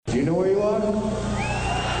you know where you are?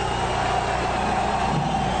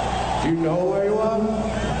 Do you know where you are?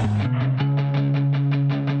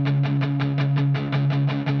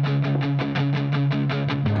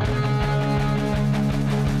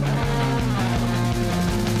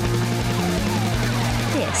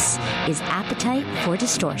 This is Appetite for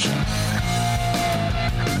Distortion.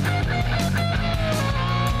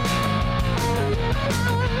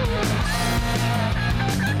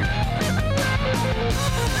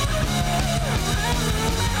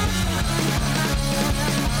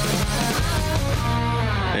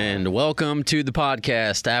 And welcome to the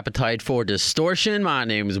podcast, Appetite for Distortion. My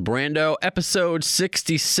name is Brando, episode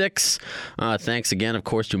 66. Thanks again, of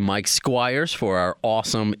course, to Mike Squires for our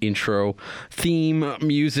awesome intro theme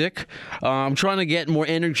music. I'm trying to get more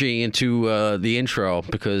energy into the intro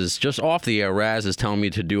because just off the air, Raz is telling me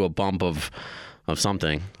to do a bump of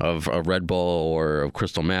something, of a Red Bull or of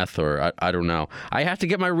crystal meth, or I don't know. I have to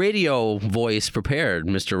get my radio voice prepared,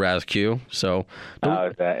 Mr. Raz Q. So,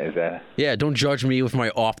 is that? Yeah, don't judge me with my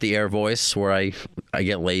off-the-air voice where I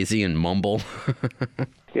get lazy and mumble.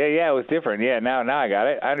 Yeah, it was different. Yeah, now I got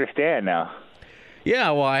it. I understand now.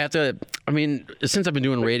 Yeah, well, I have to. I mean, since I've been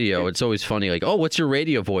doing radio, it's always funny. Like, oh, what's your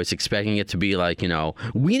radio voice? Expecting it to be like,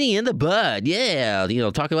 Weenie in the Bud. Yeah,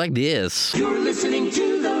 talking like this. You're listening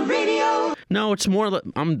to the radio. No, it's more.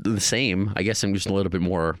 I'm the same. I guess I'm just a little bit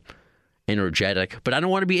more energetic. But I don't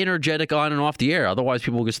want to be energetic on and off the air. Otherwise,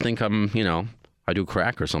 people just think I'm, I do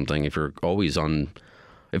crack or something. If you're always on,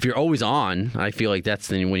 I feel like that's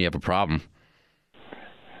then when you have a problem.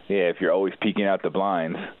 Yeah, if you're always peeking out the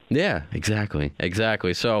blinds. Yeah, exactly.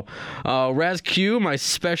 So, Raz Q, my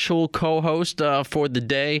special co-host for the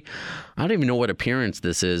day. I don't even know what appearance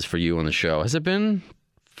this is for you on the show. Has it been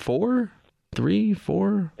 4? 3?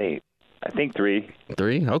 4? 8. I think 3.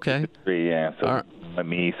 3? Okay. 3, yeah. So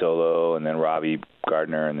me solo, and then Robbie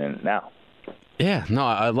Gardner, and then now. Yeah, no,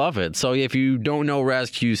 I love it. So if you don't know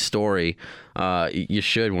Raz Q's story, you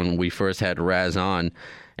should when we first had Raz on.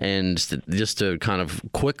 And just to kind of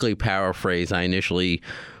quickly paraphrase, I initially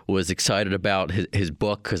was excited about his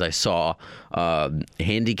book because I saw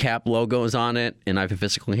handicap logos on it, and I have a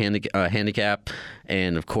physical handicap.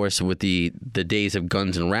 And, of course, with the days of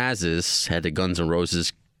Guns N' Roses, had the Guns N'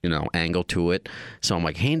 Roses angle to it. So I'm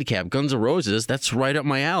like, handicap, Guns N' Roses, that's right up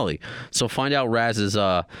my alley. So find out Raz's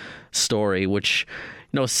story, which,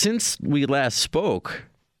 since we last spoke,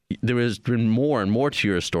 there has been more and more to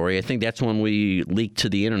your story. I think that's when we leaked to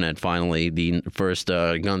the internet finally the first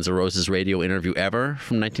Guns N' Roses radio interview ever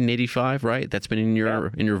from 1985, right? That's been in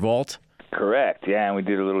your vault? Correct. Yeah, and we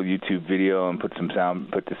did a little YouTube video and put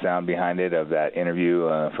the sound behind it of that interview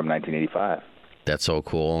from 1985. That's so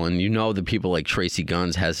cool. And the people like Tracy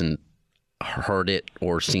Guns hasn't heard it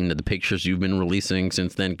or seen the pictures you've been releasing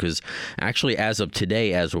since then, because actually as of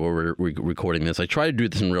today, as we're recording this, I try to do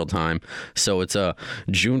this in real time, so it's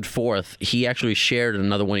June 4th. He actually shared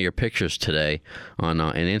another one of your pictures today on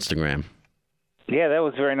Instagram. Yeah, that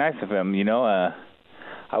was very nice of him. I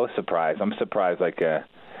was surprised. I'm surprised, like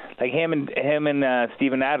him and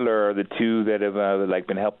Steven Adler are the two that have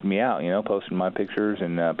been helping me out, posting my pictures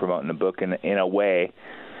and promoting the book in a way.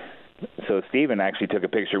 So Steven actually took a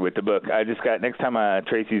picture with the book. I just got, next time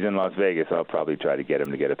Tracy's in Las Vegas, I'll probably try to get him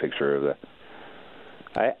to get a picture of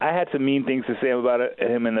I had some mean things to say about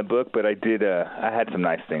him in the book, but I had some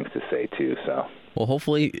nice things to say too, so. Well,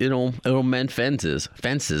 hopefully it'll mend fences.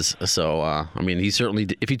 So, he certainly,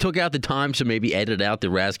 if he took out the time to maybe edit out the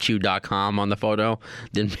RazQ.com on the photo,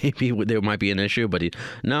 then maybe there might be an issue, but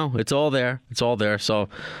no, it's all there. So,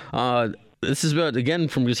 this is about, again,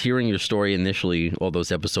 from just hearing your story initially, all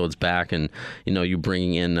those episodes back, and, you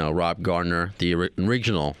bringing in Rob Gardner, the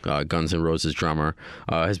original Guns N' Roses drummer,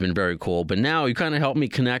 has been very cool. But now you kind of helped me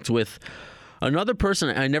connect with another person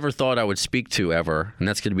I never thought I would speak to ever, and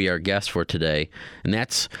that's going to be our guest for today. And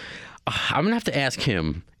that's, I'm going to have to ask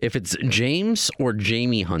him if it's James or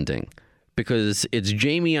Jamie Hunting, because it's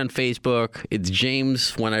Jamie on Facebook, it's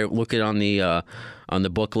James when I look at on the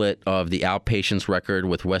booklet of the Outpatients record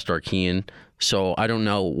with West Archean. So I don't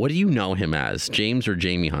know. What do you know him as, James or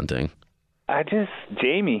Jamie Hunting?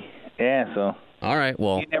 Jamie. Yeah, so. All right,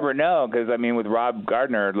 well. You never know, because, with Rob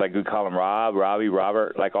Gardner, like we call him Rob, Robbie,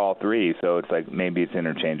 Robert, like all three. So it's like maybe it's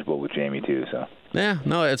interchangeable with Jamie, too, so. Yeah,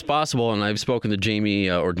 no, it's possible. And I've spoken to Jamie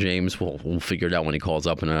or James. We'll figure it out when he calls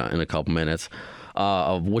up in a couple minutes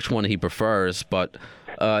of which one he prefers. But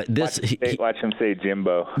watch him say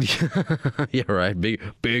Jimbo. Yeah, right.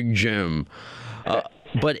 Big Jim.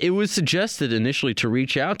 But it was suggested initially to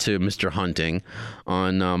reach out to Mr. Hunting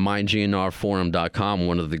on mygnrforum.com,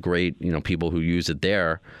 one of the great people who use it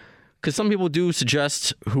there, because some people do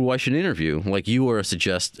suggest who I should interview. Like you were a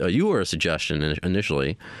suggestion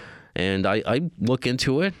initially, and I look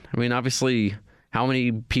into it. I mean, obviously, how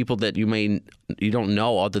many people that you don't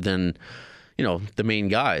know other than, you know, the main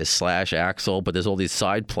guys / Axl, but there's all these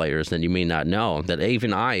side players that you may not know. That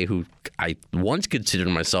even who I once considered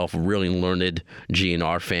myself a really learned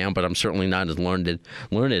GNR fan, but I'm certainly not as learned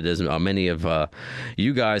as many of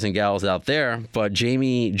you guys and gals out there. But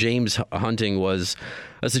James Hunting was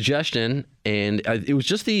a suggestion, and it was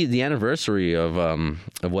just the anniversary of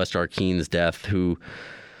West Arkeen's death. Who,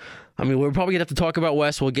 I mean, we're probably gonna have to talk about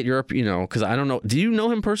West. We'll get your, you know, because I don't know. Do you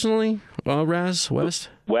know him personally, Raz? West?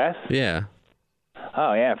 West? Yeah.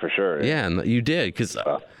 Oh yeah, for sure. Yeah, and you did, because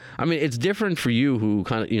I mean, it's different for you who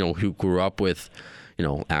kind of, you know, who grew up with, you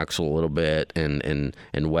know, Axl a little bit and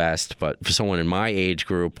West, but for someone in my age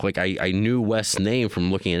group, like I knew West's name from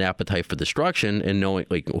looking at Appetite for Destruction and knowing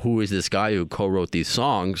like who is this guy who co-wrote these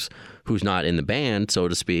songs, who's not in the band, so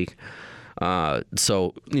to speak.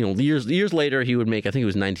 So, you know, years later, he would make, I think it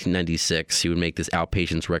was 1996, he would make this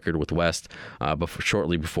Outpatients record with West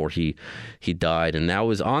shortly before he died. And that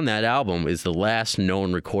was on that album is the last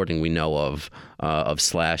known recording we know of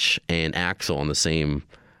Slash and Axl on the same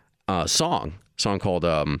song called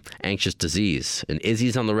Anxious Disease. And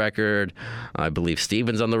Izzy's on the record. I believe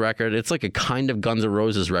Steven's on the record. It's like a kind of Guns N'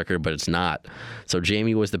 Roses record, but it's not. So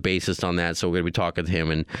Jamie was the bassist on that, so we're going to be talking to him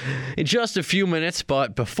in just a few minutes.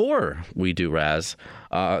 But before we do, Raz,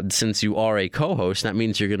 since you are a co-host, that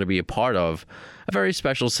means you're going to be a part of a very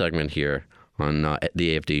special segment here on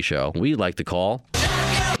the AFD show we like to call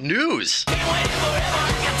News.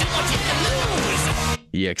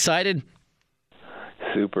 You excited?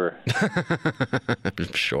 Super.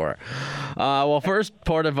 Sure. Well, first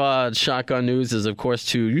part of Shotgun News is, of course,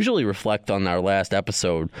 to usually reflect on our last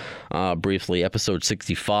episode, briefly, episode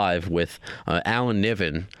 65 with Alan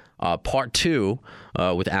Niven. Part 2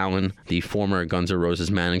 with Alan, the former Guns N'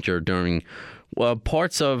 Roses manager, during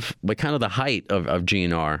parts of like kind of the height of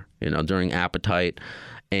GNR, you know, during Appetite.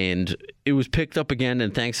 And it was picked up again,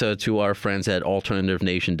 and thanks to our friends at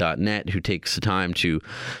alternativenation.net who takes the time to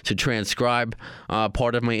transcribe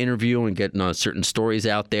part of my interview and get certain stories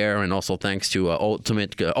out there, and also thanks to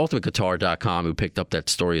ultimateguitar.com who picked up that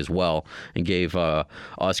story as well and gave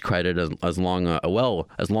us credit as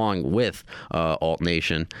long with Alt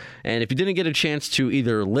Nation. And if you didn't get a chance to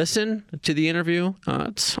either listen to the interview,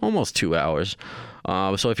 it's almost 2 hours.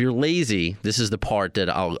 So if you're lazy, this is the part that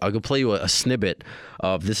I'll play you a snippet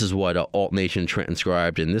of. This is what Alt Nation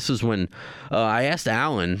transcribed, and this is when I asked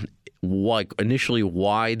Alan, initially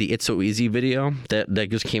why the It's So Easy video that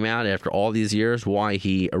just came out after all these years, why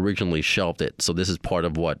he originally shelved it. So this is part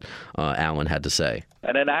of what Alan had to say.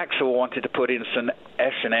 And then Axl wanted to put in some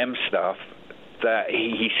S&M stuff that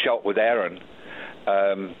he shot with Aaron.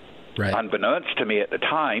 Right. Unbeknownst to me at the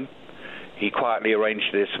time, he quietly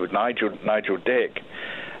arranged this with Nigel Dick.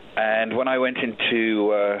 And when I went in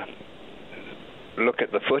to look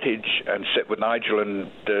at the footage and sit with Nigel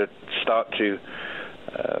and start to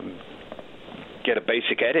get a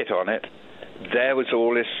basic edit on it, there was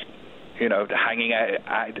all this, you know, hanging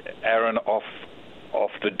Aaron off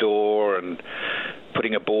the door and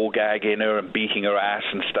putting a ball gag in her and beating her ass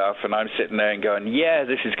and stuff, and I'm sitting there and going, yeah,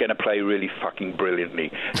 this is going to play really fucking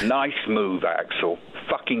brilliantly. Nice move, Axl.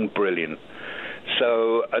 Fucking brilliant.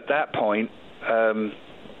 So at that point, I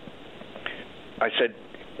said,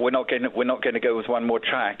 we're not going to go with one more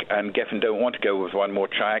track, and Geffen don't want to go with one more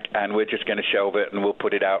track, and we're just going to shelve it, and we'll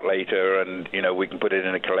put it out later, and you know, we can put it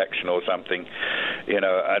in a collection or something, you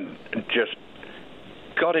know, and just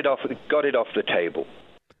got it off the table.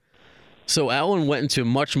 So Alan went into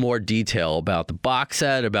much more detail about the box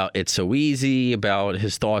set, about It's So Easy, about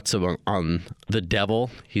his thoughts on the devil.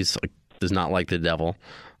 He's does not like the devil.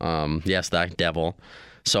 Yes, that devil.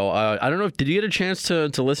 So I don't know. Did you get a chance to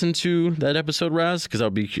listen to that episode, Raz? Because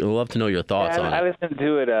I'd love to know your thoughts on it. I listened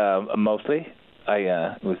to it mostly.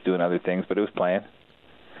 I was doing other things, but it was playing.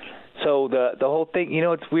 So the whole thing, you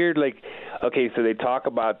know, it's weird. Like, okay, so they talk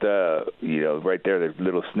about right there, the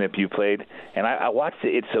little snip you played, and I watched the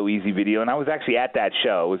It's So Easy video, and I was actually at that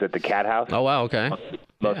show. It was at the Cat House. Oh wow, okay.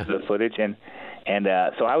 Most of the footage, and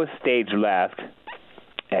so I was stage left.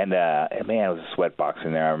 And, man, it was a sweatbox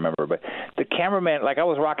in there, I remember. But the cameraman, like, I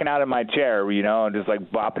was rocking out in my chair, you know, and just, like,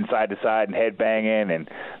 bopping side to side and headbanging and,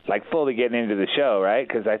 like, fully getting into the show, right?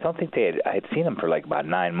 Because I don't think I had seen them for, like, about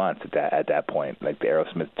 9 months at that point. Like, the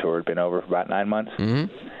Aerosmith tour had been over for about 9 months.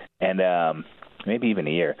 Mm-hmm. And maybe even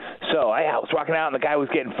a year. So I was walking out, and the guy was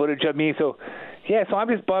getting footage of me. So, yeah, so I'm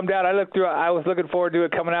just bummed out. I was looking forward to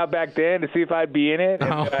it coming out back then to see if I'd be in it.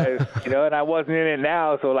 And, and I wasn't in it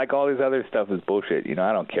now. So, like, all this other stuff is bullshit.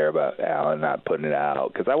 I don't care about Alan not putting it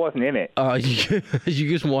out because I wasn't in it. You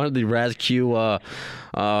just wanted the Raz Q, what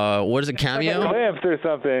is it, cameo? Glimpse or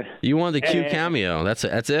something. You wanted the Q cameo. That's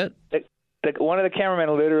it? One of the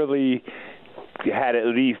cameramen literally had at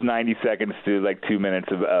least 90 seconds to like 2 minutes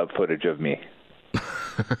of footage of me.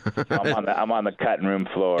 I'm on the cutting room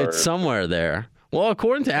floor. It's somewhere there. Well,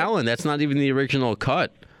 according to Alan, that's not even the original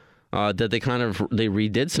cut. That they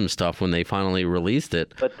redid some stuff when they finally released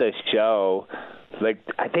it. But the show, like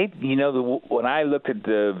I think when I looked at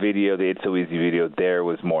the video, the It's So Easy video, there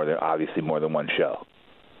was obviously more than one show.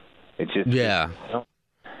 It's just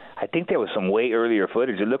I think there was some way earlier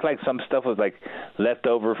footage. It looked like some stuff was like left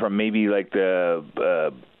over from maybe like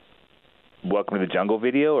the Welcome to the Jungle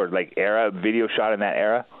video or like era video shot in that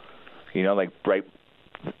era. Like right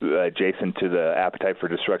adjacent to the Appetite for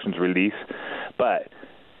Destruction's release. But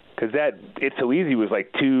because that It's So Easy was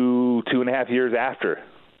like 2.5 years after.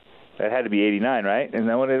 That had to be 89, right? Isn't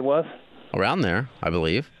that what it was? Around there, I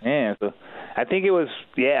believe. Yeah, so I think it was.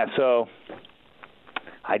 Yeah, so.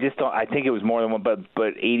 I think it was more than one, but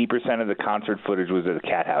 80% of the concert footage was at the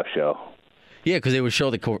Cat House show. Yeah, because they would show,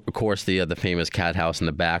 of course, the famous Cat House in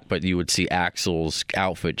the back, but you would see Axl's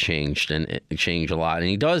outfit changed and it changed a lot. And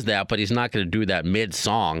he does that, but he's not going to do that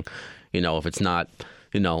mid-song, if it's not,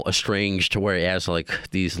 estranged to where he has,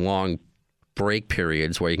 like, these long break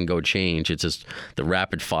periods where he can go change. It's just the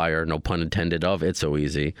rapid fire, no pun intended, of It's So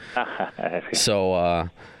Easy.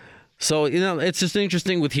 So, it's just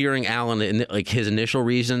interesting with hearing Alan and like his initial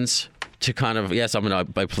reasons to kind of, yes, I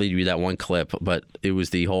played you that one clip, but it was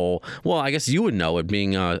the whole, well, I guess you would know it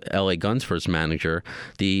being LA Guns first manager,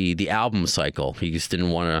 the album cycle. He just didn't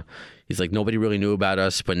want to, he's like, nobody really knew about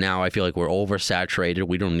us, but now I feel like we're oversaturated.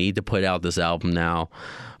 We don't need to put out this album now.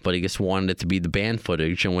 But he just wanted it to be the band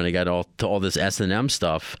footage. And when it got to all this S&M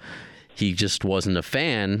stuff, he just wasn't a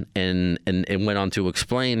fan and went on to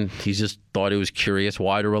explain he just thought it was curious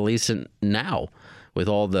why to release it now with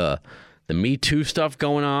all the Me Too stuff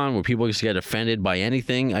going on where people just get offended by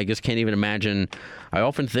anything. I just can't even imagine. I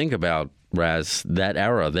often think about, Raz, that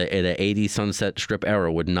era, the 80s Sunset Strip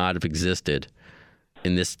era would not have existed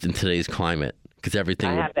in today's climate because everything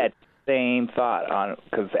I have that same thought on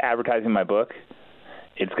because advertising my book,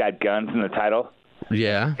 it's got guns in the title.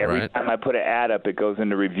 Yeah, Every time I put an ad up, it goes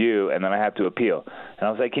into review, and then I have to appeal. And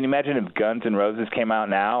I was like, can you imagine if Guns N' Roses came out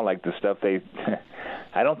now, like the stuff they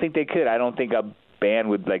 – I don't think they could. I don't think a band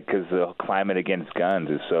would, like, because the climate against guns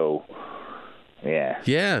is so – yeah.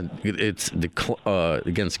 Yeah, it's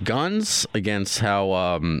against guns, against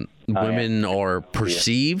how women are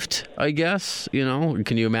perceived, I guess.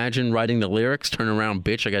 Can you imagine writing the lyrics, turn around,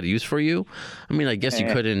 bitch, I got use for you? I mean, I guess you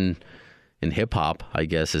could in hip hop, I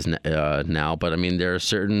guess, is now. But I mean, there are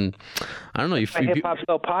certain, I don't know. Hip hop's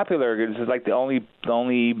so popular. It's like the only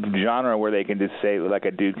genre where they can just say like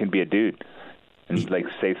a dude can be a dude and like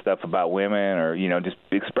say stuff about women or just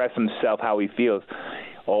express himself how he feels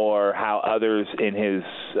or how others in his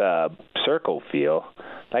circle feel.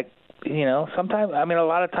 Like sometimes I mean a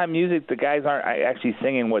lot of time music the guys aren't actually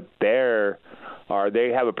singing what they're. Or they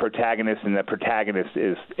have a protagonist, and the protagonist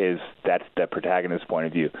is that's the protagonist's point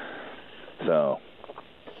of view. So,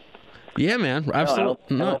 yeah, man,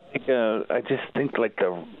 absolutely. I just think like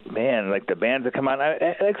the bands that come out,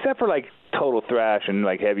 except for like total thrash and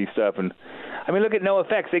like heavy stuff, and I mean, look at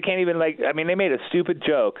NoFX. They can't even they made a stupid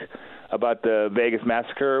joke about the Vegas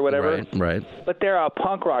Massacre or whatever. Right. But they're a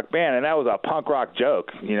punk rock band, and that was a punk rock joke,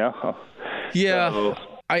 Yeah. So,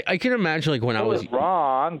 I can imagine like when I was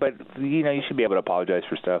wrong, but you should be able to apologize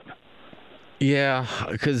for stuff. Yeah,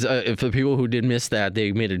 because if the people who did miss that,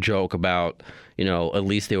 they made a joke about, at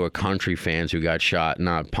least they were country fans who got shot,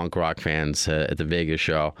 not punk rock fans at the Vegas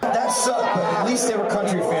show. That sucked, but at least they were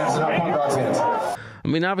country fans, not punk rock fans. I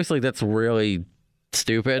mean, obviously that's really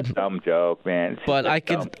stupid. Dumb joke, man. But I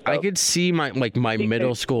could see my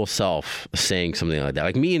middle school self saying something like that.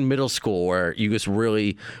 Like me in middle school, where you just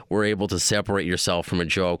really were able to separate yourself from a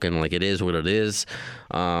joke and like it is what it is.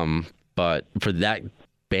 But for that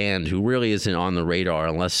band who really isn't on the radar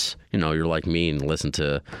unless you're like me and listen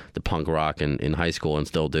to the punk rock in high school and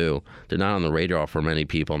still do, they're not on the radar for many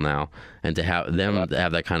people now, and to have them to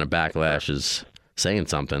have that kind of backlash is saying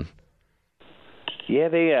something. Yeah,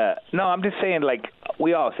 they no, I'm just saying like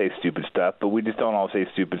we all say stupid stuff, but we just don't all say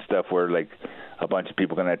stupid stuff where like a bunch of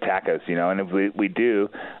people going to attack us, you know. And if we do,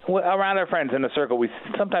 around our friends in the circle,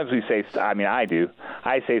 sometimes we say, I mean, I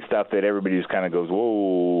say stuff that everybody just kind of goes,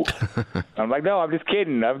 whoa. I'm like, no, I'm just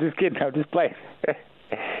kidding. I'm just playing.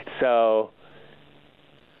 So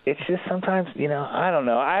it's just sometimes, you know, I don't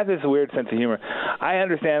know. I have this weird sense of humor. I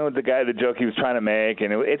understand what the joke he was trying to make,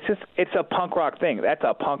 and it's a punk rock thing. That's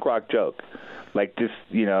a punk rock joke. Like, just,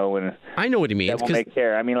 you know, when I know what he means. Devil May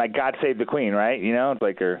Care. I mean, like God Save the Queen, right? You know, it's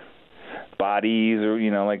like her bodies, or, you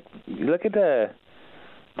know, like, look at the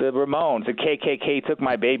Ramones. The KKK took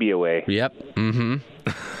my baby away. Yep.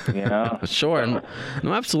 Mm-hmm. You know. Sure.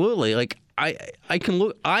 No, absolutely. Like,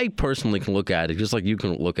 I personally can look at it just like you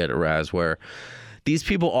can look at it, Raz, where these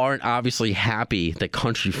people aren't obviously happy that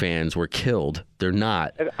country fans were killed. They're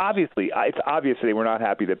not. It's obviously we're not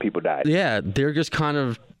happy that people died. Yeah, they're just kind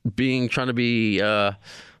of trying to be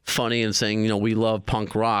funny and saying, you know, we love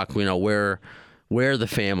punk rock. You know, we're the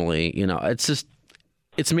family. You know,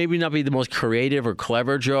 it's maybe not be the most creative or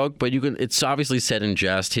clever joke, but it's obviously said in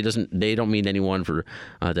jest. They don't mean anyone to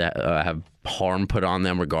have harm put on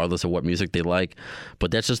them, regardless of what music they like. But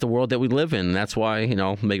that's just the world that we live in. That's why, you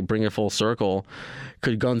know, bring it full circle.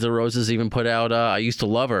 Could Guns N' Roses even put out "I Used to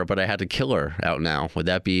Love Her, but I Had to Kill Her" out now? Would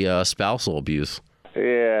that be spousal abuse?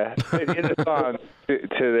 Yeah, in the song,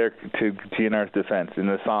 to GNR's defense, in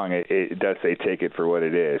the song it does say "take it for what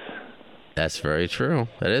it is." That's very true.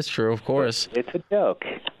 That is true, of course. It's a joke.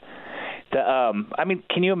 I mean,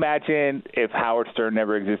 can you imagine if Howard Stern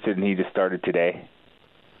never existed and he just started today?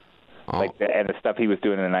 Oh. And the stuff he was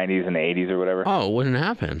doing in the 90s and the 80s or whatever? Oh, it wouldn't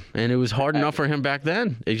happen. And it was hard enough for him back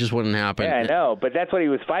then. It just wouldn't happen. Yeah, I know. But that's what he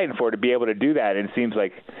was fighting for, to be able to do that. And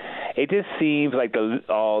it just seems like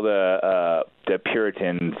all the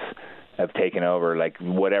Puritans have taken over, like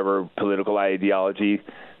whatever political ideology,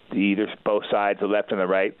 both sides, the left and the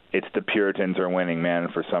right, it's the Puritans are winning, man,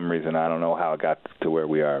 for some reason. I don't know how it got to where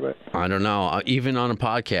we are, but I don't know. Even on a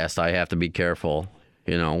podcast, I have to be careful,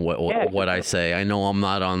 you know, what I say. I know I'm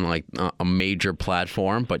not on like a major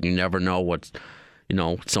platform, but you never know what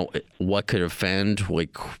could offend.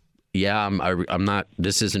 Like, yeah, I'm not.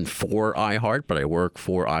 This isn't for iHeart, but I work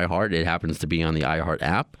for iHeart. It happens to be on the iHeart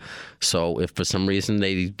app. So if for some reason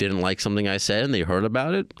they didn't like something I said and they heard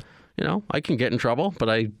about it, you know, I can get in trouble, but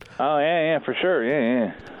Oh, yeah, for sure,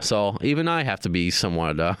 yeah. So even I have to be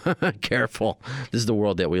somewhat careful. This is the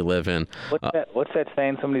world that we live in. What's that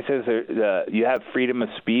saying? Somebody says you have freedom of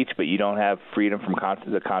speech, but you don't have freedom from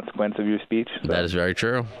the consequence of your speech. So. That is very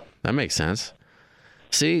true. That makes sense.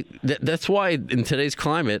 See, that's why in today's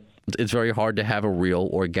climate, it's very hard to have a real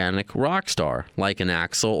organic rock star like an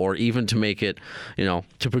Axl, or even to make it, you know,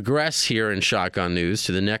 to progress here in Shotgun News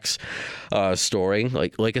to the next story,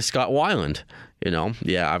 like a Scott Weiland. You know,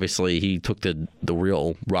 yeah, obviously he took the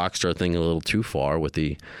real rock star thing a little too far with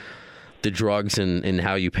the drugs and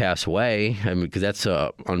how you pass away. I mean, because that's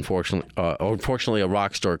unfortunately a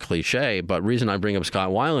rock star cliche. But reason I bring up Scott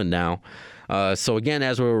Weiland now. So again,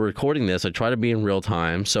 as we were recording this, I try to be in real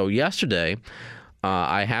time. So yesterday,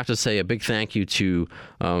 I have to say a big thank you to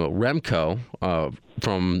Remco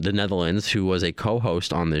from the Netherlands, who was a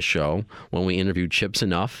co-host on this show when we interviewed Chips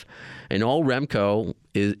Enough. And all Remco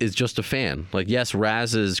is just a fan. Like, yes,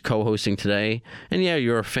 Raz is co-hosting today, and yeah,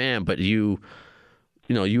 you're a fan, but you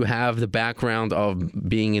have the background of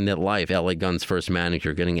being in that life. LA Guns' first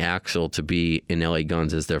manager, getting Axl to be in LA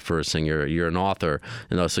Guns as their first singer. You're an author,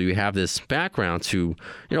 so you have this background to,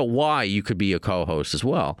 why you could be a co-host as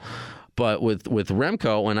well. But with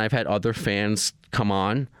Remco, and I've had other fans come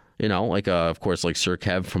on, like of course like Sir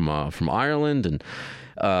Kev from Ireland, and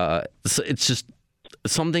so it's just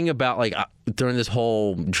something about during this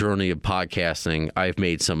whole journey of podcasting, I've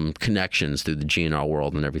made some connections through the GNR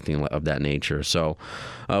world and everything of that nature. So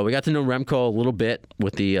we got to know Remco a little bit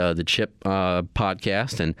with the Chip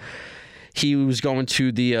podcast, and he was going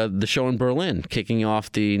to the show in Berlin, kicking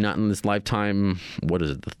off the Not in This Lifetime, what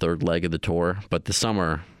is it, the third leg of the tour, but the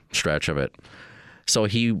summer stretch of it. So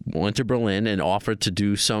he went to Berlin and offered to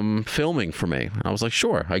do some filming for me. I was like,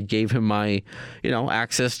 sure. I gave him my,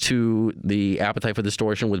 access to the Appetite for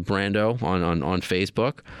Distortion with Brando on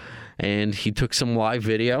Facebook, and he took some live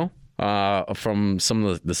video from some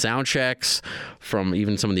of the sound checks, from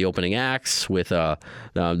even some of the opening acts with the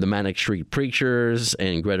Manic Street Preachers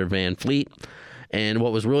and Greta Van Fleet. And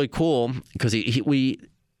what was really cool, because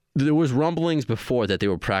there was rumblings before that they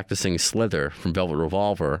were practicing Slither from Velvet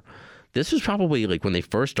Revolver. This was probably when they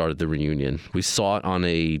first started the reunion. We saw it on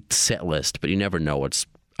a set list, but you never know what's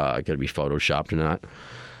going to be photoshopped or not.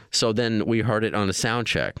 So then we heard it on a sound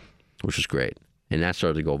check, which was great. And that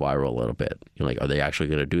started to go viral a little bit. You're like, are they actually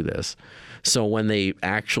going to do this? So when they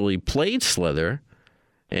actually played Slither,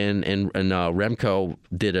 and Remco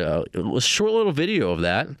did a short little video of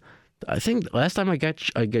that. I think last time I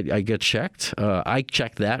checked, I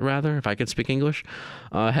checked that rather, if I could speak English,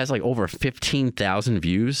 has like over 15,000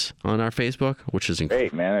 views on our Facebook, which is incredible.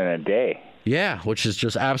 Great, man, in a day. Yeah, which is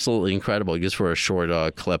just absolutely incredible, just for a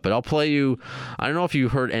short clip. But I'll play you. I don't know if you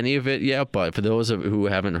heard any of it yet, but for those who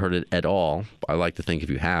haven't heard it at all, I like to think if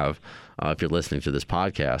you have, if you're listening to this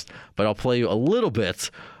podcast. But I'll play you a little bit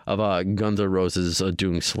of Guns N' Roses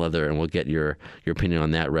doing Slither, and we'll get your opinion on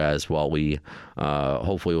that, Raz, while we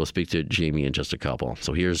hopefully we'll speak to Jamie in just a couple.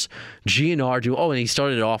 So here's GNR do. Oh, and he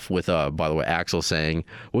started it off with, by the way, Axl saying,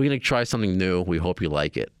 "We're going to try something new. We hope you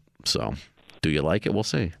like it." So do you like it? We'll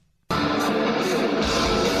see.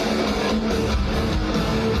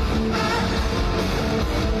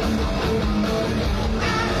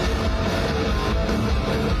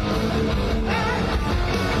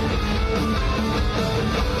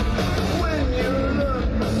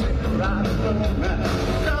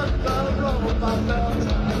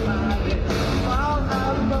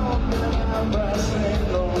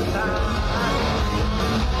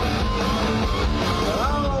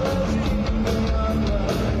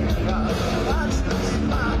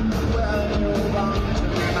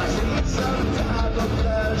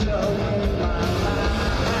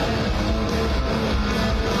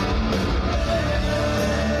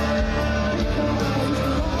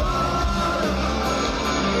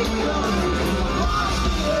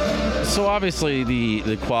 So obviously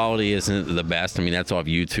the quality isn't the best. I mean, that's off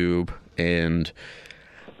YouTube, and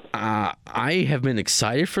I have been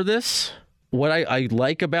excited for this. What I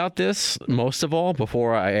like about this most of all,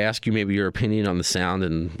 before I ask you maybe your opinion on the sound,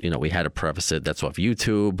 and we had to preface it, that's off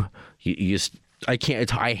YouTube.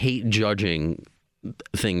 I hate judging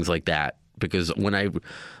things like that, because when I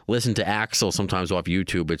listen to Axl sometimes off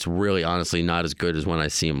YouTube, it's really honestly not as good as when I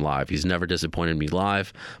see him live. He's never disappointed me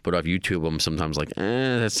live, but off YouTube I'm sometimes like,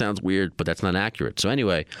 that sounds weird, but that's not accurate. So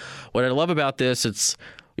anyway, what I love about this, it's,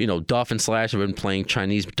 Duff and Slash have been playing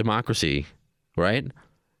Chinese Democracy, right?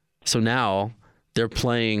 So now they're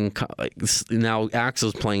playing, now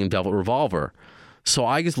Axl's playing Velvet Revolver. So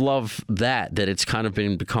I just love that it's kind of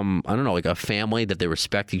become, I don't know, like a family, that they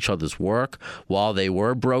respect each other's work while they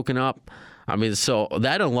were broken up. I mean, so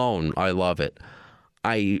that alone, I love it.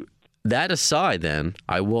 That aside, then,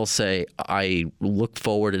 I will say I look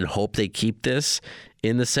forward and hope they keep this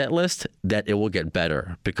in the set list, that it will get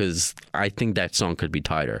better, because I think that song could be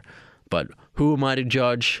tighter. But who am I to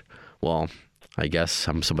judge? Well, I guess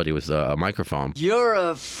I'm somebody with a microphone. You're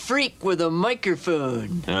a freak with a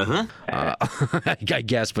microphone. I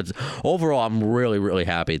guess, but overall, I'm really, really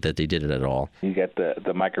happy that they did it at all. You got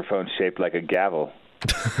the microphone shaped like a gavel.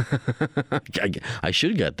 I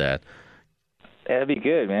should get that. That'd be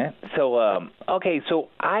good, man. So, okay, so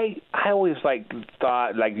I always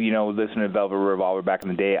thought listening to Velvet Revolver back in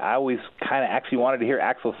the day, I always kind of actually wanted to hear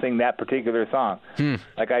Axl sing that particular song.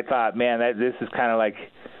 Like I thought, man, this is kind of like,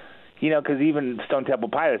 because even Stone Temple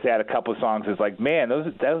Pilots, they had a couple of songs. It's like, man,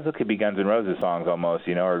 those could be Guns N' Roses songs almost,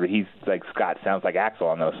 or he's like Scott sounds like Axl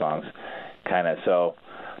on those songs, kind of. So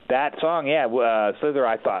that song, Slither,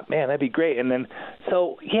 I thought, man, that'd be great. And then,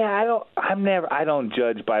 so yeah, I don't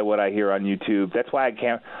judge by what I hear on YouTube. That's why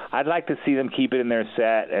I'd like to see them keep it in their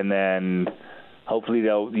set, and then hopefully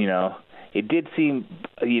they'll, it did seem,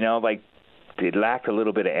 like it lacked a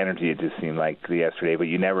little bit of energy. It just seemed like yesterday, but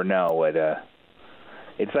you never know what.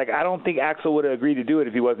 It's like, I don't think Axl would have agreed to do it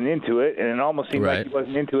if he wasn't into it, and it almost seemed like he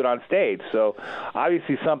wasn't into it on stage. So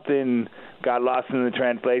obviously something got lost in the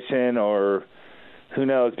translation, or who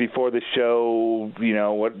knows, before the show,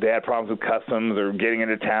 what they had problems with customs or getting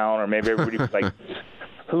into town, or maybe everybody was like,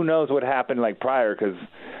 who knows what happened prior, because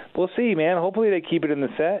we'll see, man. Hopefully they keep it in the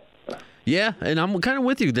set. Yeah, and I'm kind of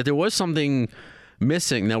with you that there was something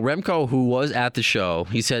missing. Now, Remco, who was at the show,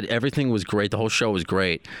 he said everything was great. The whole show was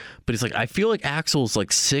great. But he's like, I feel like Axl's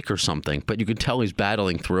sick or something. But you can tell he's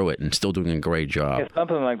battling through it and still doing a great job. Yeah,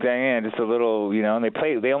 something like that, yeah. Just a little, and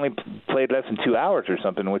they only played less than 2 hours or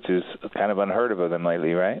something, which is kind of unheard of them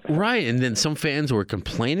lately, right? Right, and then some fans were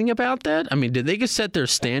complaining about that. I mean, did they just set their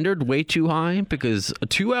standard way too high? Because a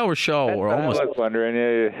 2-hour show, or almost. I was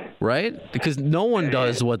wondering, right? Because no one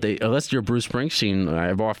does what they, unless you're Bruce Springsteen.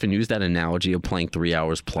 I've often used that analogy of playing 3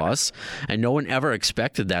 hours plus, and no one ever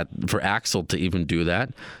expected that for Axl to even do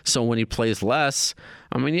that. So when he plays less,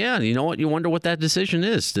 I mean, yeah, you know what? You wonder what that decision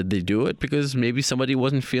is. Did they do it because maybe somebody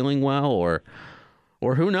wasn't feeling well, or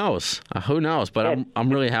who knows? Who knows? But I'm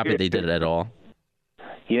really happy they did it at all.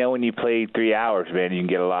 When you play 3 hours, man, you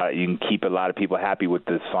can keep a lot of people happy with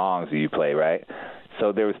the songs that you play, right?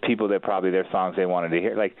 So there was people that probably their songs they wanted to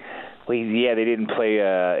hear. Like Wait, yeah, they didn't play.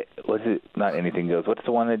 Was it not Anything Goes? What's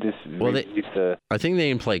the one that just released? I think they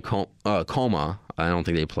didn't play Coma. I don't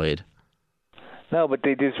think they played. No, but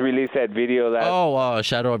they just released that video.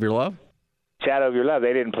 Shadow of Your Love? Shadow of Your Love.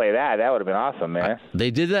 They didn't play that. That would have been awesome, man.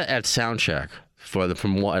 They did that at Soundcheck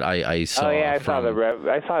from what I saw. Oh yeah, I saw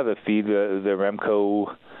the feed, the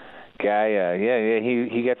Remco guy.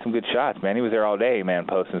 He got some good shots, man. He was there all day, man,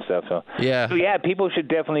 posting stuff. So yeah, people should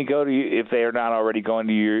definitely go to you if they are not already going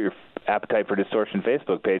to your Appetite for Distortion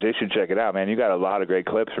Facebook page. They should check it out, man. You got a lot of great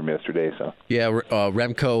clips from yesterday. So yeah,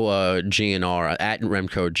 Remco GNR at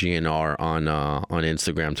Remco GNR on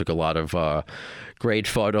Instagram took a lot of great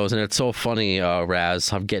photos, and it's so funny,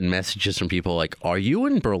 Raz. I'm getting messages from people like, "Are you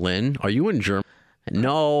in Berlin? Are you in Germany?"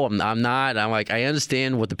 No, I'm not. I'm like, I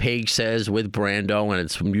understand what the page says with Brando, and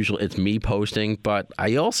it's me posting, but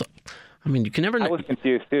you can never know. I was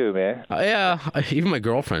confused too, man. Yeah, even my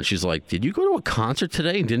girlfriend, she's like, "Did you go to a concert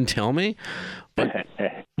today and didn't tell me?"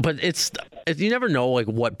 But you never know like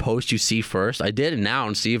what post you see first. I did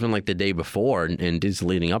announce even like the day before and just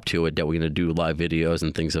leading up to it that we're going to do live videos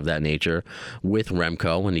and things of that nature with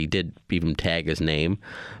Remco, and he did even tag his name.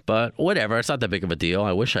 But whatever, it's not that big of a deal.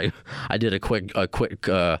 I wish I did a quick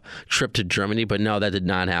trip to Germany, but no, that did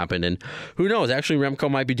not happen. And who knows? Actually, Remco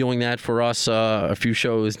might be doing that for us a few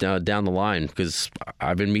shows down the line, because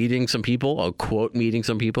I've been meeting some people, meeting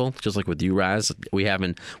some people, just like with you, Raz. We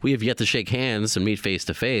have yet to shake hands and meet face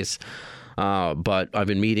to face. But I've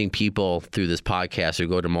been meeting people through this podcast who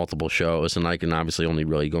go to multiple shows, and I can obviously only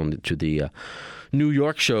really go to the New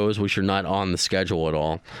York shows, which are not on the schedule at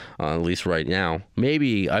all, at least right now.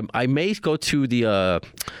 Maybe I may go to the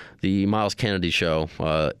Miles Kennedy show.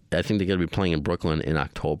 I think they're going to be playing in Brooklyn in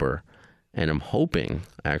October, and I'm hoping,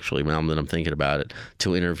 actually, now that I'm thinking about it,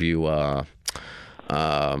 to interview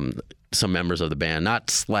some members of the band. Not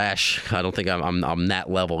Slash. I don't think I'm that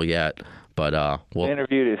level yet. But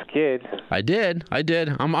interviewed his kid. I did.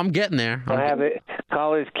 I'm getting there.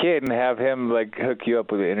 Call his kid and have him like hook you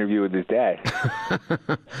up with an interview with his dad.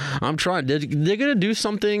 I'm trying. They're gonna do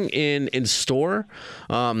something in store.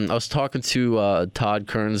 I was talking to Todd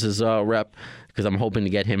Kearns' rep, because I'm hoping to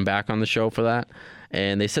get him back on the show for that.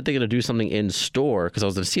 And they said they're going to do something in store, because I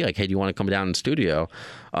was going to see, like, hey, do you want to come down in studio?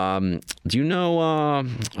 Do you know,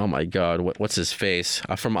 oh my God, what's his face?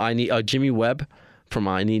 From Jimmy Webb from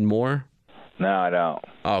I Need More? No, I don't.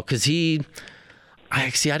 Oh, because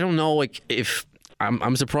I don't know, like, if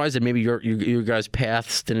I'm surprised that maybe your guys'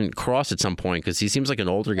 paths didn't cross at some point, because he seems like an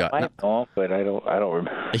older guy. I know, but I don't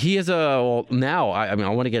remember. He has I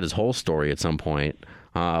want to get his whole story at some point.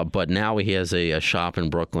 But now he has a shop in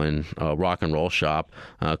Brooklyn, a rock and roll shop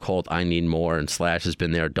called I Need More, and Slash has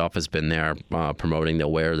been there, Duff has been there promoting.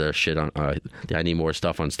 They'll wear their shit on the I Need More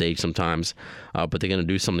stuff on stage sometimes, but they're going to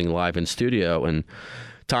do something live in studio. And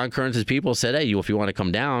Tom Kearns' people said, hey, if you want to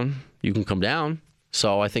come down, you can come down.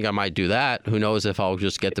 So I think I might do that. Who knows if I'll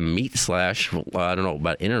just get to meet Slash. I don't know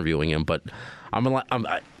about interviewing him, but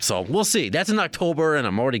so we'll see. That's in October, and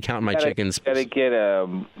I'm already counting my chickens. Gotta get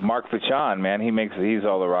Mark Vachon, man. He's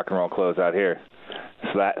all the rock and roll clothes out here.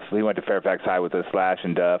 He went to Fairfax High with the Slash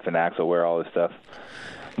and Duff and Axl wear all this stuff.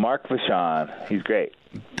 Mark Vachon, he's great.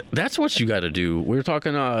 That's what you got to do. We were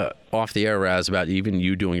talking off the air, Raz, about even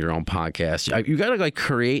you doing your own podcast. You got to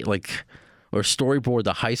create or storyboard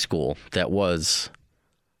the high school that was.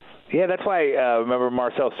 Yeah, that's why I remember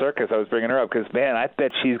Marcel Circus. I was bringing her up because, man, I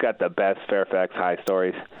bet she's got the best Fairfax High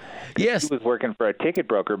stories. Yes. She was working for a ticket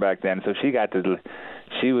broker back then, so she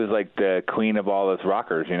was like the queen of all those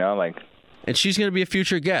rockers, you know, like. And she's going to be a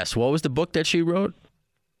future guest. What was the book that she wrote?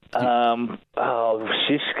 Shishka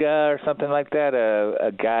or something like that.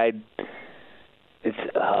 A guide. It's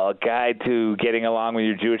a guide to getting along with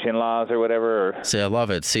your Jewish in-laws or whatever. See, I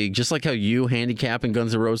love it. See, just like how you handicap in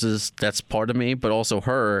Guns N' Roses, that's part of me, but also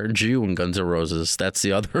her, Jew in Guns N' Roses, that's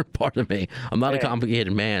the other part of me. I'm not a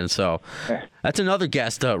complicated man, so that's another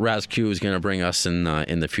guest Raz Q is going to bring us in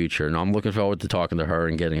the future, and I'm looking forward to talking to her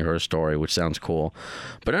and getting her story, which sounds cool.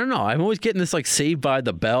 But I don't know, I'm always getting this Saved by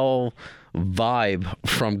the Bell vibe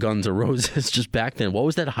from Guns N' Roses just back then. What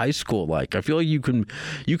was that high school like? I feel like you can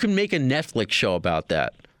make a Netflix show about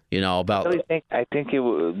that. You know, about. I think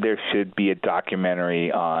there should be a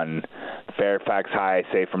documentary on Fairfax High,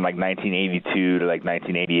 say from 1982 to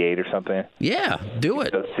 1988 or something. Yeah, do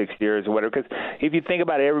it. Those 6 years or whatever. Because if you think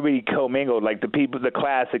about it, everybody commingled. Like the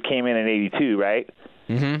class that came in '82, right?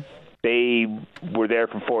 Mm-hmm. They were there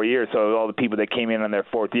for 4 years, so all the people that came in on their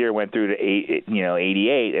fourth year went through to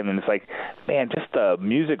 88, and then it's like, man, just the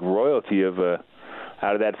music royalty of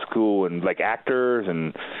out of that school, and actors,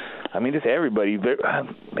 and I mean just everybody.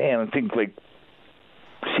 Man, I think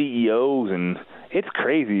CEOs and It's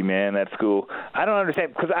crazy, man, that school. I don't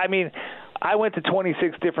understand, because, I mean, I went to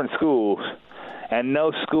 26 different schools, and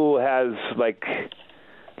no school has, like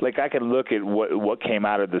I can look at what came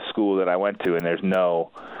out of the school that I went to, and there's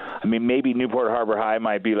no, I mean, maybe Newport Harbor High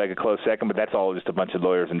might be like a close second, but that's all just a bunch of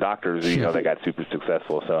lawyers and doctors, you know, that got super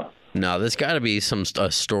successful, so. No, there's got to be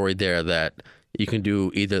a story there that you can do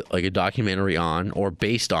either like a documentary on or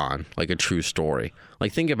based on like a true story.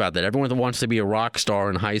 Like, think about that. Everyone that wants to be a rock star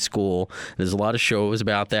in high school, there's a lot of shows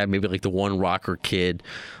about that. Maybe like the one rocker kid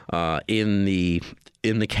in the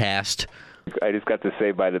cast. I just got the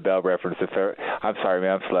Saved by the Bell reference. I'm sorry,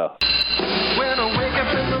 man, I'm slow.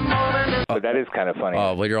 But that is kind of funny.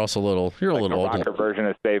 Oh, but you're also a little a old. Rocker version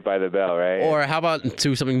of Saved by the Bell, right? Or how about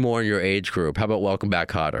do something more in your age group? How about Welcome Back,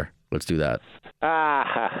 Kotter? Let's do that.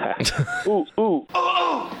 Ooh.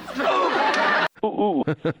 Ooh.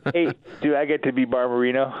 Hey, do I get to be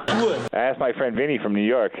Barbarino? I asked my friend Vinny from New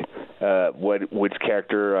York which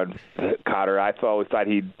character on Kotter. I always thought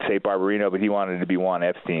he'd say Barbarino, but he wanted to be Juan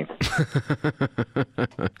Epstein.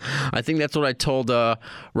 I think that's what I told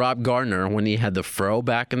Rob Gardner when he had the fro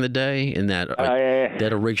back in the day in that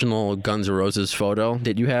that original Guns N' Roses photo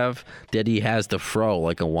that you have. That he has the fro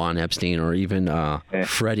like a Juan Epstein or even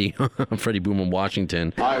Freddie Boomer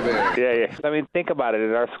Washington. Yeah. I mean, think about it.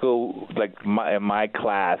 In our school, like in my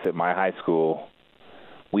class at my high school,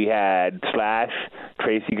 we had Slash,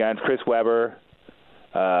 Tracy Guns, Chris Webber,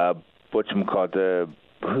 whatchamacallit,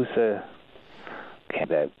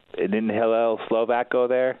 didn't Hillel Slovak go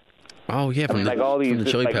there? Oh yeah, from the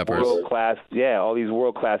Chili Peppers. All these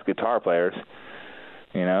world class guitar players.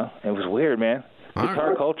 You know, it was weird, man.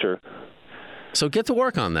 Guitar culture. So get to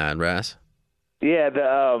work on that, Raz.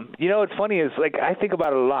 Yeah, you know what's funny is like I think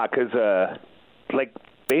about it a lot because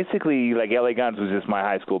basically like LA Guns was just my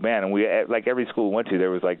high school band, and we like every school we went to there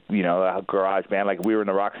was like, you know, a garage band. Like we were in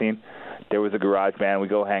the rock scene, there was a garage band. We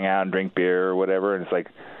go hang out and drink beer or whatever, and it's like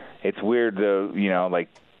it's weird to, you know, like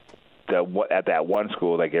at that one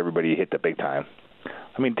school like everybody hit the big time.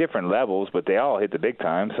 I mean, different levels, but they all hit the big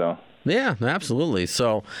time. So. Yeah, absolutely.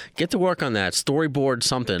 So get to work on that. Storyboard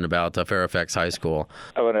something about Fairfax High School.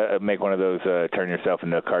 I want to make one of those turn yourself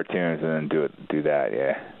into cartoons and then do that,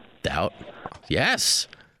 yeah. Doubt. Yes.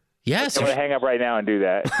 I'm going to hang up right now and do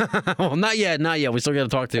that. Well, not yet. We still got to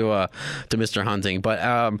talk to Mr. Hunting. But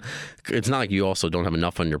it's not like you also don't have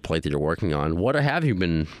enough on your plate that you're working on. What have you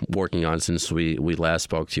been working on since we last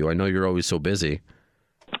spoke to you? I know you're always so busy.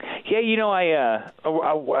 Yeah, you know,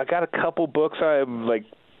 I got a couple books. I'm like,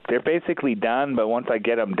 they're basically done, but once I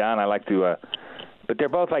get them done, I like to. But they're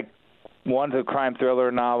both like, one's a crime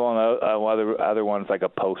thriller novel, and other one's like a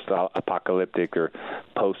post-apocalyptic or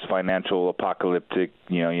post-financial apocalyptic,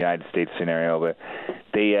 you know, United States scenario. But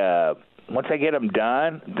they, once I get them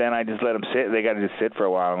done, then I just let them sit. They got to just sit for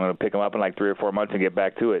a while. I'm going to pick them up in like 3 or 4 months and get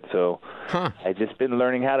back to it. So I've just been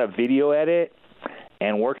learning how to video edit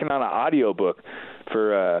and working on an audio book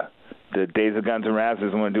for. The Days of Guns and Roses.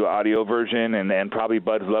 I'm going to do an audio version, and probably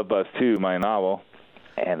Bud's Love Bus too, my novel.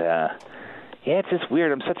 And yeah, it's just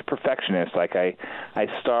weird. I'm such a perfectionist. Like I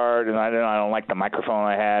start, and I don't like the microphone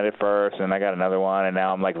I had at first, and I got another one, and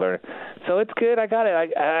now I'm like learning. So it's good. I got it.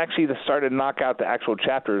 I actually started to knock out the actual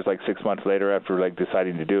chapters like 6 months later after like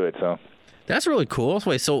deciding to do it. So that's really cool.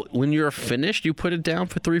 Wait, so when you're finished, you put it down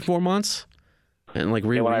for 3-4 months, and like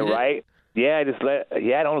reread it? When I write,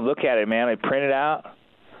 I don't look at it, man. I print it out.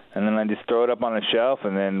 And then I just throw it up on the shelf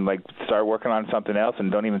and then, like, start working on something else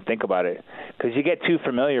and don't even think about it. Because you get too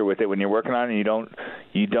familiar with it when you're working on it and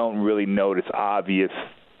you don't really notice obvious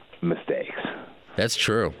mistakes. That's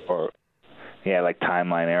true. Or, like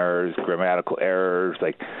timeline errors, grammatical errors,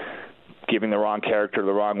 like giving the wrong character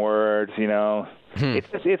the wrong words, you know.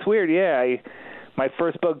 It's weird, yeah. My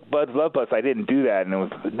first book, Bud's Love Bus, I didn't do that. And it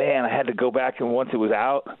was, man, I had to go back, and once it was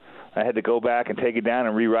out, I had to go back and take it down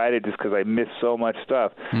and rewrite it just because I missed so much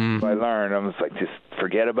stuff. So I learned. I was like, just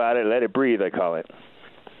forget about it. Let it breathe, I call it.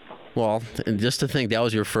 Well, and just to think that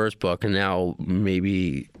was your first book, and now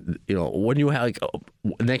maybe, you know, when you have, like,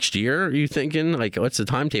 next year, are you thinking, like, what's the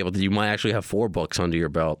timetable that you might actually have 4 books under your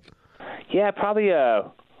belt? Yeah, probably.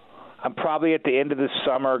 I'm probably at the end of this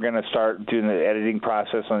summer going to start doing the editing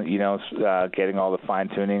process on, you know, getting all the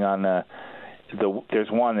fine-tuning on there's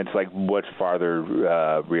one that's like much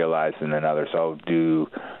farther realized than another, so I'll do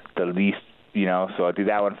the least, you know, so I'll do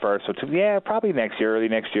that one first. So probably next year, early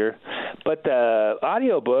next year. But the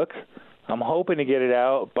audio book, I'm hoping to get it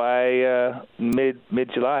out by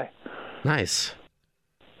mid-July. Nice.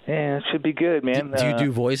 Yeah, it should be good, man. Do you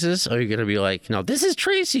do voices? Or are you going to be like, no, this is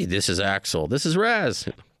Tracy, this is Axel, this is Raz?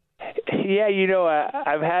 Yeah, you know,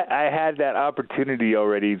 I had that opportunity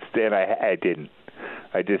already, instead I didn't.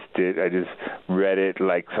 I just read it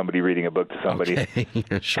like somebody reading a book to somebody.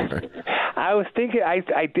 Okay. Sure. I was thinking, I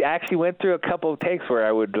actually went through a couple of takes where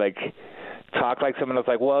I would like talk like someone else.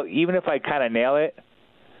 Like, well, even if I kind of nail it,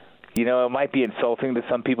 you know, it might be insulting to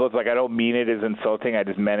some people. It's like I don't mean it as insulting. I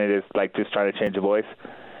just meant it as like just trying to change the voice.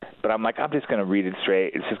 But I'm like, I'm just gonna read it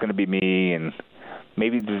straight. It's just gonna be me, and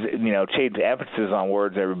maybe change the emphasis on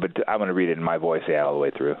words. But I'm gonna read it in my voice, all the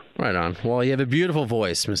way through. Right on. Well, you have a beautiful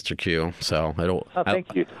voice, Mr. Q. So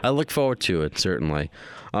thank you. I look forward to it, certainly.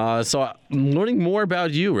 So I'm learning more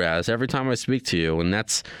about you, Raz, every time I speak to you, and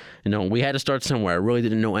that's, we had to start somewhere. I really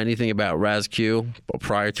didn't know anything about Raz Q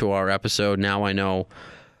prior to our episode. Now I know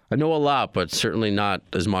a lot, but certainly not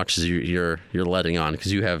as much as you're letting on,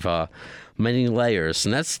 because you have many layers,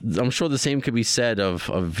 and I'm sure the same could be said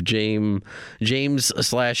of James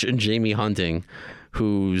 / Jamie Hunting,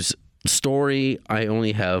 whose story I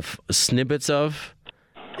only have snippets of,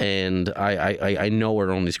 and I know we're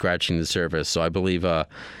only scratching the surface. So I believe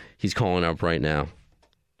he's calling up right now.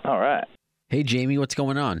 All right. Hey, Jamie, what's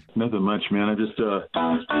going on? Nothing much, man. I'm just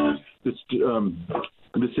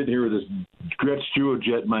sitting here with this Gretsch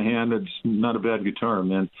Duojet in my hand. It's not a bad guitar,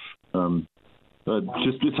 man.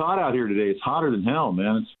 It's hot out here today. It's hotter than hell,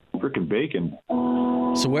 man. It's freaking baking.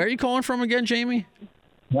 So where are you calling from again, Jamie?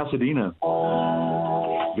 Pasadena.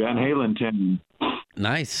 Van Halen 10.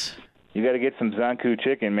 Nice. You got to get some Zanku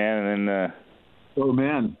chicken, man, and then. Oh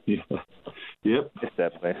man. Yeah. Yep. It's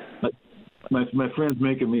that place. My friend's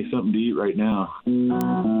making me something to eat right now.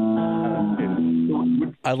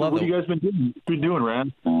 I love it. What have you guys been doing,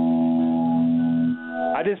 Rand?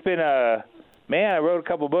 I just been I wrote a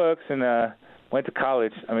couple books and went to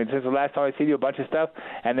college. I mean, since the last time I see you, a bunch of stuff,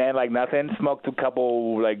 and then like nothing. Smoked a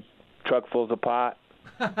couple like truckfuls of pot.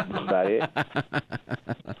 That's about it.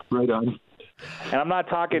 Right on. And I'm not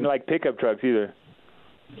talking like pickup trucks either.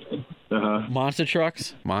 Uh-huh. Monster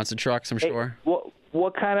trucks, I'm sure.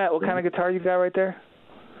 What kind of guitar you got right there?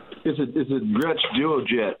 It's a Gretsch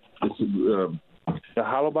Duojet. It's a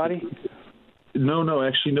hollow body? No,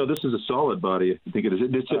 actually, no. This is a solid body. I think it is.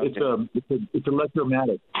 It's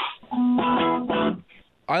electromatic.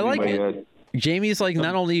 I like it. Jamie's like,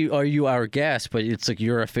 not only are you our guest, but it's like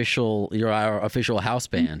you're our official house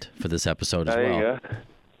band for this episode as well. There you go.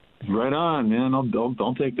 Right on, man. I'll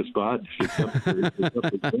take the spot.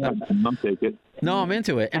 I'll take it. No, I'm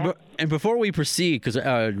into it. And before we proceed, because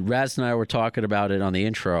Raz and I were talking about it on the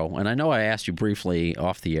intro, and I know I asked you briefly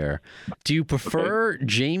off the air, do you prefer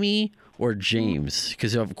Jamie or James?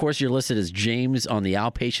 Because of course you're listed as James on the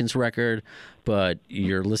Outpatients record, but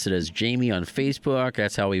you're listed as Jamie on Facebook.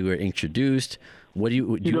 That's how we were introduced. What do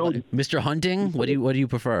you Mr. Hunting? What do you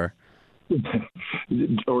prefer?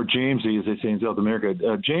 Or James, as they say in South America.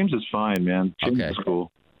 James is fine, man. James is cool.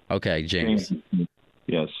 Okay, James.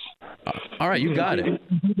 Yes. All right, you got it.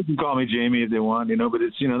 People can call me Jamie if they want, but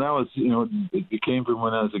it's, that was, it came from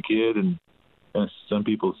when I was a kid, and some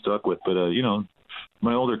people stuck with, but,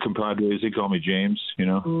 my older compadres, they call me James,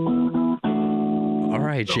 All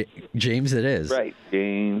right, James it is. Right,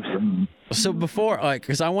 James. So before,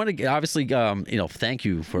 because I want to obviously, thank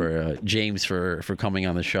you for James for coming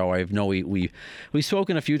on the show. I know we've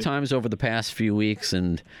spoken a few times over the past few weeks,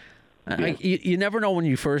 and you never know when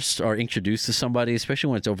you first are introduced to somebody, especially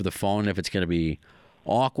when it's over the phone, if it's going to be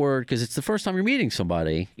awkward, because it's the first time you're meeting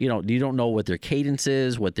somebody. You don't know what their cadence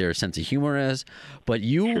is, what their sense of humor is, but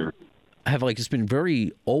you have just been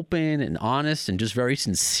very open and honest and just very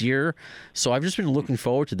sincere. So I've just been looking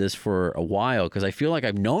forward to this for a while, because I feel like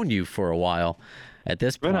I've known you for a while at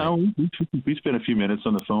this point. Right now, we spent a few minutes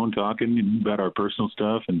on the phone talking about our personal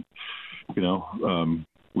stuff, and we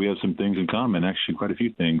have some things in common, actually quite a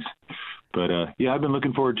few things. But I've been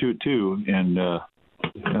looking forward to it too, and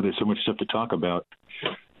there's so much stuff to talk about.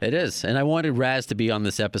 It is, and I wanted Raz to be on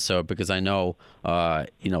this episode because I know,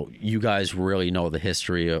 you guys really know the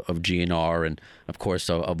history of GNR, and of course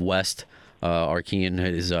of West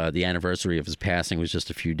Archean. The anniversary of his passing was just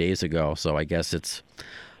a few days ago, so I guess it's,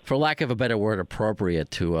 for lack of a better word, appropriate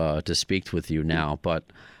to speak with you now. But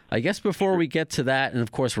I guess before we get to that, and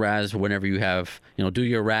of course, Raz, whenever you have, do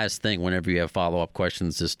your Raz thing. Whenever you have follow-up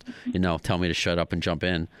questions, just tell me to shut up and jump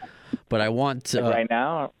in. But I want right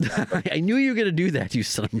now. I knew you were going to do that, you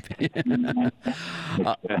son of a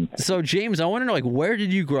bitch. So, James, I want to know, where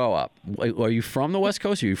did you grow up? Are you from the West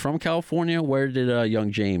Coast? Are you from California? Where did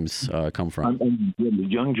young James come from?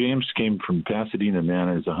 Young James came from Pasadena, man.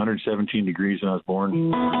 It was 117 degrees when I was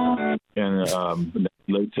born, and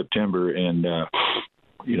late September. And I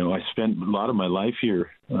spent a lot of my life here.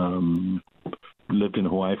 Lived in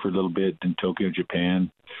Hawaii for a little bit, in Tokyo, Japan.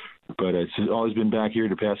 But it's always been back here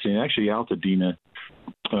to Pasadena, actually Altadena.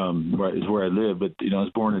 is where I live. But I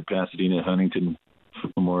was born in Pasadena, Huntington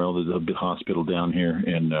Memorial. There's a big hospital down here,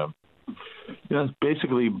 and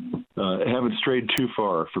basically haven't strayed too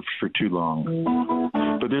far for too long.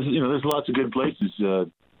 But there's lots of good places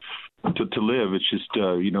to live. It's just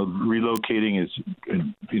relocating is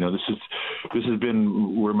this has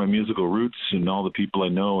been where my musical roots and all the people I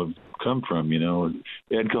know have come from.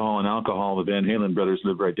 Ed Cathal and Alcohol, the Van Halen brothers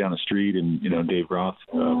lived right down the street, and Dave Roth,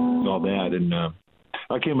 all that, and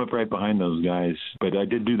I came up right behind those guys. But I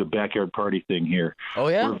did do the backyard party thing here. Oh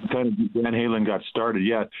yeah, where kind of Van Halen got started.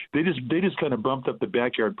 Yeah, they just kind of bumped up the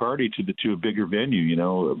backyard party to a bigger venue,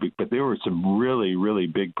 But there were some really, really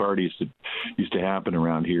big parties that used to happen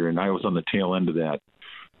around here, and I was on the tail end of that.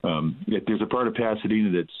 There's a part of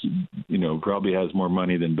Pasadena that's, probably has more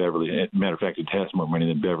money than Beverly. Matter of fact, it has more money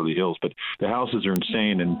than Beverly Hills. But the houses are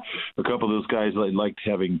insane, and a couple of those guys liked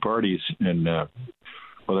having parties, and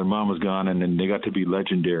their mom was gone, and then they got to be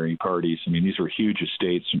legendary parties. I mean, these were huge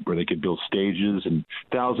estates where they could build stages, and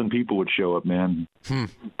 1,000 people would show up, man.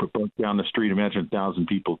 Down the street, imagine 1,000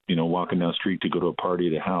 people, walking down the street to go to a party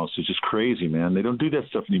at a house. It's just crazy, man. They don't do that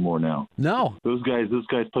stuff anymore now. No. Those guys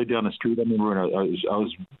played down the street. I remember I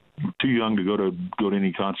was too young to go to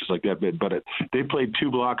any concerts like that, but they played 2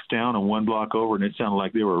 blocks down and 1 block over, and it sounded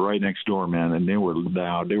like they were right next door, man. And they were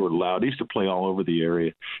loud. They used to play all over the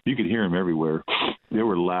area. You could hear them everywhere. They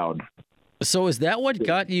were loud. So is that what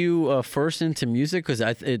got you first into music? Because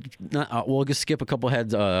we'll just skip a couple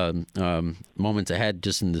moments ahead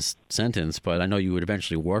just in this sentence, but I know you would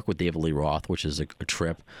eventually work with David Lee Roth, which is a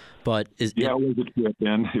trip. But it was a trip,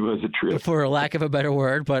 man. It was a trip, for lack of a better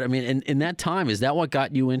word. But I mean, in that time, is that what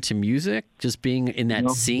got you into music? Just being in that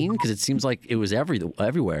scene? Because it seems like it was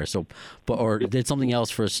everywhere. So, or did something else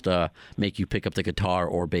first make you pick up the guitar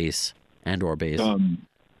or bass?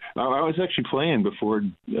 I was actually playing before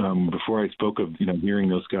I spoke of hearing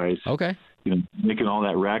those guys. Okay. Making all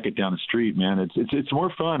that racket down the street, man. It's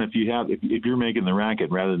more fun if you're making the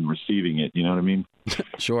racket rather than receiving it. You know what I mean?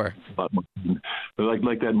 Sure. But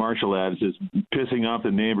like that Marshall ad says, pissing off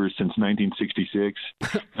the neighbors since 1966.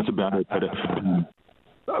 That's about it.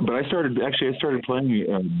 But I started playing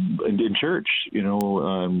in church.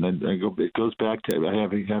 It goes back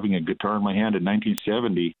to having a guitar in my hand in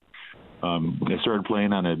 1970. I started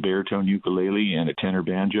playing on a baritone ukulele and a tenor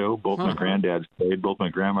banjo. Both my granddads played. Both my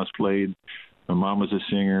grandmas played. My mom was a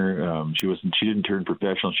singer. She didn't turn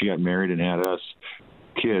professional. She got married and had us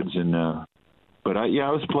kids. And but I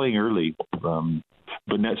was playing early.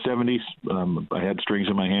 But in that 70s, I had strings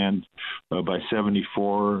in my hand. By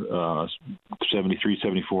 74, 73,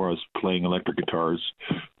 74, I was playing electric guitars.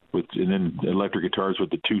 And then electric guitars with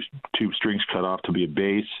the two strings cut off to be a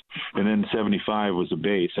bass. And then 75 was a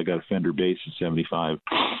bass. I got a Fender bass in 75.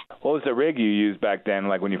 What was the rig you used back then,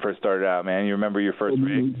 like when you first started out, man? You remember your first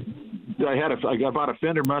rig? I bought a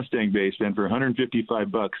Fender Mustang bass, man, for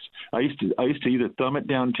 $155. I used to either thumb it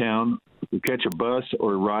downtown, catch a bus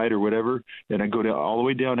or a ride or whatever, and I'd go all the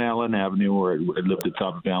way down Allen Avenue, where I lived at the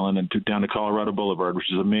top of Allen, and down to Colorado Boulevard,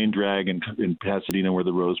 which is a main drag in Pasadena where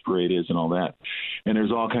the Rose Parade is and all that. And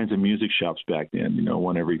there's all kinds of music shops back then,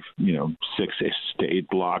 one every 6 to 8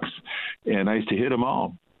 blocks, and I used to hit them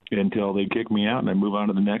all until they kick me out and I move on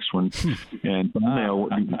to the next one. And finally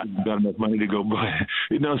I got enough money to go buy.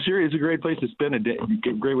 Seriously, it's a great place to spend a day.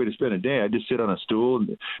 Great way to spend a day. I just sit on a stool,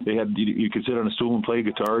 and you could sit on a stool and play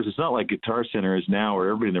guitars. It's not like Guitar Center is now, where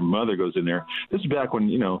everybody and their mother goes in there. This is back when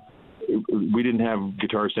we didn't have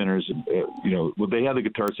Guitar Centers. They had the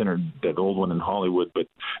Guitar Center, that old one in Hollywood, but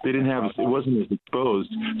they didn't have. It wasn't as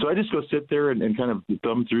exposed. So I just go sit there and kind of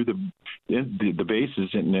thumb through the basses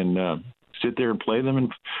and then sit there and play them.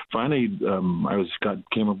 And finally,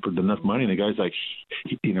 came up with enough money, and the guy's like,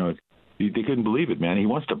 they couldn't believe it, man. He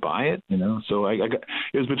wants to buy it, So I got,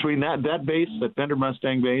 it was between that bass, that Fender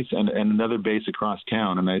Mustang bass, and another bass across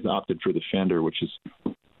town, and I opted for the Fender, which is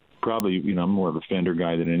probably, I'm more of a Fender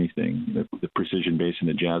guy than anything, the precision bass and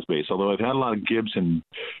the jazz bass. Although I've had a lot of Gibson,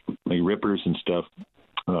 like Rippers and stuff,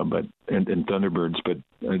 and Thunderbirds, but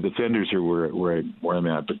the Fenders are where I'm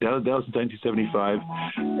at. But that was 1975,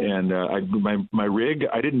 and my rig,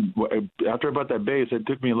 I didn't. After I bought that bass, it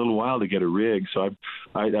took me a little while to get a rig, so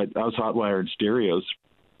I was hot wiring stereos.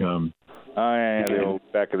 The old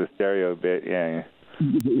back of the stereo bit, yeah.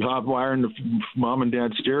 Hot wiring the mom and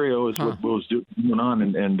dad stereo is what was going on,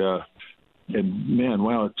 and man,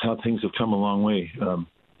 wow, it's how things have come a long way.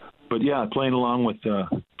 But yeah, playing along with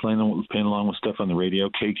stuff on the radio,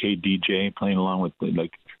 KKDJ, playing along with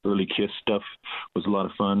like early Kiss stuff was a lot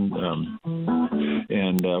of fun,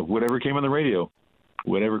 and whatever came on the radio.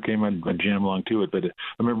 whatever came, I'd jam along to it. But I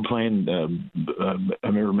remember playing. I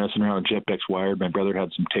remember messing around with Jetbex Wired. My brother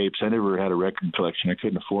had some tapes. I never had a record collection. I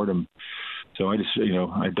couldn't afford them, so I just I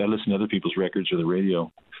listened to other people's records or the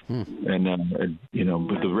radio. And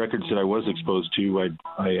but the records that I was exposed to,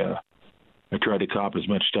 I tried to cop as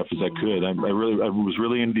much stuff as I could. I was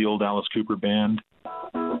really into the old Alice Cooper band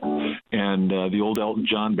and the old Elton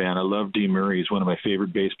John band. I love Dee Murray. He's one of my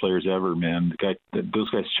favorite bass players ever, man. Those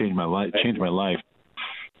guys changed my life.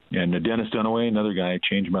 And Dennis Dunaway, another guy,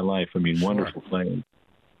 changed my life. I mean, wonderful playing.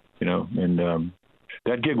 And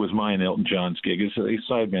that gig was mine, Elton John's gig. It's a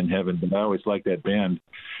sideman heaven, but I always liked that band.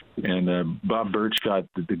 And Bob Birch got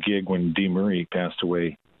the gig when Dee Murray passed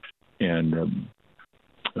away. And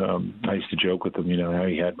I used to joke with him, how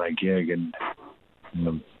he had my gig. And,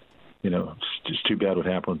 it's just too bad what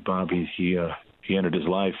happened with Bob. He ended his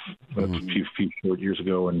life a few short years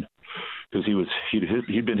ago. And because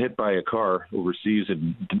he'd been hit by a car overseas,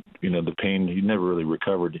 and the pain, he never really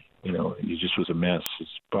recovered. He just was a mess. His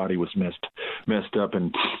body was messed up,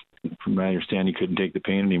 and from my understanding, he couldn't take the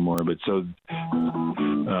pain anymore. But so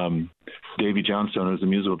Davey Johnstone, who's the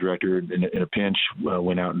musical director, in a pinch,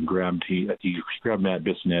 went out and grabbed Matt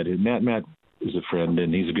Bissonette. And Matt is a friend,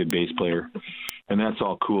 and he's a good bass player, and that's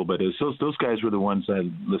all cool. But those guys were the ones I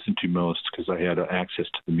listened to most because I had access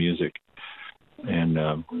to the music. And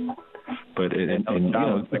like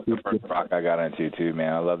the first rock I got into too,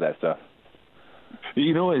 man. I love that stuff.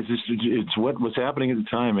 It's what was happening at the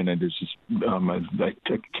time, and it's just I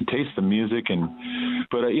can taste the music,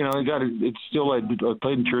 but I got it. It's still I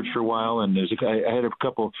played in church for a while, and I had a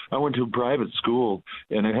couple. I went to a private school,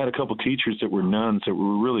 and I had a couple teachers that were nuns that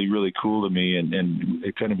were really, really cool to me, and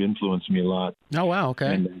it kind of influenced me a lot. Oh wow,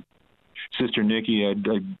 okay. And, Sister Nikki, I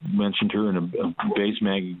mentioned her in a bass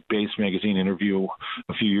magazine interview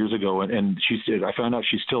a few years ago, and she said, I found out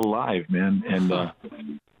she's still alive, man,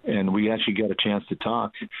 and we actually got a chance to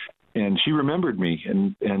talk, and she remembered me,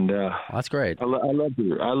 and that's great. I loved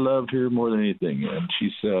her. I loved her more than anything, and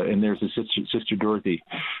she's and there's a sister Dorothy.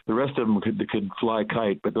 The rest of them could fly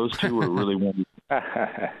kite, but those two were really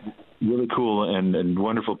really cool and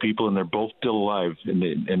wonderful people, and they're both still alive, and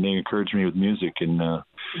they encouraged me with music, and I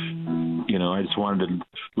just wanted to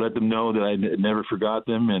let them know that I never forgot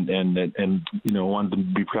them, and wanted them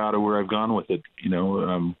to be proud of where I've gone with it,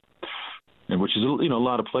 and which is a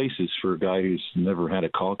lot of places for a guy who's never had a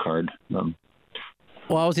call card. Well,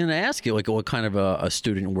 I was going to ask you, what kind of a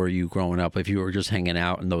student were you growing up? If you were just hanging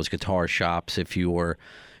out in those guitar shops, if you were,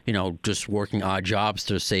 just working odd jobs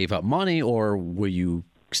to save up money, or were you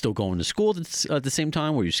still going to school at the same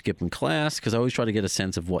time? Were you skipping class? Because I always try to get a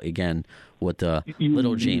sense of what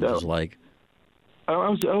little James was like. I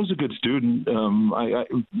was a good student.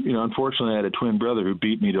 Unfortunately, I had a twin brother who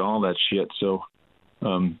beat me to all that shit. So,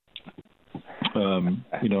 I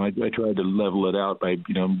tried to level it out by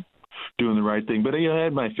doing the right thing. But I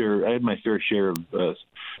had my fair share of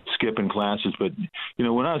skipping classes. But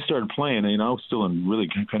when I started playing, I was still in really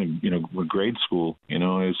kind of grade school.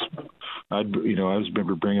 I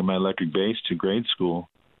remember bringing my electric bass to grade school,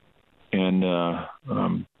 and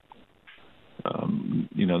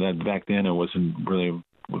that back then I wasn't really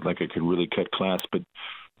like I could really cut class. But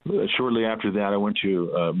shortly after that, I went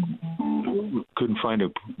to couldn't find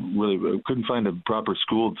a proper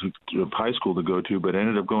school high school to go to, but I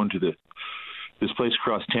ended up going to this place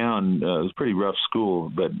across town. It was a pretty rough school,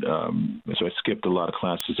 but so I skipped a lot of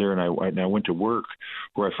classes there, and I went to work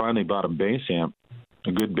where I finally bought a good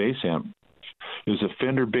bass amp. It was a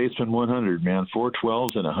Fender Bassman 100, man,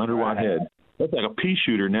 412s and a 100-watt head. That's like a pea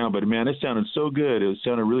shooter now, but man, it sounded so good. It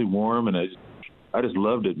sounded really warm, and I just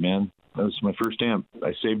loved it, man. That was my first amp.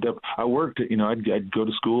 I saved up. I worked, I'd go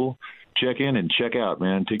to school, check in and check out,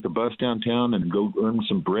 man. Take the bus downtown and go earn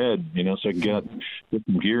some bread, so I could get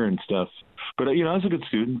some gear and stuff. But I was a good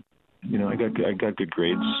student. I got good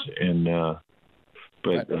grades, and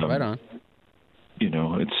right on.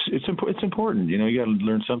 It's important. You got to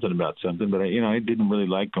learn something about something. But I didn't really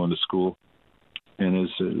like going to school, and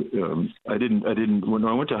I didn't. When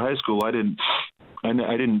I went to high school, I didn't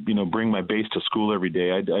bring my bass to school every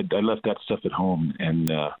day. I left that stuff at home,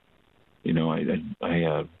 and I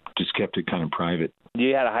just kept it kind of private.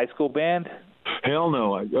 You had a high school band? Hell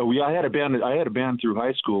no. I had a band. I had a band through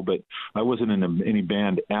high school, but I wasn't in any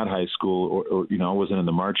band at high school, or I wasn't in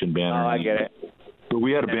the marching band. Oh, I get it. But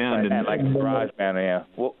we had a band, like garage band. Yeah.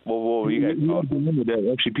 What were you guys called?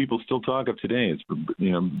 Actually, people still talk of today. It's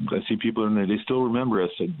I see people in there. They still remember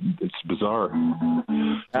us. It's bizarre.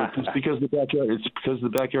 It's because of the backyard. It's because of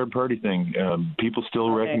the backyard party thing. People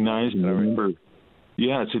still recognize and remember.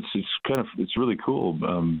 yeah, it's really cool.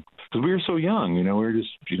 Because we were so young, we were just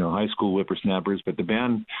high school whippersnappers. But the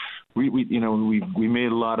band, we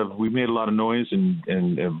made a lot of noise and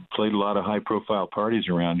played a lot of high profile parties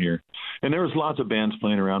around here, and there was lots of bands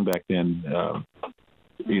playing around back then. That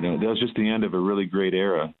was just the end of a really great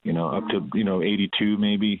era, up to 82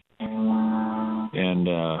 maybe. And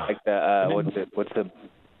like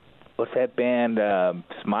what's that band,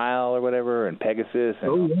 Smile or whatever, and Pegasus?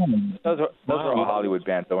 And those were all Hollywood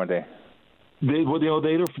bands, weren't they? They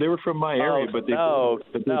were from my area, but Snow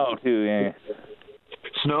too, yeah.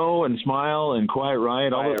 Snow and Smile and Quiet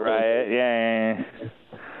Riot, all those. Riot, yeah.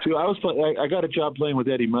 So I got a job playing with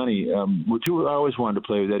Eddie Money. I always wanted to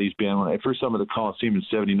play with Eddie's band when I first saw him at the Coliseum in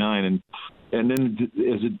 '79, and then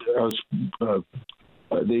there's a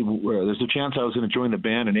chance I was going to join the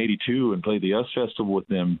band in '82 and play the US Festival with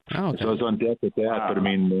them. Oh, okay. So I was on deck with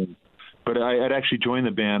that. But I had actually joined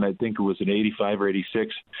the band. I think it was in '85 or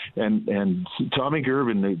 '86, and Tommy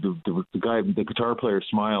Gervin, the guy, the guitar player,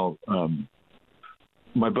 Smile.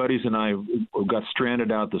 My buddies and I got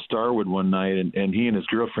stranded out to Starwood one night, and he and his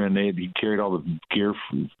girlfriend, he carried all the gear,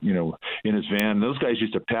 in his van. And those guys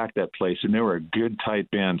used to pack that place, and they were a good,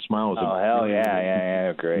 tight band. Smile was hell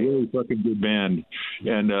yeah, great, really fucking good band,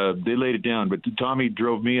 and they laid it down. But Tommy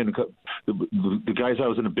drove me and the guys I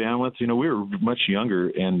was in a band with. We were much younger,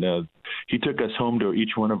 and he took us home to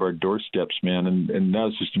each one of our doorsteps, man, and that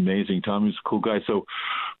was just amazing. Tommy's a cool guy. So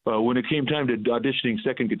when it came time to auditioning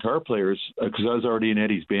second guitar players, because I was already in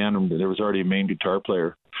Eddie's band, and there was already a main guitar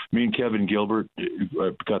player. Me and Kevin Gilbert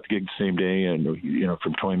got the gig the same day, and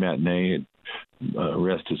from Toy Matinee, and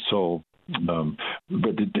rest his soul.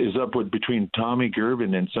 But it is up between Tommy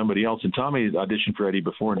Gervin and somebody else, and Tommy auditioned for Eddie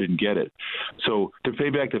before and didn't get it. So to pay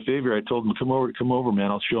back the favor, I told him, come over, man.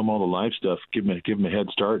 I'll show him all the live stuff. Give him a head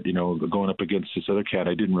start. Going up against this other cat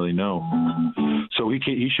I didn't really know. So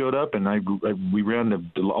he showed up, and we ran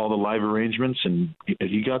all the live arrangements, and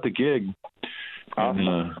he got the gig.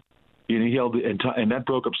 Awesome. And he held, and that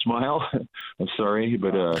broke up Smile. I'm sorry,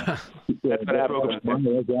 but that broke up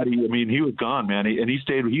Smile. Eddie, he was gone, man. He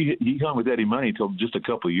stayed. He hung with Eddie Money until just a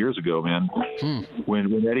couple of years ago, man.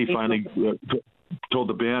 When Eddie finally told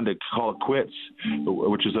the band to call it quits,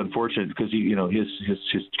 which is unfortunate because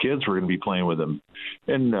his kids were going to be playing with him.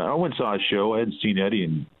 And I went and saw a show. I hadn't seen Eddie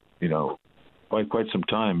in quite some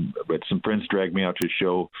time, but some friends dragged me out to a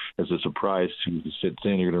show as a surprise, saying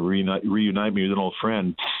they're going to reunite me with an old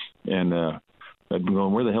friend. And I'd been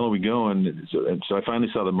going, where the hell are we going? And so I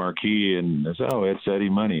finally saw the marquee, and I said, oh, it's Eddie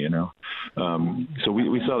Money, So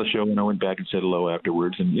we saw the show, and I went back and said hello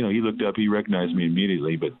afterwards. And, he looked up, he recognized me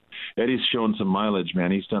immediately. But Eddie's shown some mileage,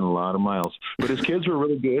 man. He's done a lot of miles. But his kids were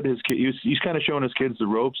really good. He's kind of showing his kids the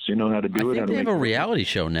ropes, how to do it. I think they have a reality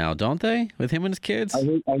show now, don't they, with him and his kids? I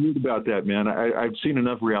heard about that, man. I've seen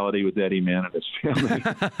enough reality with Eddie, man, and his family.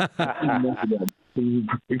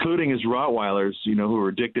 Including his Rottweilers, who were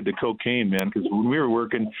addicted to cocaine, man, because when we were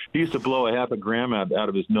working, he used to blow a half a gram out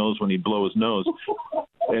of his nose when he'd blow his nose.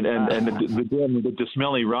 And the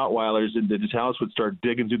smelly Rottweilers in his house would start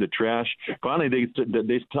digging through the trash. Finally, they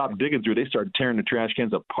stopped digging through. They started tearing the trash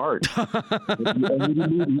cans apart.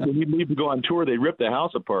 When he'd leave to go on tour, they ripped the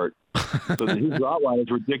house apart. So his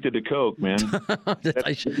Rottweilers were addicted to coke, man.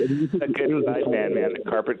 That's a good sight, man. The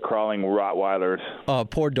carpet crawling Rottweilers. Oh,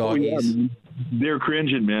 poor doggies. Yeah, they're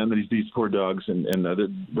cringing, man. These poor dogs, and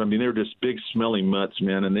they were just big, smelly mutts,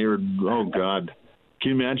 man. And they were, oh God,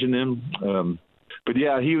 can you imagine them? But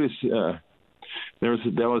yeah, he was. That was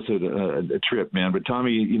a trip, man. But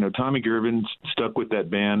Tommy Gervin stuck with that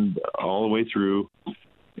band all the way through,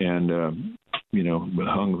 and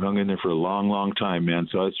hung in there for a long, long time, man.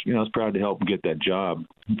 So I was proud to help him get that job.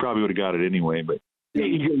 He probably would have got it anyway, but.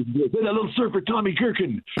 Hey, that little surfer, Tommy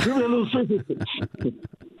Gerken. Remember that little surfer?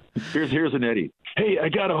 Here's an Eddie. Hey, I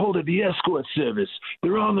got a hold of the escort service.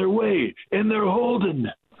 They're on their way, and they're holding.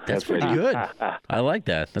 That's pretty good. I like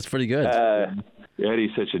that. That's pretty good.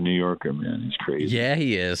 Eddie's such a New Yorker, man. He's crazy. Yeah,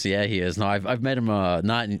 he is. No, I've met him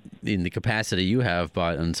not in the capacity you have,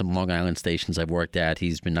 but on some Long Island stations I've worked at.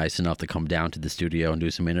 He's been nice enough to come down to the studio and do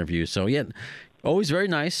some interviews. So yeah, always very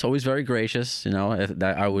nice, always very gracious.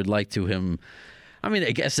 I would like to him. I mean,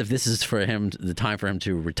 I guess if this is for him, the time for him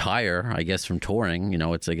to retire, I guess, from touring,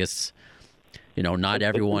 not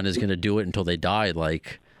everyone is going to do it until they die,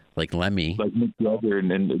 like Lemmy. Like Mick Jagger and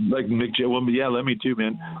like Mick Jagger. Well, yeah, Lemmy too,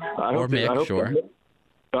 man. Mick, sure.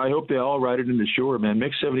 I hope they all ride it into shore, man.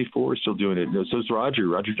 Mix 74 is still doing it. So is Roger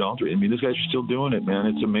Daltrey. I mean, those guys are still doing it, man.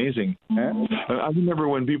 It's amazing. Yeah. I remember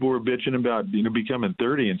when people were bitching about, becoming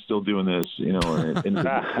 30 and still doing this, and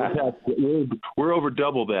we're over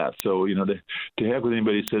double that. So, to heck with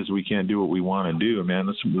anybody who says we can't do what we want to do, man.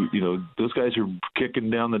 Those guys are kicking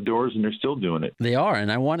down the doors and they're still doing it. They are, and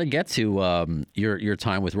I want to get to your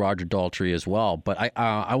time with Roger Daltrey as well. But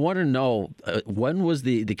I want to know when was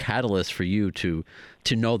the catalyst for you to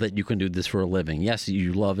know that you can do this for a living? Yes,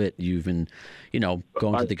 you love it. You've been,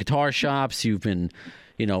 going to the guitar shops. You've been,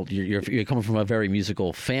 you're coming from a very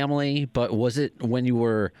musical family. But was it when you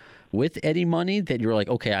were with Eddie Money that you were like,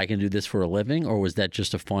 okay, I can do this for a living, or was that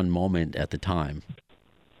just a fun moment at the time?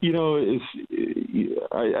 I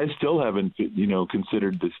still haven't,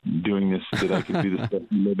 considered doing this, that I can do this stuff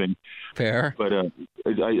for a living. Fair. But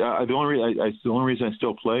the only reason I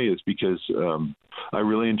still play is because I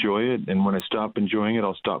really enjoy it, and when I stop enjoying it,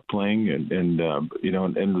 I'll stop playing. And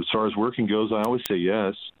as far as working goes, I always say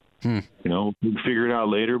yes. We can figure it out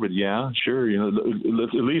later, but yeah, sure.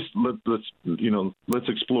 Let's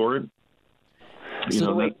explore it.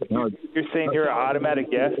 You're saying you're an automatic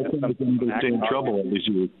yes? Stay in trouble all these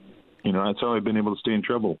years. That's how I've been able to stay in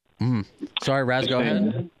trouble. Sorry, Raz, go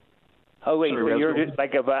ahead. Oh wait, so you're just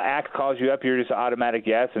like if an act calls you up, you're just automatic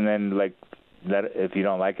yes, and then like that if you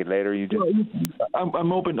don't like it later, you just. Well,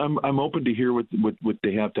 I'm open. I'm open to hear what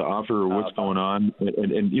they have to offer or what's going on, and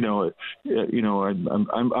I'm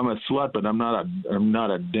a slut, but I'm not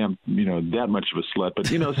a damn that much of a slut. But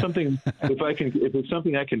something if it's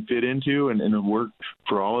something I can fit into and work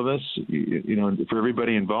for all of us, for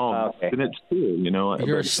everybody involved, then it's cool.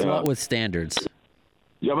 You're a slut with standards.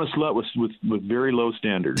 Yeah, I'm a slut with very low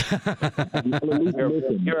standards.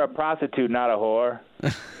 You're a prostitute, not a whore.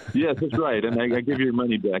 Yes, that's right. And I give you your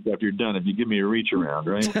money back after you're done if you give me a reach around,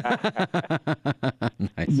 right?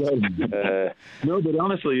 Nice. No, but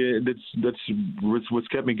honestly, that's what's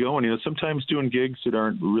kept me going. Sometimes doing gigs that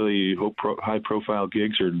aren't really high-profile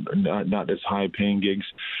gigs or not as high-paying gigs,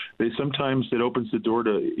 sometimes it opens the door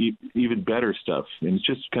to even better stuff. And it's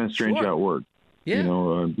just kind of strange how it works.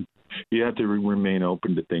 Yeah. You have to remain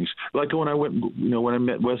open to things. Like when I went, when I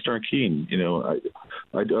met West Arkeen, I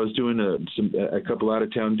was doing a couple out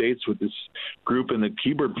of town dates with this group, and the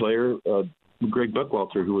keyboard player, Greg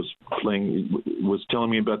Buckwalter, who was telling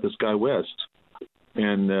me about this guy West,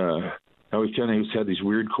 and how he had these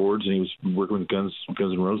weird chords, and he was working with Guns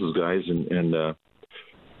N' Roses guys, and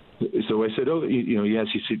so I said, yes.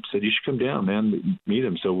 He said, you should come down, man, meet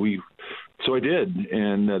him. So I did,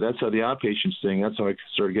 and that's how the Outpatients thing. That's how I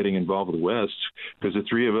started getting involved with West, because the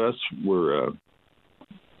three of us were,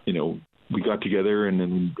 we got together, and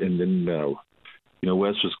then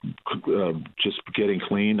West was just getting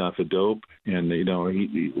clean off of dope, and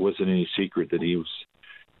he wasn't any secret that he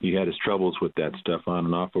had his troubles with that stuff on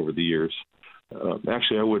and off over the years.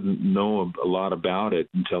 Actually, I wouldn't know a lot about it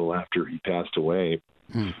until after he passed away.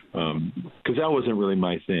 Because that wasn't really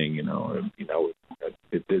my thing,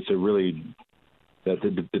 it's a really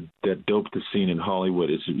that dope scene in Hollywood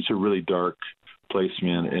it's a really dark place,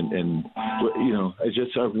 man, and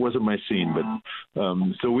it wasn't my scene, but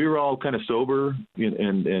so we were all kind of sober,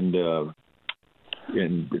 and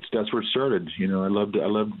that's where it started.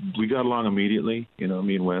 We got along immediately,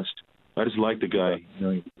 me and West. I just liked the guy.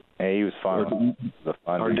 Hey, he was fun.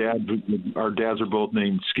 Our dads are both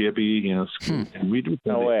named Skippy. And we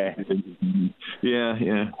no way.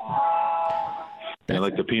 Yeah. I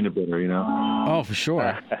like the peanut butter. Oh, for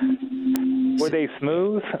sure. Were they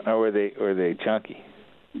smooth or were they chunky?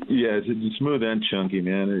 Yeah, it's smooth and chunky,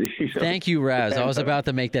 man. Thank you, Raz. I was about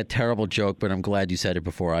to make that terrible joke, but I'm glad you said it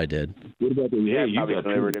before I did. What about the? Hey, you got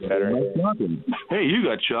delivered it better. Hey, you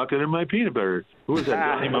got chocolate in my peanut butter. Who was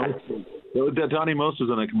that? Donnie Most? That Donnie Most was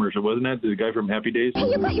on that commercial, wasn't that the guy from Happy Days? Hey,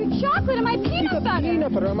 you got your chocolate in my peanut butter.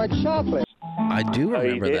 Peanut butter on my chocolate. I do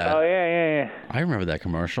remember that. Oh yeah. I remember that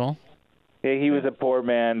commercial. Yeah, he was a poor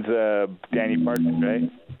man's Danny Partridge, right?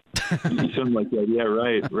 Something like that. Yeah,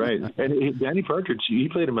 right. And Danny Partridge, he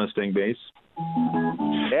played a Mustang bass.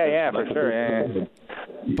 Yeah, for sure. Yeah.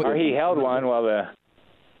 Or he held one while the.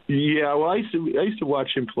 Yeah, well, I used to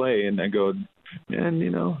watch him play, and I go, man,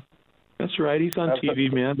 that's right. He's on TV,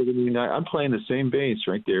 man. But I mean, I'm playing the same bass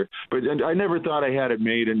right there. But I never thought I had it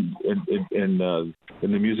made in the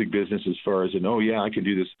music business as far as I can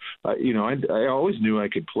do this. I always knew I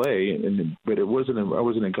could play, but I wasn't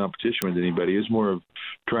in competition with anybody. It was more of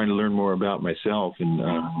trying to learn more about myself,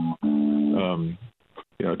 and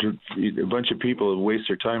a bunch of people waste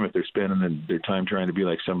their time if they're spending their time trying to be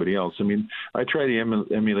like somebody else. I mean, I try to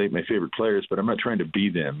emulate my favorite players, but I'm not trying to be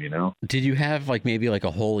them, Did you have maybe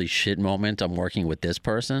a holy shit moment? I'm working with this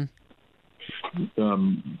person.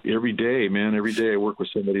 Every day, man. Every day I work with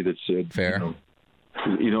somebody that's fair. A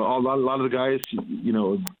lot of the guys,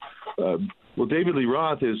 well, David Lee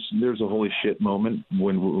Roth there's a holy shit moment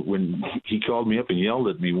when he called me up and yelled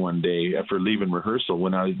at me one day after leaving rehearsal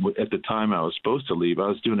when at the time I was supposed to leave. I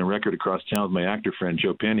was doing a record across town with my actor friend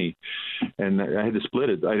Joe Penny, and I had to split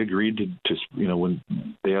it. I'd agreed to when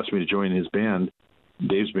they asked me to join his band,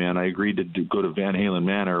 Dave's band, I agreed to go to Van Halen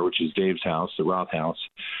Manor, which is Dave's house, the Roth house,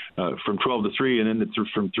 from 12 to 3, and then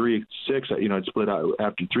from 3 to 6, I'd split out.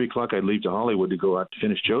 After 3 o'clock, I'd leave to Hollywood to go out to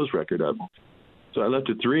finish Joe's record up. So I left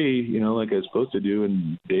at 3, like I was supposed to do,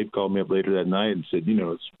 and Dave called me up later that night and said,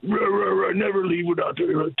 it's never leave without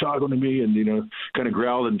talking to me, and, kind of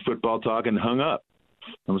growled in football talk and hung up.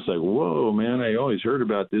 I was like, whoa, man, I always heard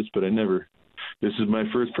about this, but this is my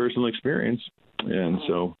first personal experience. And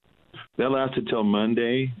so that lasted till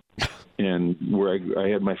Monday, and where I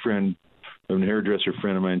had my friend, a hairdresser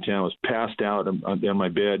friend of mine in town, was passed out on my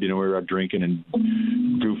bed. We were out drinking and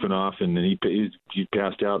goofing off, and then he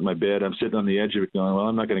passed out in my bed. I'm sitting on the edge of it going, well,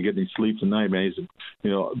 I'm not going to get any sleep tonight, man.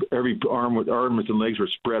 Every arms and legs were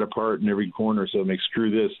spread apart in every corner, so I'm like,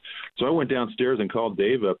 screw this. So I went downstairs and called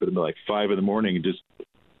Dave up at about 5 a.m. and just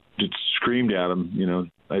screamed at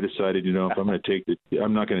him. I decided, if I'm going to take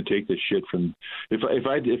I'm not going to take this shit from. If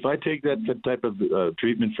I take that type of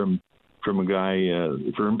treatment from a guy,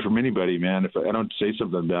 from anybody, man. If I don't say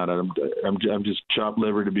something about it, I'm just chopped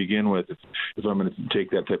liver to begin with. If I'm going to take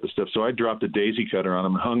that type of stuff, so I dropped a daisy cutter on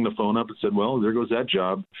him, hung the phone up, and said, "Well, there goes that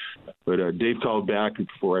job." But Dave called back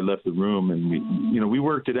before I left the room, and we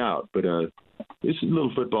worked it out. But this is a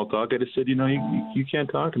little football talk. I just said, you can't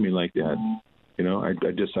talk to me like that.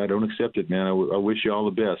 I don't accept it, man. I wish you all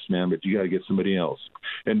the best, man, but you got to get somebody else.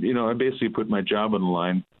 And, I basically put my job on the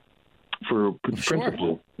line for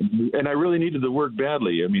principle. And I really needed the work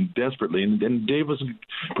badly. I mean, desperately. And Dave was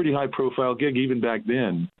a pretty high profile gig even back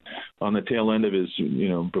then on the tail end of his,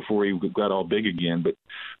 before he got all big again. But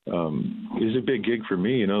it was a big gig for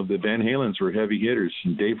me. The Van Halens were heavy hitters,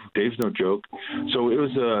 and Dave's no joke. So it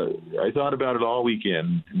was, I thought about it all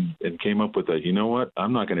weekend and came up with you know what?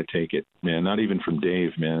 I'm not going to take it, man. Not even from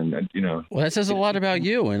Dave, man. Well, that says a lot about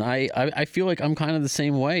you. And I feel like I'm kind of the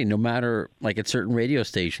same way, no matter at certain radio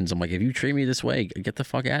stations. I'm like, if you treat me this way, get the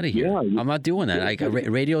fuck out of here. Yeah, I'm not doing that.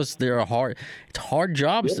 Radios, they're hard. It's hard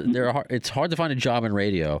jobs. It's hard to find a job in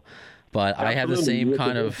radio, but absolutely. I have the same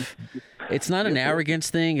kind of. It's not an arrogance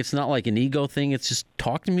thing. It's not like an ego thing. It's just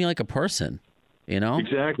talk to me like a person.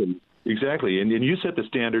 Exactly. And you set the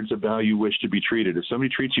standards of how you wish to be treated. If somebody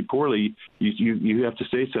treats you poorly, you have to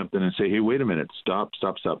say something and say, hey, wait a minute, stop.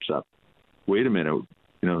 Wait a minute,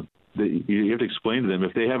 you have to explain to them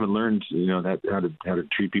if they haven't learned, how to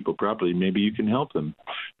treat people properly. Maybe you can help them,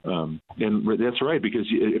 and that's right. Because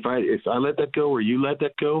if I let that go or you let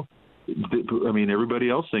that go, everybody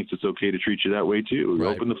else thinks it's okay to treat you that way too.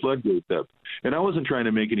 Right. Open the floodgates up. And I wasn't trying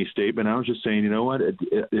to make any statement. I was just saying, you know what?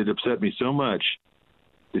 It upset me so much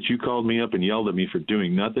that you called me up and yelled at me for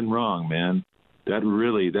doing nothing wrong, man. That's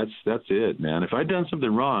it, man. If I'd done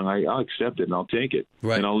something wrong, I'll accept it and I'll take it.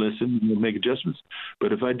 Right. And I'll listen and make adjustments.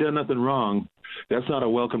 But if I'd done nothing wrong, that's not a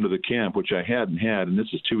welcome to the camp, which I hadn't had. And this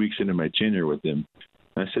is 2 weeks into my tenure with him.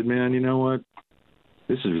 And I said, man, you know what?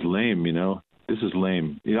 This is lame, This is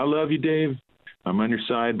lame. I love you, Dave. I'm on your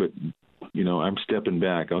side, but, I'm stepping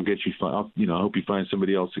back. I'll get you. I hope you find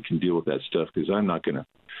somebody else that can deal with that stuff because I'm not going to,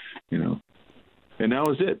 And that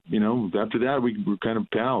was it. After that, we were kind of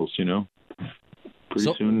pals,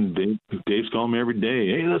 Pretty soon, Dave's calling me every day.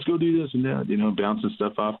 Hey, let's go do this and that, bouncing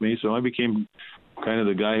stuff off me. So I became kind of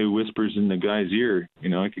the guy who whispers in the guy's ear.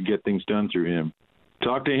 I could get things done through him.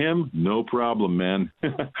 Talk to him, no problem, man.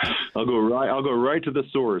 I'll go right to the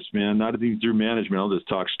source, man. Not even through management. I'll just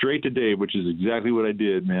talk straight to Dave, which is exactly what I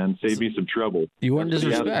did, man. Save me some trouble. You earned his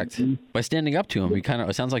respect by standing up to him.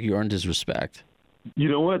 It sounds like you earned his respect. You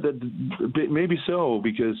know what? Maybe so,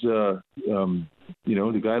 because the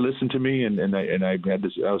guy listened to me, and I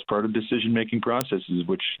was part of decision-making processes,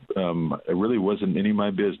 which it really wasn't any of my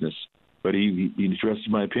business. But he trusted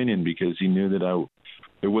my opinion because he knew that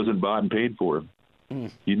it wasn't bought and paid for.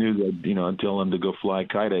 He knew that I'd tell him to go fly a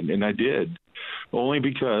kite, and I did, only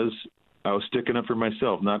because I was sticking up for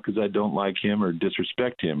myself, not because I don't like him or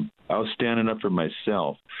disrespect him. I was standing up for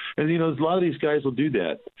myself. And a lot of these guys will do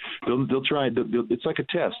that. They'll try. It's like a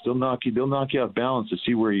test. They'll knock you off balance to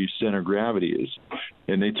see where your center of gravity is,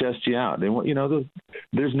 and they test you out. They want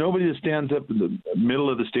there's nobody that stands up in the middle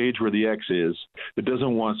of the stage where the X is that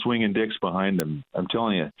doesn't want swinging dicks behind them. I'm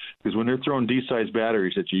telling you, because when they're throwing D-sized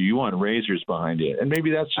batteries at you, you want razors behind you, and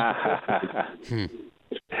maybe that's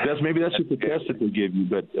just maybe that's just the test that they give you.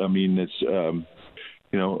 But I mean, it's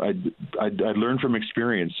I learned from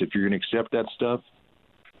experience. If you're going to accept that stuff,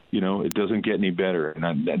 it doesn't get any better. And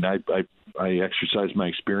I exercised my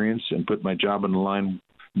experience and put my job on the line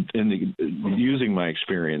using my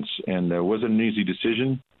experience. And it wasn't an easy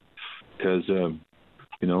decision because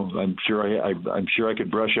I'm sure I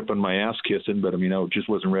could brush up on my ass kissing, but I mean, I just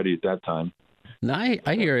wasn't ready at that time. No,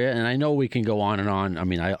 I hear you, and I know we can go on and on. I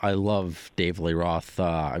mean, I love Dave Lee Roth.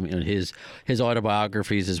 I mean, his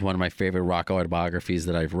autobiographies is one of my favorite rock autobiographies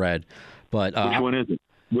that I've read. But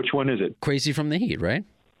Which one is it? Crazy from the Heat, right?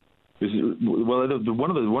 One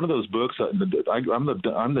of those books. I'm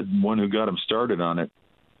the one who got him started on it.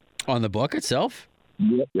 On the book itself?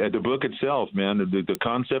 Yeah, the book itself, man. The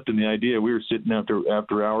concept and the idea. We were sitting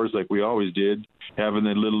after hours like we always did, having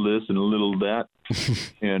a little this and a little that,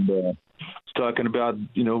 and talking about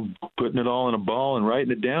putting it all in a ball and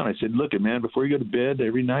writing it down. I said, look, man, before you go to bed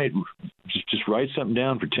every night, just write something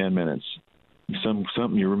down for 10 minutes.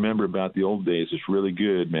 Something you remember about the old days. It's really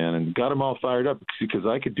good, man. And got them all fired up because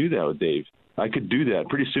I could do that with Dave. I could do that.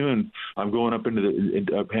 Pretty soon, I'm going up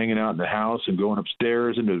hanging out in the house and going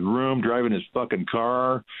upstairs into his room, driving his fucking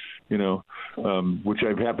car, which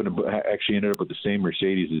I happened to actually ended up with the same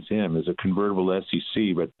Mercedes as him, as a convertible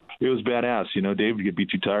SEC. But it was badass. Dave would be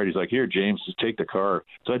too tired. He's like, here, James, just take the car.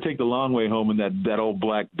 So I take the long way home in that old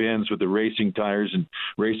black Benz with the racing tires and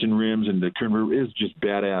racing rims, and the convertible is just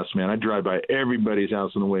badass, man. I drive by everybody's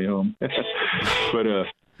house on the way home. But,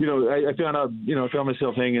 I found out, I found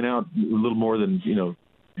myself hanging out a little more than,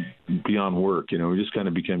 beyond work. We just kind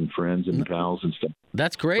of became friends and pals and stuff.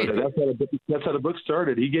 That's great. But that's how the book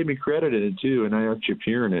started. He gave me credit in it, too, and I kept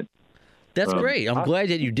hearing it. That's great. I'm glad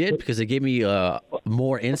that you did because it gave me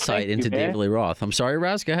more insight into David Lee Roth. I'm sorry,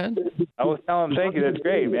 Raz, go ahead. I was telling him, thank you. That's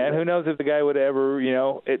great, man. Who knows if the guy would ever,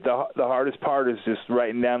 the hardest part is just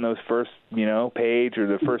writing down those first, page or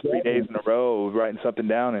the first 3 days in a row, writing something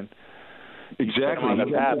down and exactly on the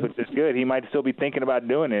path, which is good. He might still be thinking about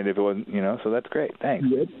doing it if it wasn't, so that's great. Thanks.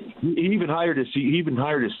 He even hired his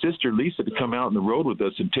sister Lisa to come out on the road with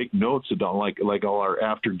us and take notes about like all our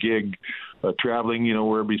after gig traveling,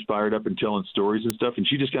 where everybody's fired up and telling stories and stuff. And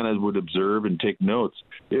she just kind of would observe and take notes.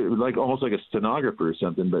 It was like almost like a stenographer or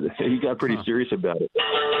something. But he got pretty serious about it.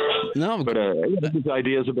 No, but his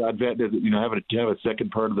ideas about having to have a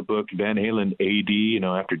second part of the book, Van Halen AD,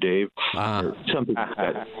 after Dave, or something like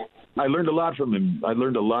that. I learned a lot from him. I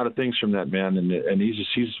learned a lot of things from that man, and he's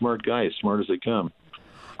a smart guy, as smart as they come.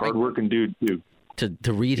 Hard-working dude, too.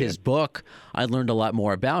 To read his book, I learned a lot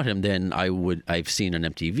more about him than I've seen on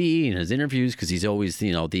MTV and his interviews, because he's always,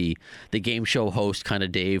 the game show host kind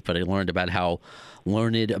of Dave, but I learned about how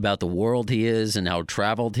learned about the world he is and how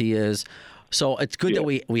traveled he is. So it's good that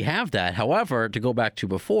we have that. However, to go back to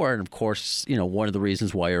before, and of course, one of the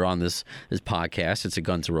reasons why you're on this podcast, it's a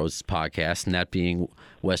Guns N' Roses podcast, and that being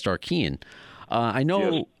West Arkeyan. I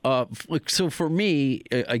know, so for me,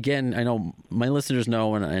 again, I know my listeners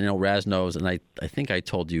know, and I know Raz knows, and I think I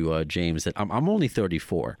told you, James, that I'm only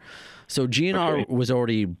 34. So GNR was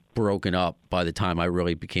already broken up by the time I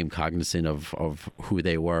really became cognizant of who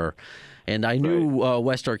they were. And I knew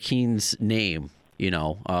West Arkeyan's name,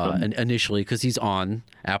 initially, because he's on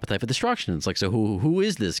Appetite for Destruction. It's like, so who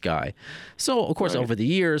is this guy? So, of course, over the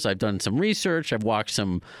years, I've done some research. I've watched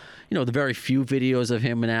some, the very few videos of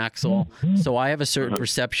him and Axl. So I have a certain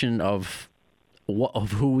perception of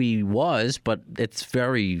who he was, but it's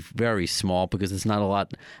very, very small because there's not a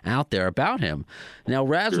lot out there about him. Now,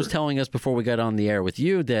 Raz was telling us before we got on the air with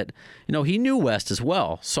you that, he knew West as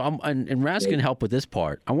well. So and Raz can help with this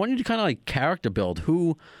part. I want you to kind of like character build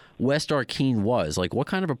who West Arkeyan was. Like, what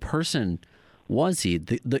kind of a person was he?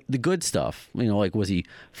 The good stuff, like, was he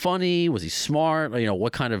funny? Was he smart?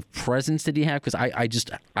 What kind of presence did he have? Because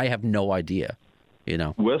I have no idea.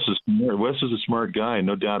 Wes is smart. Wes is a smart guy,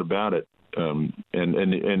 no doubt about it. And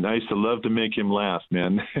I used to love to make him laugh,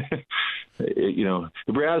 man.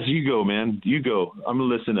 Raz, you go, man. You go. I'm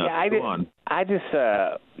gonna listen up. Yeah, go on. I just,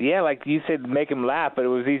 like you said, make him laugh, but it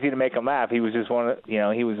was easy to make him laugh. He was just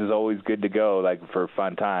he was just always good to go, like for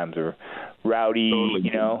fun times or rowdy, Totally.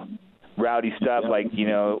 rowdy stuff, like, you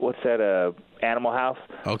know, what's that, Animal House?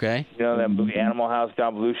 Okay. You know that movie Animal House,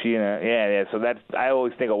 John Belushi, and yeah. So that's, I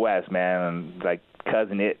always think of Wes, man, and like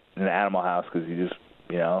Cousin It in the Animal House, because he just,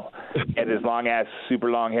 you know, had his long ass,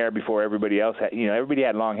 super long hair before everybody else had. You know, everybody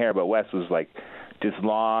had long hair, but Wes was like just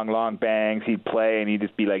long bangs. He'd play and he'd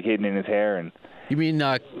just be like hidden in his hair. And you mean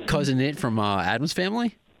Cousin It from Addams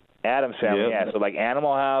Family? Addams Family, yeah. So like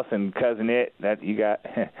Animal House and Cousin It, that you got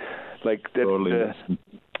like that's totally.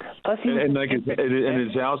 Plus and like in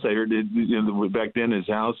his house, I heard it, you know, back then his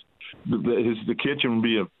house, the kitchen would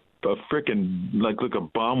be a frickin' like a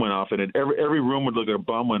bomb went off in it. Every room would look like a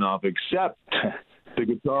bomb went off except the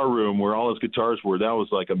guitar room where all his guitars were. That was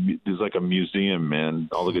like a museum, man.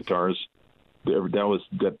 All the guitars.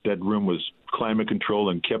 That room was climate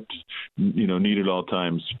controlled and kept, you know, neat at all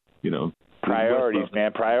times. You know. Priorities,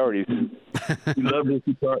 man. Priorities. He loved his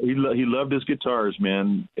guitar. He loved his guitars,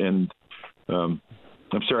 man. And I'm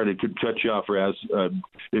sorry to cut you off, Raz.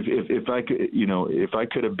 If I could, you know, if I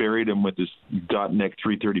could have buried him with his dot neck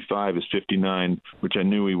 335 as 59, which I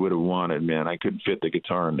knew he would have wanted, man, I couldn't fit the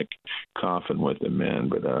guitar in the coffin with him, man.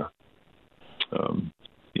 But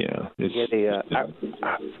yeah,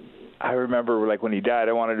 I remember, like, when he died,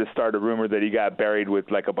 I wanted to start a rumor that he got buried with,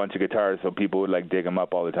 like, a bunch of guitars so people would, like, dig him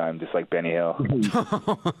up all the time, just like Benny Hill. Right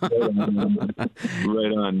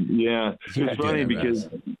on. Yeah. It's funny because,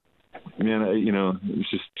 man, you know, it's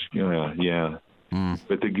just, yeah.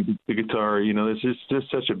 But the guitar, you know, there's just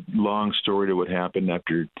such a long story to what happened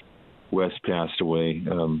after Wes passed away.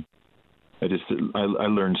 I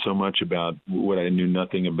learned so much about what I knew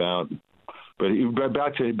nothing about. But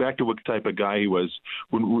back to what type of guy he was.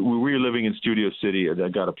 When we were living in Studio City, I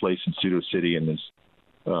got a place in Studio City, and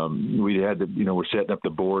we had the, you know, we're setting up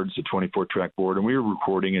the boards, the 24-track board, and we were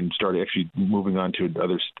recording and started actually moving on to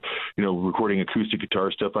other, you know, recording acoustic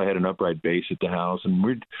guitar stuff. I had an upright bass at the house, and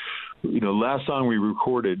last song we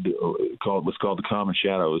recorded was called "The Common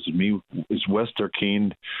Shadow." It was Wes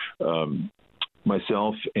Darkeen,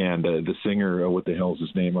 myself, and the singer. What the hell's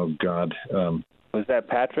his name? Oh God. Was that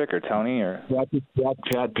Patrick or Tony or Patrick?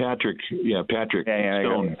 Yeah, Patrick. Yeah,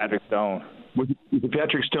 Stone. Patrick Stone. Was it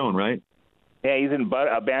Patrick Stone, right? Yeah, he's in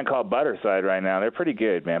a band called Butterside right now. They're pretty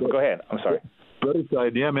good, man. But go ahead. I'm sorry.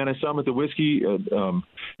 Butterside, yeah, man. I saw him at the Whiskey,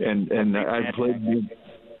 and I played.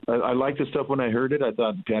 I liked the stuff when I heard it. I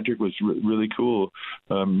thought Patrick was really cool.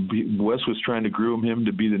 Wes was trying to groom him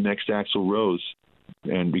to be the next Axl Rose,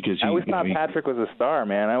 and because I always thought Patrick was a star,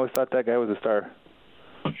 man. I always thought that guy was a star.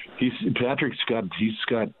 He's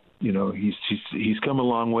come a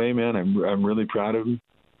long way, man. I'm really proud of him.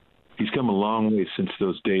 He's come a long way since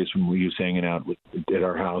those days when we was hanging out at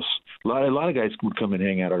our house. A lot of guys would come and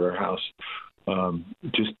hang out at our house,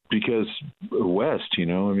 just because West, you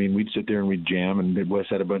know. I mean, we'd sit there and we'd jam, and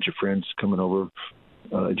West had a bunch of friends coming over,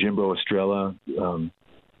 Jimbo Estrella, you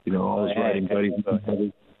know, all his writing buddies,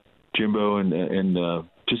 Jimbo, and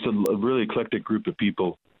just a really eclectic group of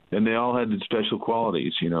people. And they all had special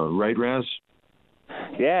qualities, you know, right, Raz?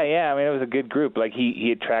 Yeah. I mean, it was a good group. Like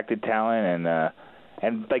he attracted talent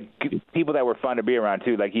and like people that were fun to be around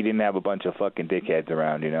too. Like he didn't have a bunch of fucking dickheads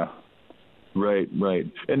around, you know. Right.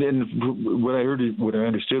 And then what I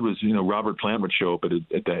understood was, you know, Robert Plant would show up at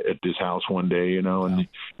his house one day, you know, and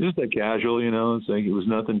just like casual, you know, it's like it was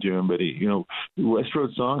nothing to him, but he, you know, West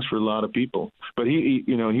wrote songs for a lot of people, but he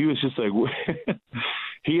you know, he was just like.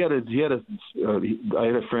 I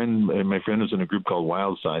had a friend, and my friend was in a group called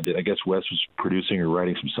Wildside that I guess Wes was producing or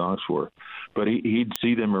writing some songs for. But he'd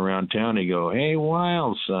see them around town. He'd go, "Hey,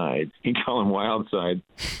 Wildside." He'd call him Wildside.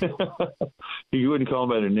 He wouldn't call him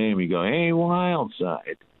by their name. He'd go, "Hey,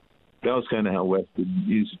 Wildside." That was kind of how Wes did.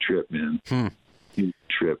 He's a trip, man. He's a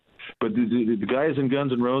trip. But the guys in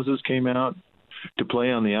Guns N' Roses came out to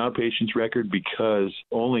play on the Outpatients record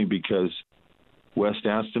only because West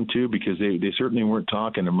asked them to, because they certainly weren't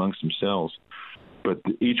talking amongst themselves. But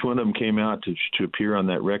each one of them came out to appear on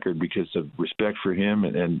that record because of respect for him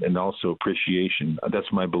and also appreciation.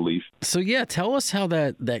 That's my belief. So, yeah, tell us how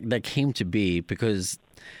that came to be, because,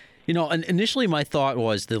 you know, initially my thought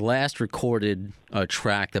was the last recorded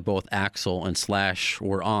track that both Axl and Slash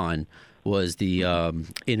were on was the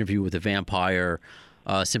interview with the Vampire,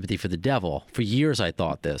 Sympathy for the Devil. For years I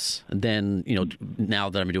thought this. And then, you know, now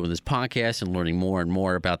that I'm doing this podcast and learning more and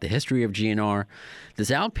more about the history of GNR, this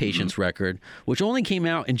Outpatients record, which only came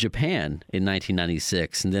out in Japan in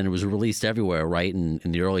 1996, and then it was released everywhere, right, in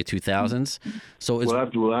the early 2000s. So it's...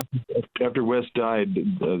 after Wes died,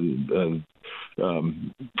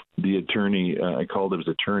 the attorney, I called his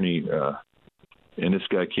attorney, and this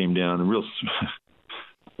guy came down, real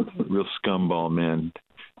scumball, man.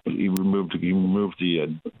 He removed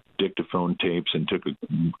the dictaphone tapes and took a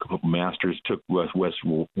couple masters, took West's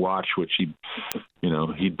watch, which he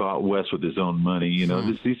bought West with his own money. You know,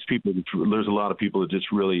 these people, there's a lot of people that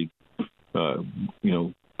just really,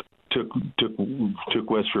 took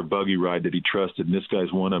West for a buggy ride that he trusted, and this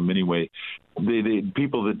guy's one of them anyway. They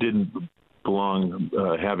people that didn't belong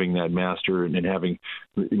having that master and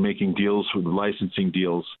making deals with licensing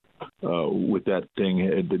deals with that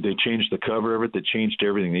thing. They changed the cover of it. They changed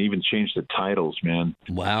everything. They even changed the titles, man.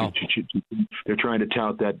 Wow. They're trying to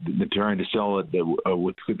tout that. They're trying to sell it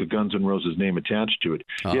with the Guns N' Roses name attached to it.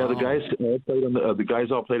 Oh. Yeah, the guys all played on the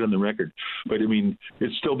guys all played on the record, but I mean,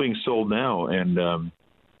 it's still being sold now, and none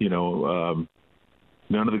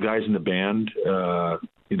of the guys in the band,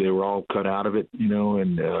 they were all cut out of it,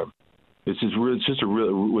 and it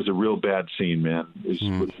was a real bad scene, man.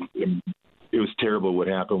 It was terrible what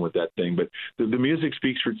happened with that thing, but the music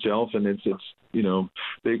speaks for itself, and it's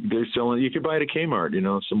they're selling. You could buy it at Kmart,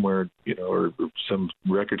 somewhere, or some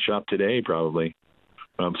record shop today probably.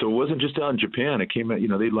 So it wasn't just out in Japan. It came out,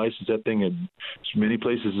 they licensed that thing in as many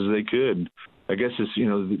places as they could. I guess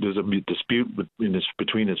there's a dispute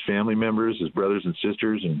between his family members, his brothers and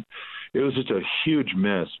sisters, and it was just a huge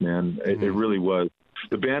mess, man. It really was.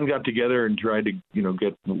 The band got together and tried to,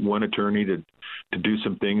 get one attorney to do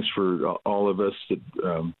some things for all of us that,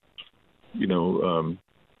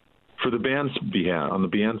 for the band's behalf, on the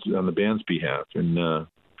band's behalf, and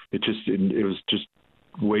it was just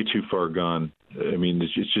way too far gone. I mean,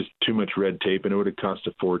 it's just too much red tape, and it would have cost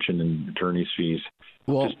a fortune in attorney's fees.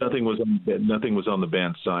 Well, just nothing was on the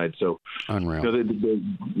band's side. So unreal.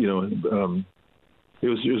 It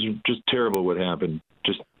was just terrible what happened.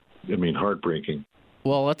 Heartbreaking.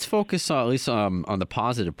 Well, let's focus at least on the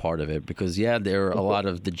positive part of it, because there are a lot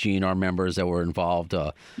of the GNR members that were involved.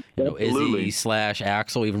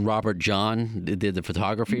 Izzy/Axl, even Robert John did the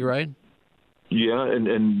photography, right? Yeah,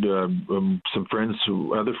 and some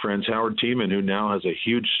other friends, Howard Tiemann, who now has a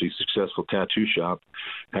hugely successful tattoo shop.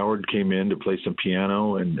 Howard came in to play some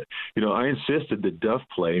piano, and I insisted that Duff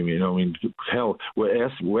play. Hell,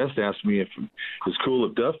 West asked me if it was cool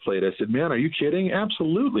if Duff played. I said, "Man, are you kidding?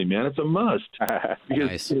 Absolutely, man, it's a must."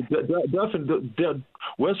 Because Duff and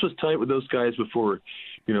West was tight with those guys before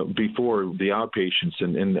the Outpatients,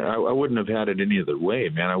 and I wouldn't have had it any other way,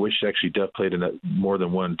 man. I wish actually Duff played in more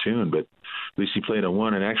than one tune, but at least he played on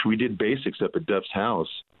one. And actually, we did basics up at Duff's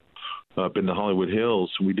house up in the Hollywood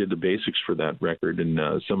Hills. We did the basics for that record, and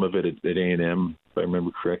some of it at A&M, if I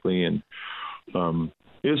remember correctly. And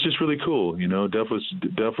it was just really cool. Duff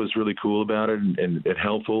was really cool about it and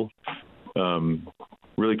helpful.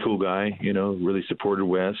 Really cool guy. Really supported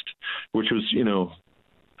West, which was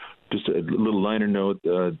just a little liner note.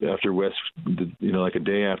 After West, like a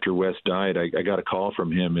day after West died, I got a call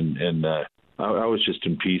from him, and I was just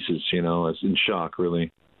in pieces. I was in shock,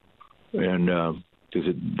 really, and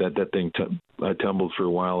because that thing I tumbled for a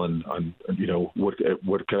while, and what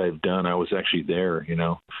could I have done? I was actually there,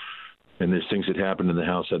 and there's things that happened in the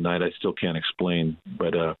house that night I still can't explain.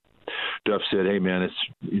 But Duff said, "Hey, man, it's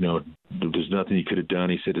there's nothing you could have done."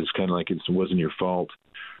 He said it's kind of like it wasn't your fault.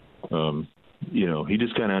 He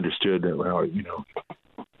just kind of understood that. Well,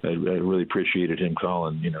 I really appreciated him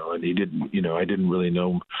calling, and he didn't, I didn't really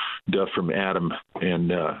know Duff from Adam, and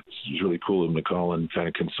it was really cool of him to call and kind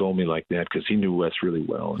of console me like that, because he knew Wes really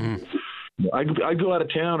well. And, I'd go out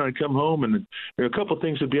of town, I'd come home, and a couple of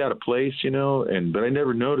things would be out of place, but I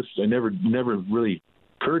never noticed. I never really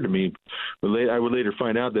occurred to me. I would later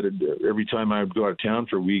find out that every time I would go out of town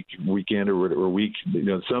for a weekend or week,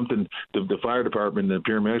 something, the fire department and the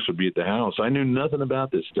paramedics would be at the house. I knew nothing about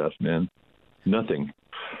this stuff, man. Nothing.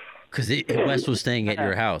 Because Wes was staying at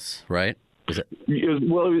your house, right? It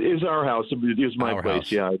was our house. It was my our place.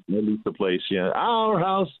 House. Yeah, I leased the place. Yeah, our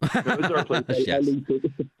house. It was our place. I leased it.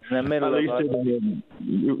 In the middle of it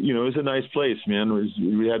was a nice place, man.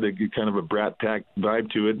 We had a kind of a brat pack vibe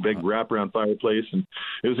to it, big wraparound fireplace, and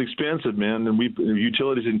it was expensive, man. And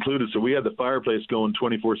utilities included, so we had the fireplace going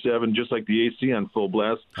 24/7, just like the AC on full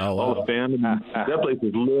blast. Oh, wow. All the fans. That place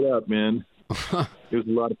was lit up, man. It was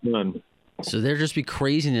a lot of fun. So there'd just be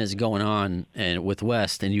craziness going on and with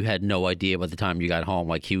West, and you had no idea by the time you got home.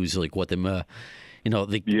 Like he was like the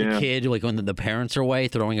kid, like when the parents are away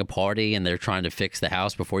throwing a party and they're trying to fix the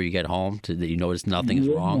house before you get home, that you notice nothing is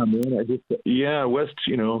wrong. Man, West.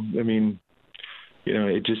 I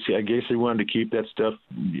guess they wanted to keep that stuff,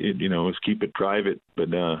 keep it private.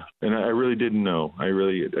 But and I really didn't know. I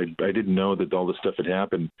didn't know that all this stuff had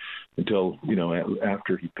happened until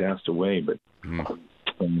after he passed away. But.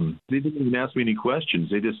 They didn't even ask me any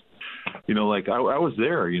questions. They just, I was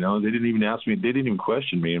there, they didn't even ask me. They didn't even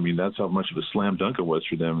question me. I mean, that's how much of a slam dunk it was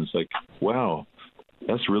for them. It's like, wow,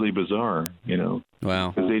 That's really bizarre, you know.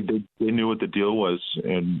 Wow. Because they knew what the deal was,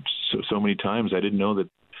 and so many times I didn't know that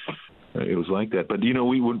it was like that. But you know,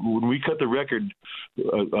 when we cut the record,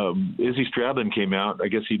 Izzy Stradlin came out. I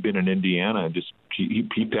guess he'd been in Indiana.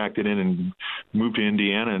 He packed it in and moved to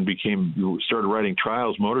Indiana and started riding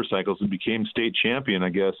trials motorcycles and became state champion, I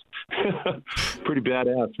guess. Pretty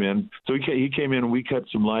badass, man. So he came in and we cut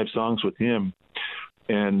some live songs with him,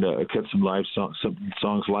 and cut some live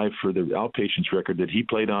songs live for the Outpatients record that he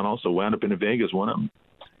played on. Also wound up in Vegas, one of them.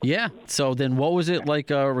 Yeah. So then, what was it like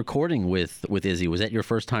recording with Izzy? Was that your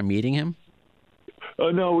first time meeting him?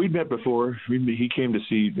 No, we'd met before. He came to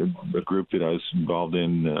see a group that I was involved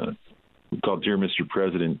in called Dear Mr.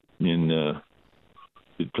 President.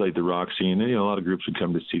 It played the rock scene. And, you know, a lot of groups would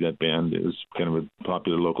come to see that band. It was kind of a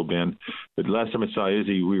popular local band. But the last time I saw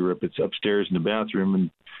Izzy, we were upstairs in the bathroom and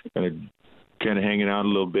kind of hanging out a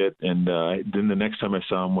little bit. And then the next time I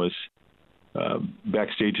saw him was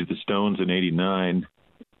backstage at the Stones in '89.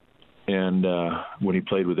 And when he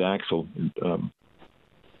played with Axl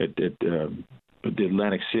at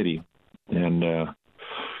Atlantic City, and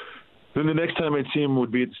then the next time I'd see him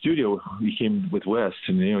would be at the studio. He came with West,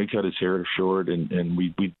 and you know he cut his hair short, and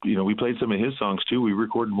we played some of his songs too. We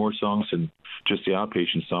recorded more songs than just the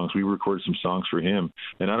Outpatient songs. We recorded some songs for him,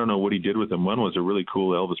 and I don't know what he did with them. One was a really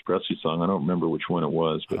cool Elvis Presley song. I don't remember which one it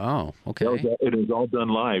was, but okay. It was all done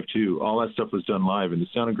live too. All that stuff was done live, and it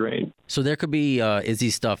sounded great. So there could be Izzy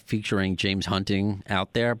stuff featuring James Hunting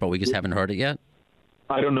out there, but we just haven't heard it yet.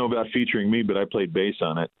 I don't know about featuring me, but I played bass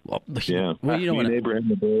on it. Well, yeah. Well, you know what? Abraham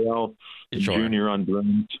Navarro, Junior on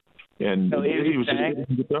drums, and he was a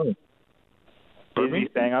guitar. Did he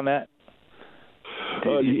sang on that?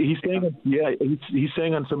 He sang. Yeah, he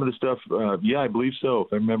sang on some of the stuff. Yeah, I believe so.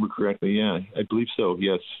 If I remember correctly. Yeah, I believe so.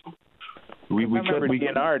 Yes. We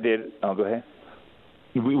DNR did. Oh, go ahead.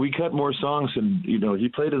 We cut more songs, and you know he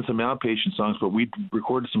played in some Outpatient songs, but we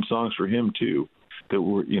recorded some songs for him too. That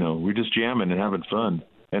we're just jamming and having fun.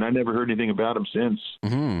 And I never heard anything about him since.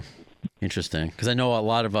 Mm-hmm. Interesting. Because I know a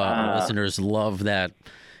lot of listeners love that,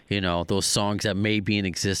 you know, those songs that may be in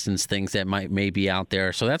existence, things that may be out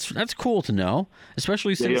there. So that's cool to know,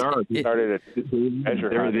 especially since they are out there.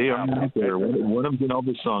 One of them, an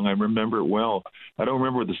Elvis song, I remember it well. I don't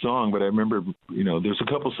remember the song, but I remember, you know, there's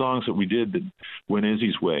a couple songs that we did that went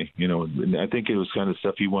Izzy's way, you know, and I think it was kind of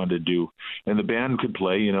stuff he wanted to do. And the band could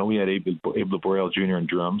play, you know, we had Abe Borel Jr. on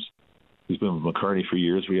drums. He's been with McCartney for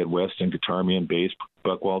years. We had West on guitar, me on bass,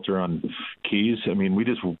 Buck Walter on keys. I mean,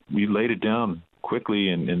 we laid it down quickly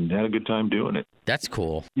and had a good time doing it. That's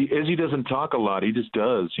cool. Izzy doesn't talk a lot. He just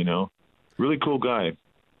does, you know. Really cool guy.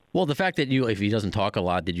 Well, the fact that if he doesn't talk a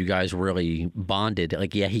lot, that you guys really bonded.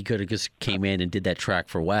 Like, yeah, he could have just came in and did that track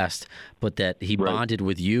for West, but that he bonded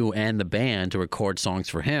with you and the band to record songs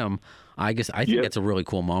for him. I think that's a really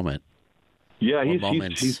cool moment. Yeah, he's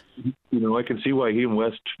you know, I can see why he and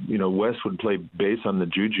West, you know, West would play bass on the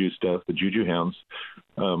Juju stuff, the Juju Hounds.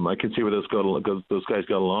 I can see where those guys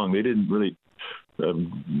got along. They didn't really.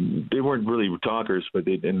 They weren't really talkers, but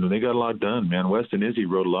they got a lot done, man. West and Izzy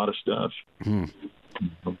wrote a lot of stuff.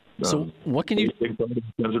 So what can you? Guns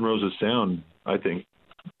N' Roses sound, I think.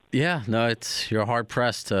 Yeah, no, you're hard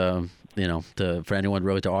pressed for anyone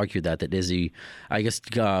really to argue that Izzy. I guess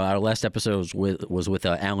our last episode was with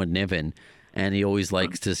Alan Niven, and he always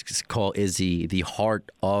likes to call Izzy the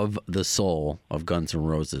heart of the soul of Guns N'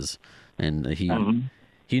 Roses, and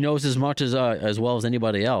he knows as much as well as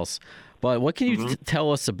anybody else. But what can you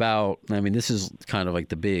tell us about? I mean, this is kind of like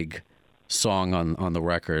the big song on the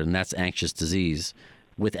record, and that's "Anxious Disease"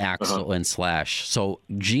 with Axl and Slash. So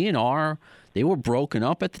GNR, they were broken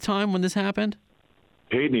up at the time when this happened.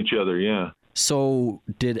 Hating each other, yeah. So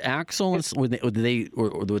did Axl were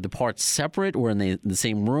the parts separate, or in the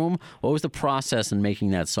same room? What was the process in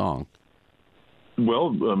making that song?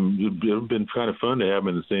 Well, it would have been kind of fun to have them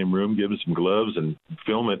in the same room, give them some gloves, and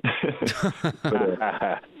film it.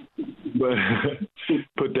 but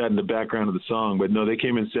put that in the background of the song. But no, they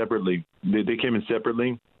came in separately. They came in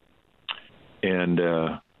separately, and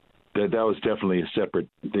that was definitely a separate.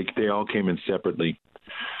 They all came in separately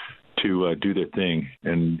to do their thing,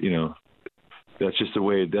 and you know, that's just the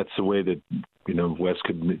way. That's the way that, you know, West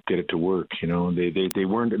could get it to work. You know, they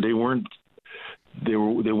wanted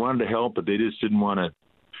to help, but they just didn't want to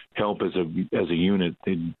help as a unit.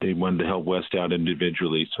 They wanted to help West out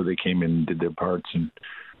individually, so they came in and did their parts. And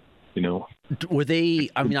you know, were they?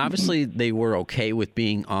 I mean, obviously they were okay with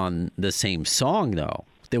being on the same song, though.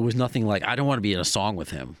 there was nothing like, I don't want to be in a song with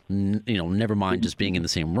him. Never mind just being in the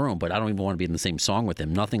same room, but I don't even want to be in the same song with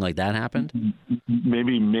him. Nothing like that happened?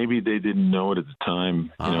 Maybe they didn't know it at the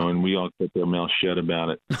time, and we all kept our mouth shut about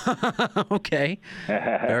it. Okay.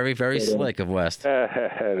 Very, very slick of West.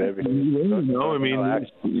 No, I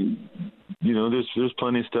mean, there's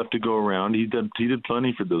plenty of stuff to go around. He did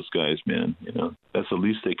plenty for those guys, man. That's the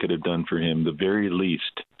least they could have done for him. The very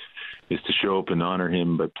least is to show up and honor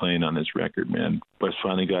him by playing on his record, man. Wes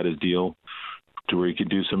finally got his deal to where he could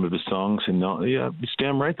do some of his songs, and it's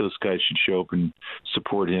damn right those guys should show up and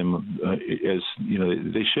support him as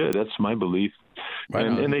they should. That's my belief, right,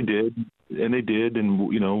 and they did,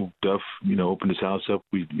 and Duff opened his house up.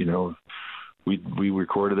 We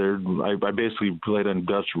recorded there. I basically played on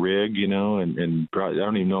Duff's rig, and I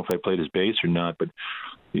don't even know if I played his bass or not, but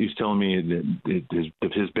he was telling me that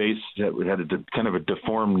his bass had kind of a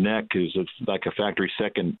deformed neck, is like a factory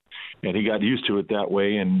second, and he got used to it that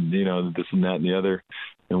way, and this and that and the other,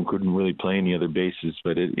 and couldn't really play any other basses.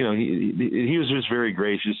 But he was just very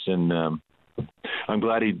gracious, and I'm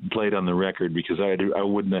glad he played on the record, because I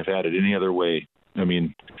wouldn't have had it any other way. I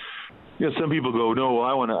mean, some people go, no,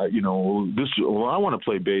 I want to, I want to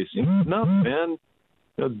play bass. No, man.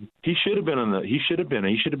 He should have been on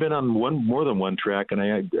more than one track, and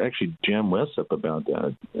I actually jammed Wes up about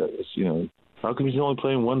that. How come he's only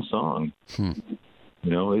playing one song? It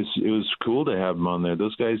was cool to have him on there.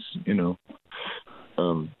 Those guys,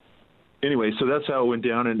 anyway, so that's how it went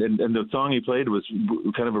down, and the song he played was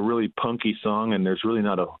kind of a really punky song, and there's really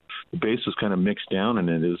the bass was kind of mixed down, and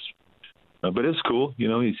it is, but it's cool.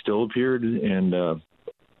 He still appeared, and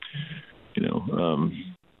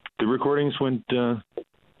the recordings went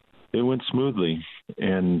smoothly,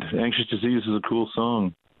 and Anxious Disease is a cool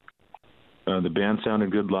song. The band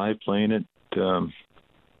sounded good live playing it.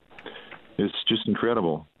 It's just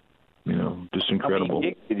incredible, just incredible. How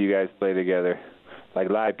many gigs did you guys play together, like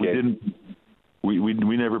live gigs? We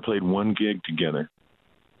never played one gig together.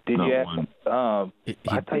 Did Not you? One.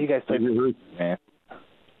 I thought you guys played. Man.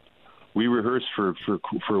 We rehearsed for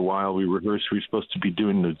a while. We were supposed to be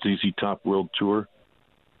doing the ZZ Top World Tour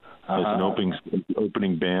as an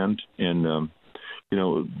opening band, and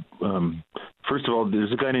first of all,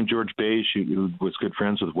 there's a guy named George Beige who was good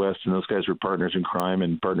friends with Wes, and those guys were partners in crime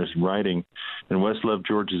and partners in writing. And Wes loved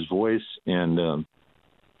George's voice, and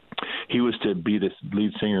he was to be the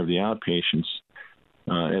lead singer of the Outpatients,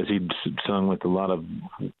 as he'd sung with a lot of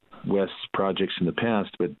Wes projects in the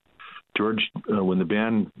past. But George, when the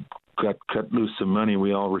band got cut loose some money,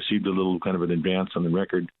 we all received a little kind of an advance on the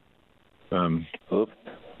record.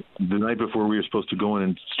 The night before we were supposed to go in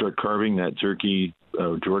and start carving that turkey,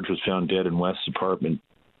 George was found dead in West's apartment,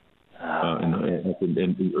 right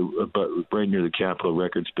near the Capitol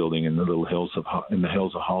Records building in the hills of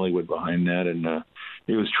Hollywood behind that, and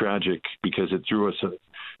it was tragic because it threw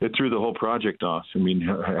the whole project off. I mean,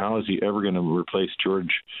 how is he ever going to replace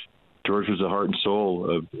George? George was the heart and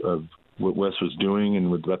soul of what Wes was doing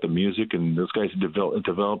and about the music, and those guys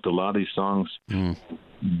developed a lot of these songs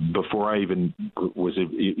before I even was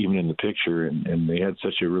even in the picture, and they had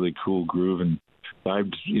such a really cool groove and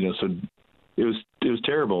vibes, so it was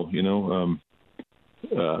terrible, to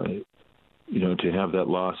have that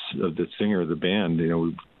loss of the singer of the band.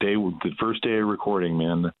 The first day of recording,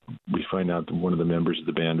 man, we find out that one of the members of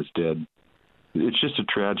the band is dead. It's just a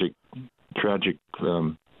tragic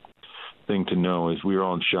thing to know. Is we were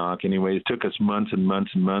all in shock. Anyway, it took us months and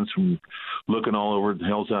months and months from looking all over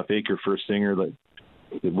Hell's Half Acre for a singer that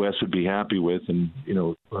Wes would be happy with, and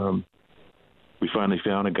we finally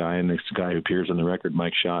found a guy, and this guy who appears on the record,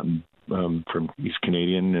 Mike Schotten, he's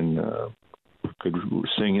Canadian and could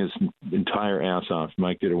sing his entire ass off.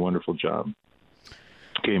 Mike did a wonderful job.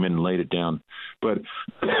 Came in and laid it down, but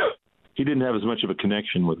he didn't have as much of a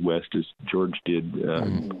connection with Wes as George did.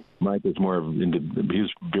 Mike was more he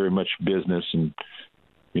was very much business, and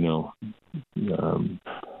go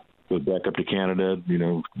back up to Canada,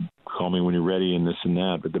 call me when you're ready and this and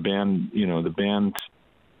that. But the band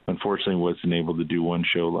unfortunately wasn't able to do one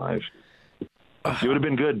show live. It would have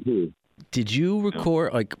been good too. Did you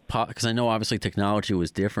record, because I know obviously technology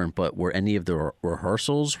was different, but were any of the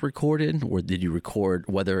rehearsals recorded, or did you record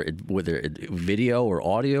whether it video or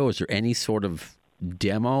audio? Is there any sort of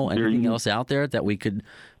demo, anything else out there that we could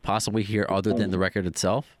possibly hear other than the record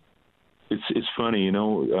itself? It's funny,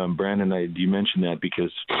 Brandon. You mentioned that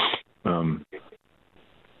because I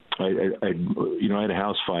had a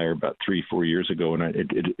house fire about 3-4 years ago, and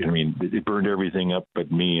it burned everything up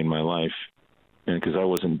but me and my life. And because I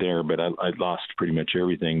wasn't there, but I lost pretty much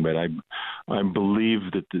everything. But I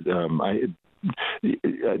believe that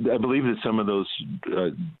I believe that some of those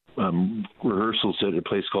rehearsals at a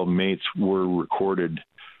place called Mates were recorded.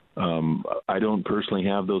 I don't personally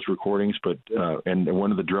have those recordings, but and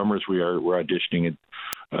one of the drummers we're auditioning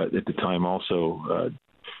at the time also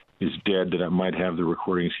is dead. That I might have the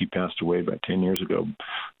recordings. He passed away about 10 years ago.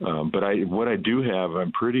 But what I do have,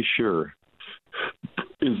 I'm pretty sure,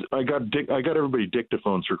 is I got everybody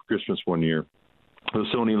dictaphones for Christmas one year.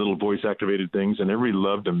 Those Sony little voice activated things, and everybody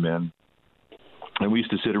loved them, man. And we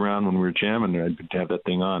used to sit around when we were jamming, and I'd have that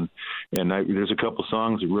thing on. And there's a couple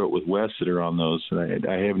songs I wrote with Wes that are on those, and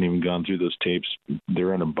I haven't even gone through those tapes.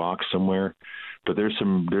 They're in a box somewhere. But there's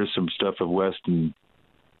some stuff of Wes and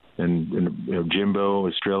Jimbo,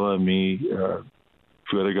 Estrella, me, a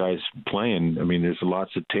few other guys playing. I mean, there's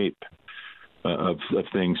lots of tape of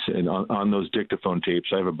things, and on those dictaphone tapes,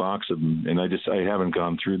 I have a box of them, and I haven't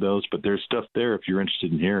gone through those, but there's stuff there if you're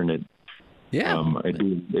interested in hearing it. Yeah,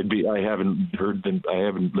 I haven't heard them. I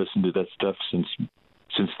haven't listened to that stuff since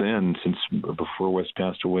before Wes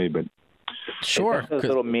passed away. But sure, those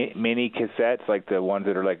little mini cassettes, like the ones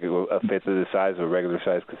that are like a fifth of the size of a regular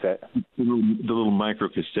size cassette. The little micro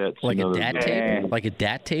cassettes, like a DAT tape, like a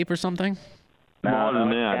DAT tape or something. More than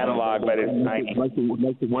that, analog, but it's tiny. Like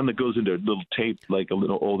the one that goes into a little tape, like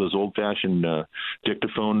those old-fashioned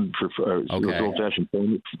dictaphone for old-fashioned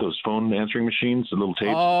phone answering machines, the little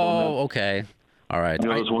tape. Oh, okay. All right. You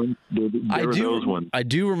know those ones? Those ones. I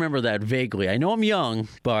do remember that vaguely. I know I'm young,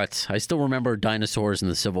 but I still remember dinosaurs and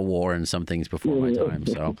the Civil War and some things before my time.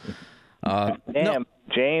 So, damn,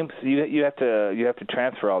 James, you have to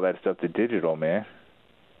transfer all that stuff to digital, man.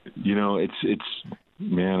 You know, it's.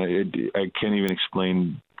 Man, I can't even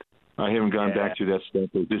explain. I haven't gone back through that stuff.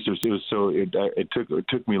 It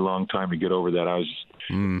took me a long time to get over that. I was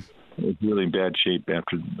really in bad shape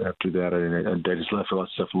after that. I just left a lot of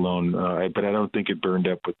stuff alone. But I don't think it burned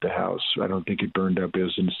up with the house. I don't think it burned up. It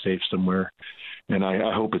was in a safe somewhere, and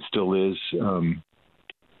I hope it still is.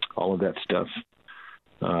 All of that stuff.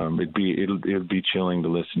 It'd be chilling to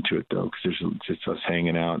listen to it though, because there's just us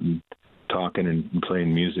hanging out and talking and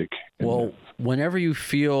playing music. Well, whenever you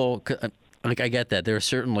feel like, I get that there are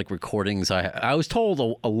certain like recordings. I was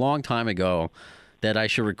told a long time ago that I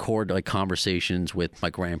should record like conversations with my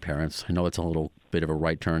grandparents. I know it's a little bit of a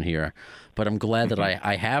right turn here, but I'm glad that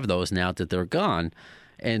I have those now that they're gone.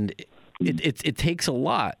 And it takes a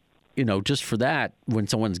lot, just for that when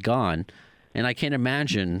someone's gone. And I can't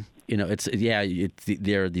imagine.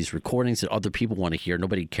 There are these recordings that other people want to hear.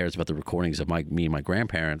 Nobody cares about the recordings of me and my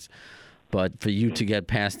grandparents. But for you to get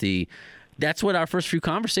past that's what our first few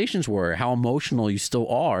conversations were, how emotional you still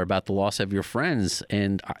are about the loss of your friends.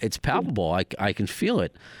 And it's palpable. I can feel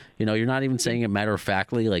it. You're not even saying it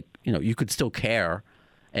matter-of-factly. Like, you could still care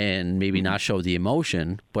and maybe not show the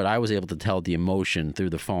emotion, but I was able to tell the emotion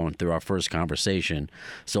through the phone, through our first conversation.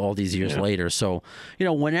 So all these years later. So,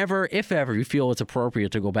 whenever, if ever, you feel it's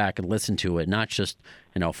appropriate to go back and listen to it, not just,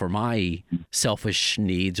 for my selfish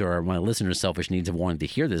needs or my listeners' selfish needs of wanting to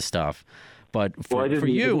hear this stuff, but for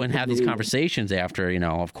you and have these conversations after,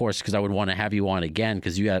 of course, because I would want to have you on again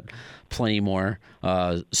because you had plenty more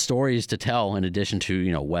stories to tell in addition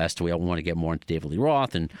to, West. We want to get more into David Lee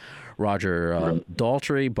Roth and Roger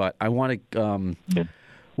Daltrey, but I want to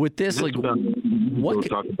with this like we'll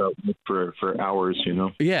talk about for hours,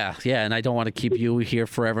 Yeah, and I don't want to keep you here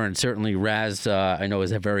forever. And certainly Raz, I know,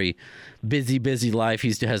 is a very busy life.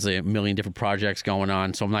 He has a million different projects going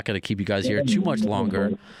on, so I'm not going to keep you guys here too much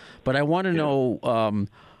longer. But I want to know,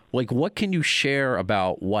 what can you share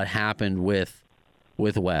about what happened with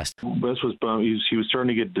West? West was bummed. He was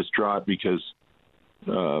starting to get distraught because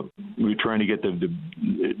we were trying to get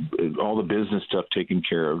all the business stuff taken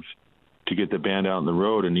care of to get the band out on the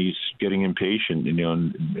road, and he's getting impatient,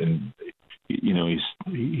 and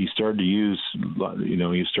he started to use,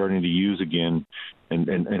 he's starting to use again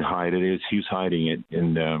and hide it. He was hiding it,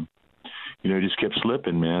 and he just kept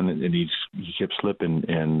slipping, man, and he kept slipping,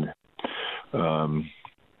 and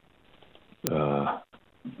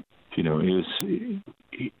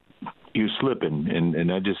he was slipping,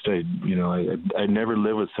 and I never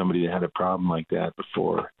lived with somebody that had a problem like that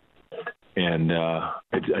before, and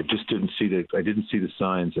I just didn't see the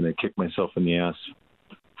signs, and I kicked myself in the ass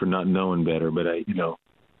for not knowing better. But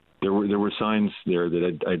there were signs there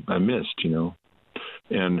that I missed,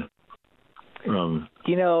 and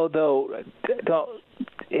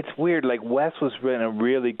it's weird. Like Wes was in a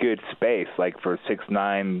really good space, like for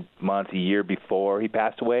 6-9 months, a year before he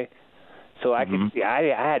passed away. So I could see. I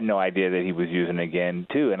had no idea that he was using it again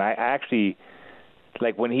too. And I actually,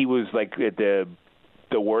 like when he was like at the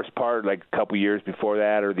the worst part, like a couple years before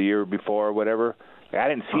that or the year before or whatever. Like, I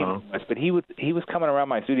didn't see him much, but he was coming around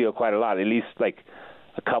my studio quite a lot, at least like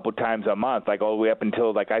a couple times a month, like all the way up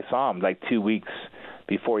until like I saw him like 2 weeks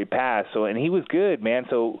before he passed. So, and he was good, man.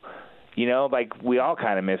 So, you know, like we all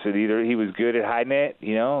kind of miss it. Either he was good at hiding it,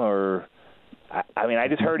 you know, or I mean, I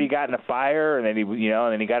just heard he got in a fire and then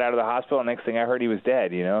and then he got out of the hospital. And next thing I heard, he was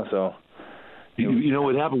dead, you know. So, you know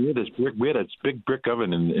what happened? We had a big brick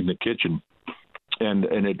oven in the kitchen, and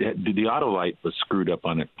the auto light was screwed up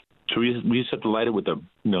on it. So we used to have to light it with one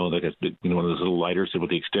of those little lighters with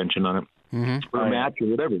the extension on it, or a match or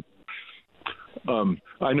whatever.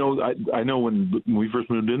 I know when we first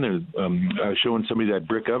moved in there, I was showing somebody that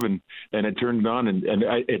brick oven, and it turned on, and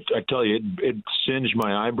I tell you, it singed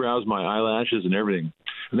my eyebrows, my eyelashes, and everything.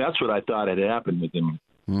 And that's what I thought had happened with him.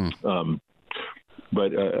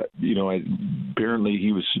 But apparently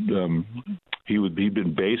he'd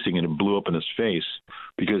been basing and it blew up in his face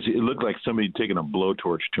because it looked like somebody had taken a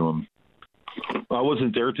blowtorch to him. I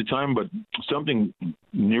wasn't there at the time, but something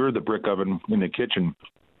near the brick oven in the kitchen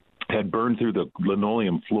had burned through the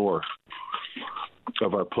linoleum floor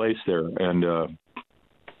of our place there, and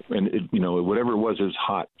it, whatever it was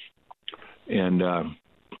hot, and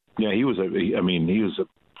he was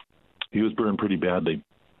burned pretty badly,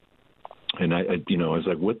 and I was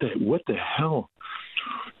like, what the hell,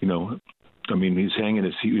 he was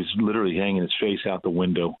literally hanging his face out the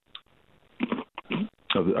window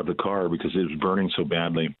of the car because it was burning so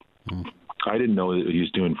badly. I didn't know that he was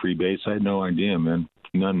doing freebase. I had no idea, man.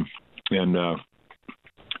 None. And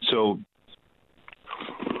so,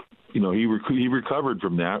 he recovered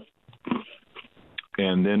from that.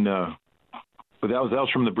 And then, but that was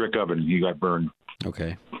from the brick oven. He got burned.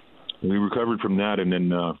 Okay. We recovered from that. And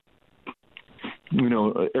then,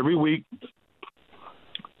 every week,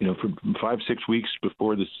 for 5-6 weeks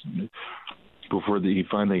before he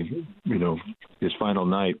finally, his final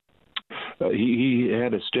night, he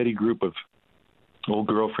had a steady group of old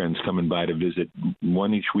girlfriends coming by to visit,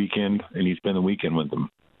 one each weekend, and he'd spend the weekend with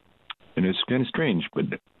them. And it's kind of strange, but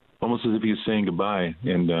almost as if he was saying goodbye.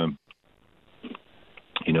 And,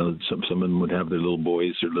 some of them would have their little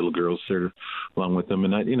boys or little girls there along with them.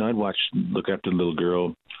 And I'd look after the little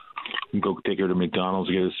girl and go take her to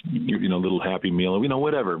McDonald's, get us, little happy meal,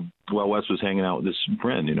 whatever, while Wes was hanging out with this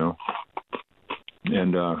friend, And,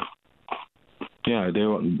 they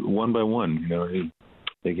one by one,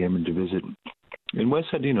 they came in to visit. And Wes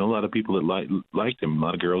had, a lot of people that liked him, a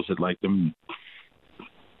lot of girls that liked him,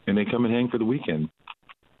 and they come and hang for the weekend.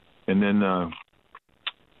 And then,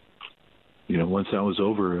 once that was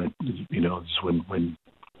over, it's when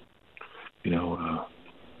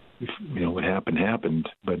what happened.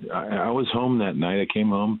 But I was home that night. I came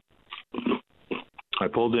home. I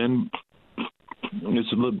pulled in.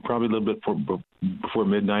 It's probably a little bit before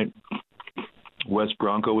midnight. Wes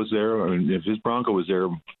Bronco was there. I mean, if his Bronco was there,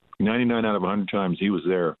 99 out of 100 times he was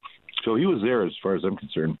there. So he was there as far as I'm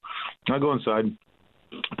concerned. I go inside,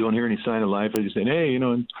 don't hear any sign of life. I just say, hey,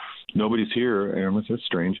 nobody's here. And that's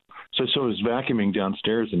strange. So I was vacuuming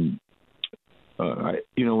downstairs, and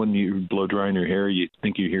when you blow drying your hair, you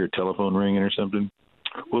think you hear a telephone ringing or something.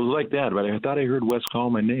 Well, it was like that, but I thought I heard Wes call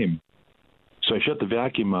my name. So I shut the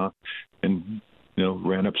vacuum off and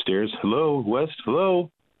ran upstairs. Hello, Wes. Hello.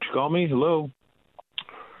 Did you call me? Hello.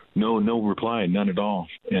 No reply, none at all.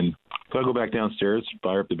 And so I go back downstairs,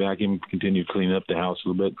 fire up the vacuum, continue cleaning up the house a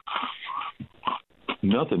little bit.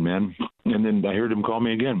 Nothing, man. And then I heard him call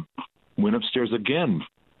me again. Went upstairs again.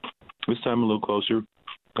 This time a little closer,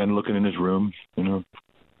 kind of looking in his room.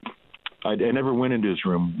 I never went into his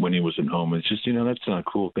room when he wasn't home. It's just, that's not a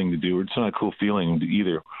cool thing to do. It's not a cool feeling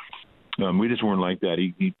either. We just weren't like that.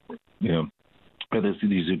 He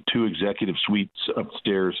these are 2 executive suites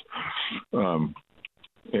upstairs. And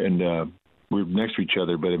we're next to each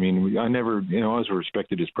other, but I never, I always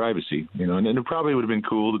respected his privacy, and it probably would have been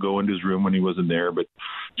cool to go into his room when he wasn't there, but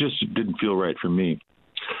just didn't feel right for me.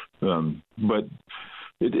 But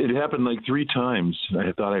it happened like 3 times.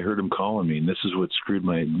 I thought I heard him calling me, and this is what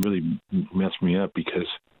really messed me up because,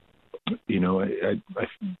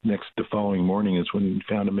 the following morning is when we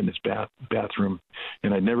found him in his bathroom,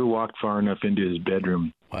 and I'd never walked far enough into his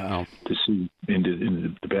bedroom. Wow. To see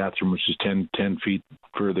into the bathroom, which is 10 feet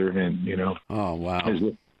further, and Oh wow.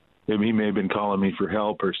 He may have been calling me for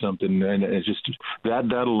help or something, and it's just that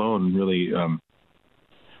alone really,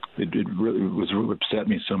 it really upset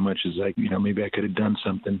me so much. Is like maybe I could have done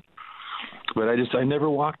something, but I had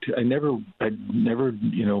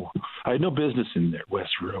no business in there Wes'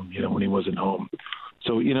 room, when he wasn't home.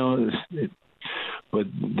 So But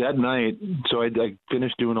that night, so I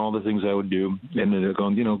finished doing all the things I would do, and then they're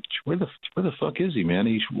going, where the fuck is he, man?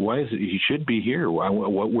 He should be here.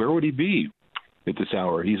 Where would he be at this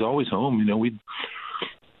hour? He's always home.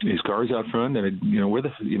 His car's out front,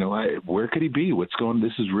 and where could he be? What's going?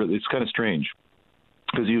 This is really, it's kind of strange,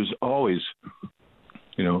 because he was always,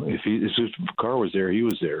 if his car was there, he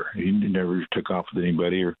was there. He never took off with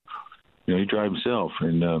anybody, or he drive himself.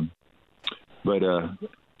 And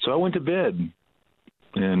so I went to bed.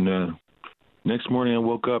 And next morning I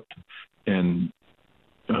woke up, and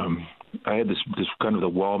I had this kind of the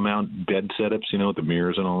wall mount bed setups, with the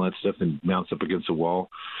mirrors and all that stuff, and mounts up against the wall.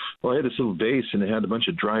 Well, I had this little vase, and it had a bunch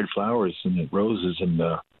of dried flowers and roses, and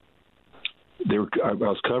I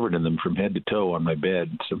was covered in them from head to toe on my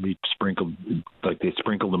bed. Somebody sprinkled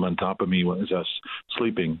them on top of me as I was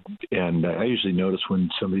sleeping. And I usually notice when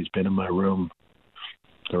somebody's been in my room,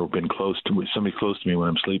 or been somebody close to me when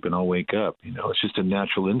I'm sleeping, I'll wake up. It's just a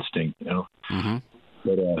natural instinct. Mm-hmm.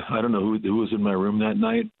 But I don't know who was in my room that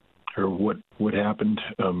night, or what happened.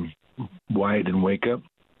 Why I didn't wake up.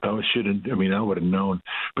 I would have known.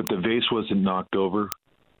 But the vase wasn't knocked over,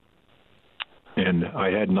 and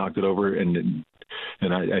I had knocked it over, and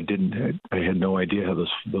I didn't. I had no idea how those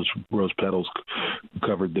rose petals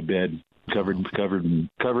covered the bed, covering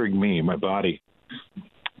me, my body.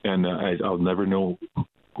 And I'll never know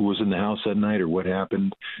who was in the house that night or what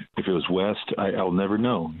happened. If it was West, I'll never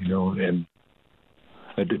know, and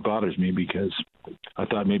it bothers me, because I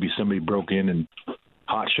thought maybe somebody broke in and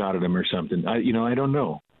hot-shotted him or something. I don't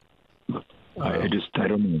know. Wow. I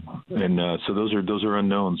don't know. And so those are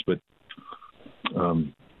unknowns, but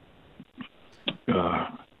it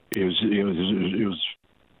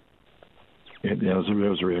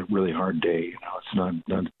was a really hard day. It's not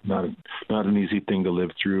an easy thing to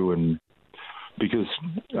live through, and because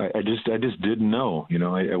I just didn't know.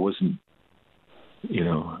 I wasn't.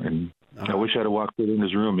 And I wish I'd have walked in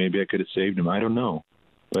his room. Maybe I could have saved him. I don't know.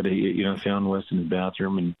 But I found Wes in his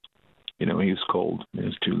bathroom, and he was cold. It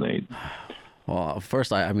was too late. Well,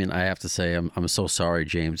 first, I have to say I'm so sorry,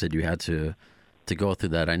 James, that you had to go through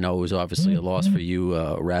that. I know it was obviously a loss for you,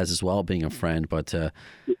 Raz, as well, being a friend, but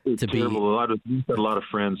it's to terrible. We've got a lot of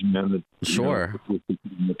friends, man. That, sure.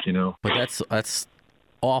 But that's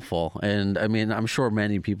awful. And I'm sure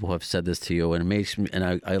many people have said this to you, and it makes me,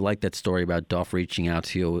 and I like that story about Duff reaching out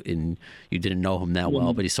to you, and you didn't know him that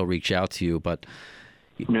well, but he still reached out to you. But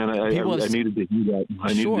man, I needed to hear that. I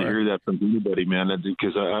needed to hear that from anybody, man,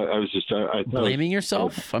 because I was just blaming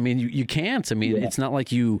yourself. You can't. It's not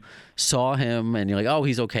like you saw him and you're like, oh,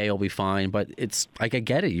 he's okay, he'll be fine. But it's like, I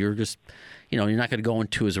get it. You're just, you're not going to go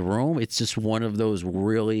into his room. It's just one of those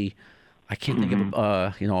really, I can't think of,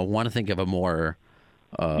 I want to think of a more,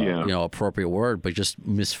 appropriate word, but just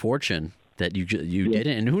misfortune that you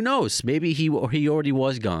didn't. And who knows? Maybe he already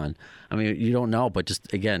was gone. You don't know, but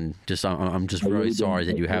just again, I'm just really sorry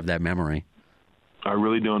that you have that memory. I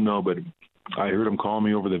really don't know, but I heard him calling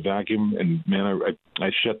me over the vacuum, and man,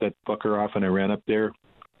 I shut that fucker off and I ran up there.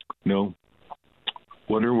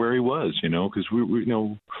 Wonder where he was, because we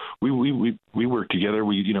worked together.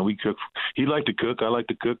 We cook. He liked to cook. I like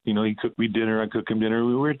to cook. He cooked me dinner. I cooked him dinner.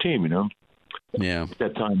 We were a team, Yeah. At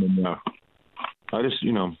that time, and I just,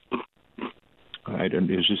 it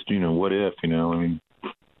was just, what if,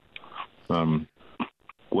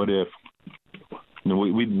 what if,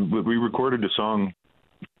 we recorded a song.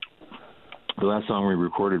 The last song we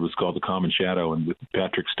recorded was called "The Common Shadow," and with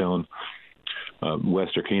Patrick Stone, Wes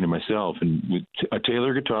Arkane, and myself, and with a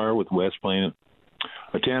Taylor guitar with Wes playing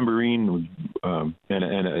a tambourine, and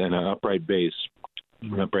an upright bass.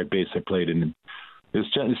 An upright bass I played, and it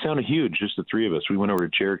sounded huge, just the three of us. We went over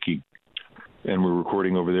to Cherokee, and we're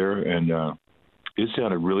recording over there, and it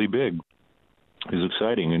sounded really big. It was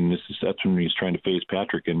exciting, and that's when he's trying to phase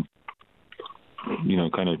Patrick and,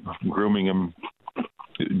 kind of grooming him.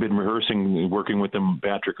 Been rehearsing, working with him,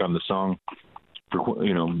 Patrick, on the song for,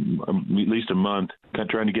 at least a month, kind of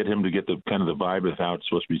trying to get him to get the kind of the vibe of how it's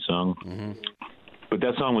supposed to be sung. Mm-hmm. But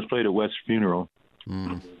that song was played at West's funeral,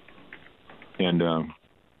 and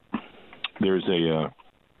there's a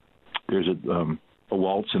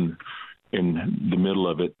waltz in the middle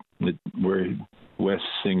of it where Wes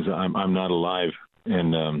sings "I'm Not Alive,"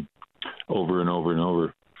 and over and over and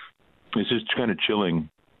over. It's just kind of chilling,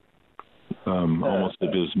 almost as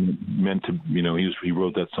it was meant to. He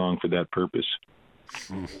wrote that song for that purpose.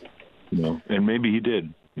 And maybe he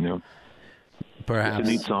did. Perhaps. It's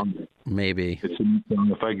a neat song. Maybe. It's a neat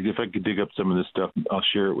song. If I could dig up some of this stuff, I'll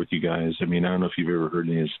share it with you guys. I don't know if you've ever heard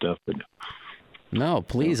any of this stuff, but No,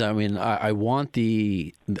 please. I mean, I want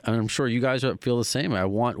I'm sure you guys feel the same. I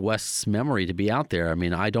want West's memory to be out there. I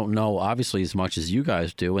mean, I don't know, obviously, as much as you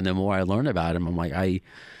guys do. And the more I learn about him, I'm like, I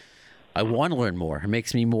want to learn more. It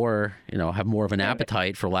makes me more, have more of an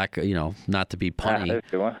appetite for not to be punny,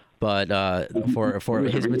 but for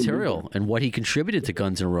his material and what he contributed to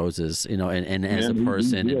Guns N' Roses, and as a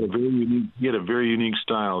person. He had a very unique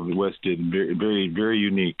style. West did, very, very, very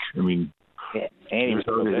unique. I mean, there's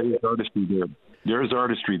artistry there. There's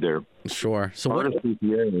artistry there. Sure. So artistry's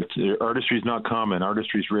rare. Artistry's not common.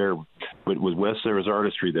 Artistry's rare. But with West, there was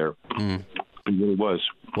artistry there. It really was.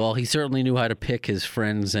 Well, he certainly knew how to pick his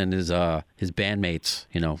friends and his bandmates.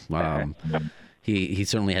 He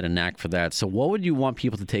certainly had a knack for that. So, what would you want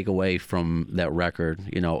people to take away from that record?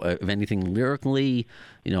 If anything lyrically,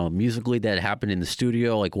 musically that happened in the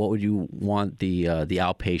studio, like what would you want the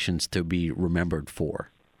outpatients to be remembered for?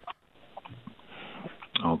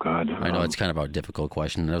 Oh God! I know it's kind of a difficult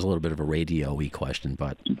question. That was a little bit of a radio-y question,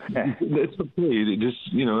 but it's okay. Just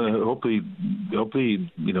hopefully,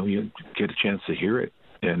 you get a chance to hear it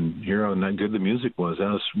and hear how good the music was.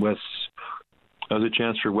 That was a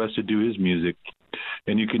chance for Wes to do his music,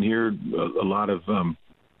 and you can hear a lot of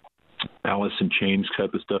Alice in Chains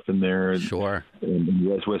type of stuff in there. Sure. And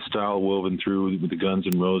West style woven through with the Guns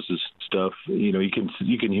N' Roses stuff. You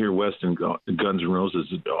can hear West and Guns N' Roses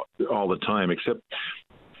all the time, except.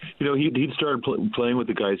 He'd started playing with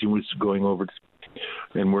the guys. He was going over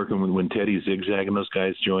and working when Teddy Zigzag and those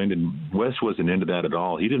guys joined, and Wes wasn't into that at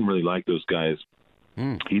all. He didn't really like those guys.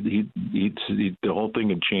 The whole thing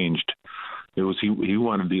had changed. It was he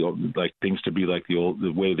wanted things to be like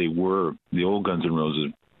the way they were, the old Guns N'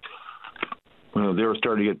 Roses. They were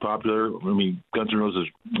starting to get popular. I mean, Guns N' Roses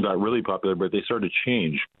got really popular, but they started to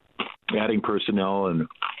change, adding personnel and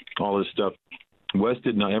all this stuff. Wes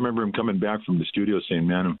did not. I remember him coming back from the studio saying,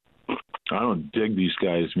 "Man, I don't dig these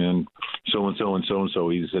guys, man. So and so and so and so."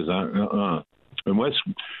 He says, And Wes,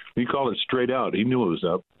 he called it straight out. He knew it was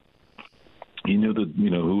up. He knew that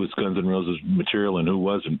who was Guns N' Roses material and who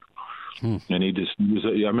wasn't. And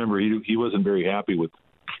I remember he wasn't very happy with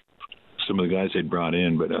some of the guys they'd brought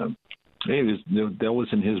in, but that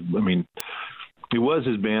wasn't his. I mean, it was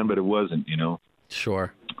his band, but it wasn't.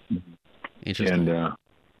 Sure. Interesting. And.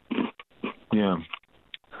 Yeah,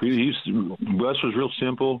 Wes was real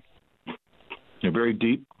simple, very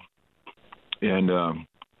deep, and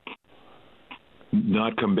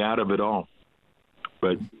not combative at all.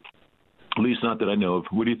 But at least not that I know of.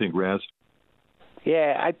 What do you think, Raz?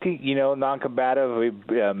 Yeah, I think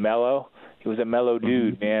non-combative, mellow. He was a mellow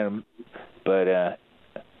dude, man. But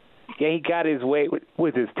he got his way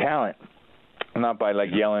with his talent, not by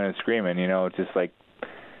yelling and screaming. Just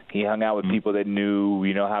he hung out with people that knew,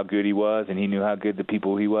 how good he was, and he knew how good the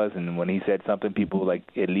people he was. And when he said something, people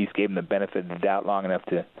at least gave him the benefit of the doubt long enough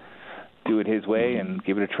to do it his way and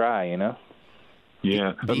give it a try.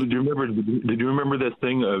 Yeah. Did you remember that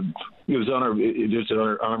thing? It was on our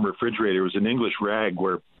refrigerator. It was an English rag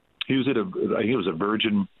where he was at I think it was a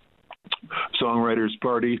Virgin songwriters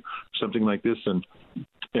party, something like this, and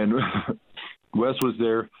Wes was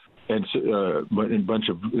there. And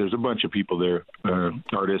there's a bunch of people there,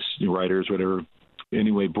 artists, writers, whatever.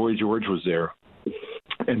 Anyway, Boy George was there,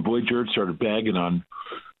 and Boy George started bagging on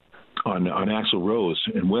Axl Rose,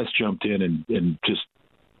 and Wes jumped in and just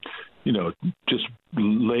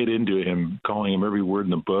laid into him, calling him every word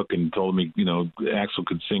in the book, and told me Axl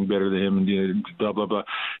could sing better than him, and blah blah blah,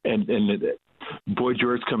 and Boy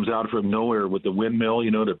George comes out from nowhere with the windmill,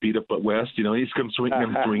 to beat up at West. He's come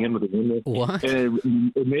swinging with a windmill. What?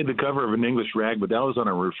 And it made the cover of an English rag, but that was on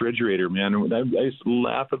a refrigerator, man. I used to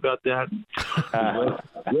laugh about that.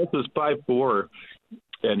 West was 5'4",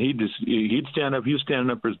 and he'd stand up. He was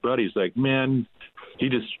standing up for his buddies, like, man. He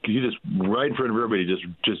just right in front of everybody,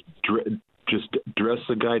 just dressed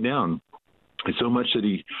the guy down. And so much that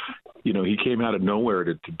he came out of nowhere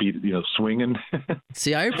to be, swinging.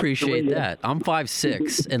 See, I appreciate that. I'm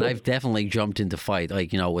 5'6", and I've definitely jumped into fight,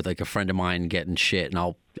 with a friend of mine getting shit, and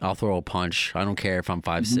I'll throw a punch. I don't care if I'm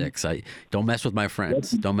 5'6". I don't mess with my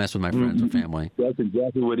friends. Don't mess with my friends or family. That's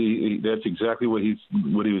exactly what he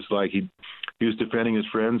was like. He was defending his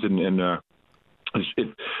friends, and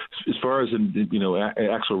as far as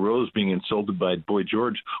Axl Rose being insulted by Boy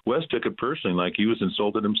George, Wes took it personally, like he was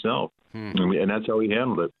insulted himself, and that's how he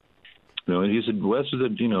handled it. And he said Wes is a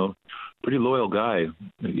pretty loyal guy.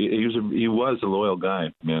 He was a loyal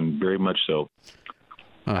guy, man, very much so.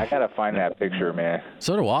 I gotta find that picture, man.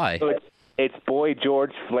 So do I. So it's Boy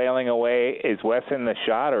George flailing away. Is Wes in the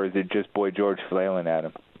shot, or is it just Boy George flailing at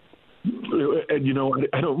him? And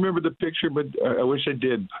I don't remember the picture, but I wish I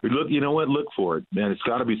did. Look, you know what? Look for it, man. It's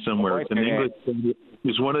got to be somewhere. It's an English.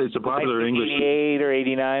 It's a popular English. 88 or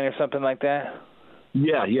 89 or something like that.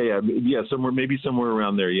 Yeah. Somewhere, maybe somewhere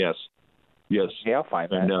around there. Yes. Yeah, I'll find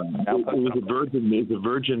that. And, it was a Virgin. It was a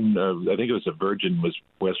Virgin. I think it was a Virgin.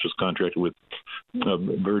 West was contracted with a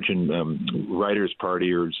Virgin Writers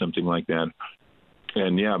Party or something like that.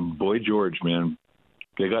 And yeah, Boy George, man,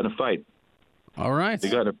 they got in a fight. All right. They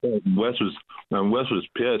got in a fight. Wes was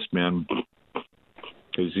pissed, man,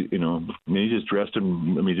 because he just dressed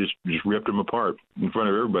him. I mean, just ripped him apart in front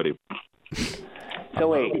of everybody. So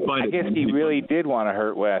wait, I guess he really did want to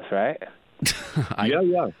hurt Wes, right?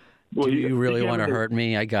 Yeah. Well, do you really want to hurt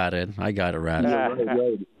me? I got it, Raz.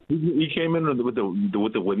 Right. He came in with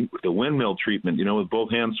the windmill treatment, with both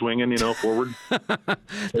hands swinging, forward.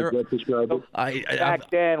 Back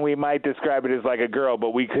then, we might describe it as like a girl,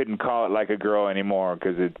 but we couldn't call it like a girl anymore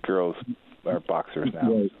because girls are boxers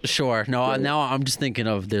now. Sure. No, now I'm just thinking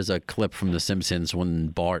of there's a clip from The Simpsons when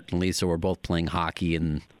Bart and Lisa were both playing hockey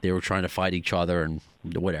and they were trying to fight each other and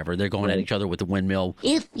whatever. They're going at each other with the windmill.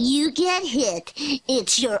 If you get hit,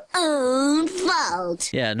 it's your own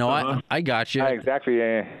fault. Yeah, no, I got you. Exactly,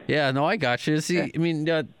 yeah. Yeah, no, I got you. See, I mean,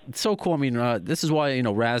 it's so cool. I mean, this is why,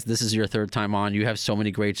 Raz, this is your third time on. You have so many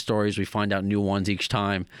great stories. We find out new ones each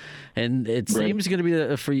time. And it seems going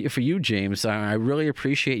to be for you, James. I really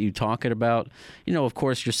appreciate you talking about, of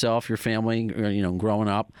course, yourself, your family, growing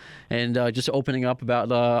up, and just opening up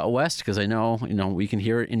about West, because I know, we can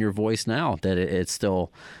hear it in your voice now that it still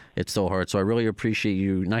hurts. So I really appreciate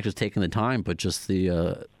you not just taking the time, but just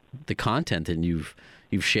the content that you've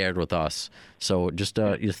shared with us. So just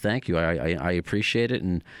thank you. I appreciate it,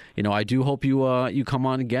 and I do hope you come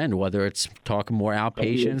on again, whether it's talking more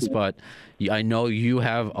outpatients, but I know you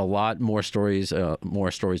have a lot more stories to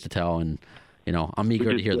tell, and I'm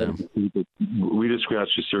eager to hear them. We just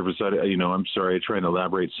scratched the surface. I'm sorry. I try and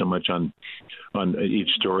elaborate so much on each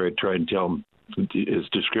story. I try and tell them as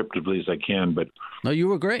descriptively as I can, but no, you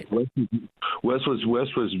were great. Wes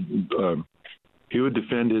was he would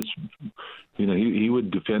defend his, he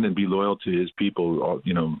would defend and be loyal to his people,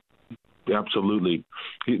 absolutely.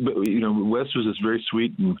 But Wes was this very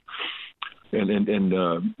sweet and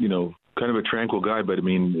kind of a tranquil guy, but I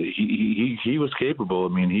mean, he was capable. I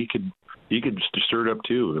mean, he could stir it up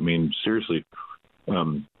too. I mean, seriously.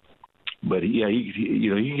 But he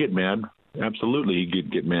could get mad. Absolutely, he could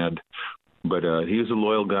get mad. But he was a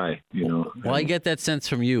loyal guy, Well, I get that sense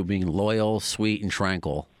from you, being loyal, sweet, and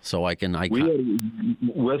tranquil. So West, he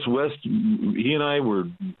and I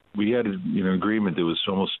we had an agreement that was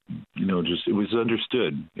almost, it was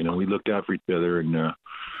understood. We looked out for each other, and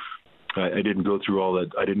I didn't go through all that.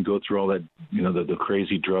 The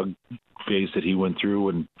crazy drug phase that he went through,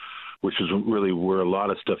 and which was really where a lot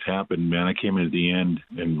of stuff happened. Man, I came in at the end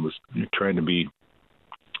and was trying to be,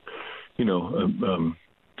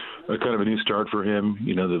 a kind of a new start for him,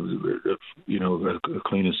 a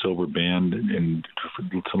clean and sober band, and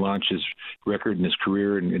to launch his record and his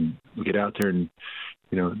career and get out there and,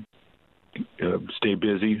 stay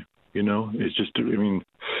busy. It's just, I mean,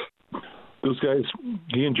 those guys,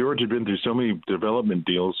 he and George had been through so many development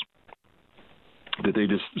deals that they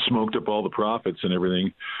just smoked up all the profits and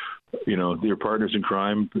everything. They're partners in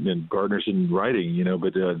crime and partners in writing,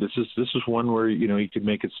 but this is one where, he could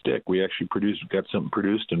make it stick. We actually got something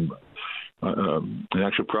produced and an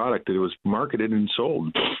actual product that it was marketed and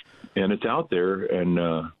sold, and it's out there. And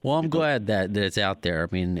well, I'm glad that it's out there.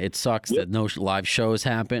 I mean, it sucks that no live shows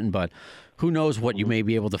happen, but who knows what you may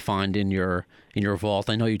be able to find in your vault.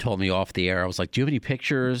 I know you told me off the air. I was like, do you have any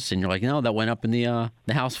pictures? And you're like, no, that went up in the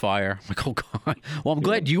house fire. I'm like, oh, God. Well, I'm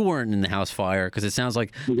glad you weren't in the house fire, because it sounds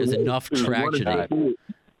like there's enough tragedy.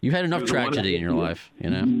 You had enough tragedy in your life,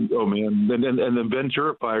 Oh, man. And the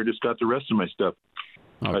Ventura fire just got the rest of my stuff.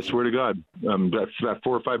 Okay. I swear to God. That's about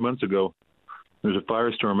 4 or 5 months ago. There was a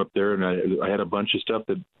firestorm up there, and I had a bunch of stuff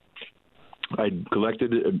that I'd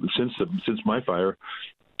collected since my fire.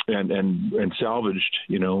 And salvaged,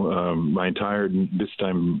 my entire. This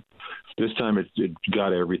time it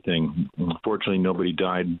got everything. Unfortunately, nobody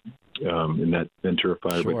died in that Ventura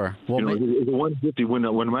fire. Sure. But it was a 150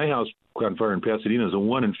 when my house caught on fire in Pasadena. It was a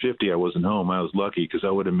 1 in 50. I wasn't home. I was lucky because I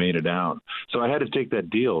would have made it out. So I had to take that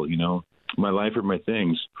deal. My life or my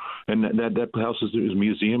things, and that house was a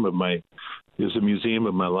museum of my. It was a museum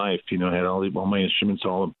of my life. I had all my instruments,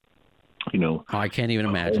 all. I can't even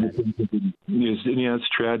imagine. It's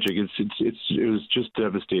tragic. It was just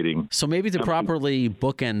devastating. So maybe to properly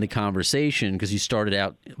bookend the conversation, because you started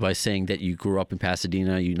out by saying that you grew up in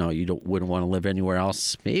Pasadena, you wouldn't want to live anywhere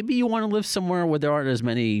else. Maybe you want to live somewhere where there aren't as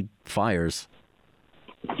many fires.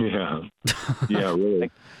 Yeah. Yeah,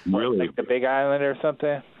 really. Really. Like the Big Island or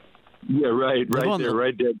something? Yeah, right there,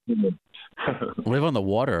 right there. Live on the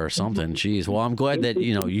water or something. Jeez. Well, I'm glad that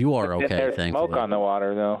you are okay. There's Thankfully. smoke on the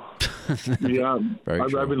water, though. Yeah, Very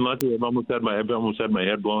I've been lucky. I've almost had my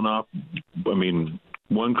head blown off. I mean,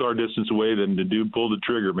 one car distance away, then the dude pulled the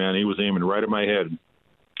trigger. Man, he was aiming right at my head.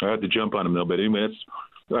 I had to jump on him though. But anyway,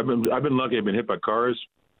 I've been lucky. I've been hit by cars.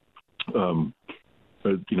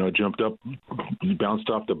 I jumped up, bounced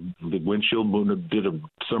off the windshield, did a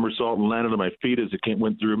somersault and landed on my feet as it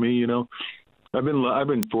went through me. I've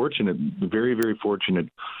been fortunate, very, very fortunate,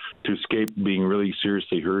 to escape being really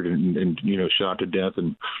seriously hurt and shot to death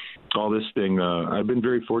and all this thing. I've been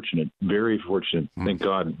very fortunate, thank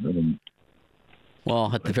God.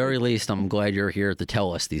 Well, at the very least, I'm glad you're here to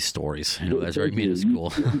tell us these stories. That's very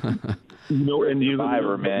minuscule. And you,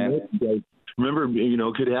 survivor, man. Remember,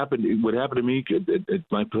 it could happen. What happened to me at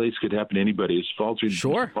my place could happen to anybody. It's faulty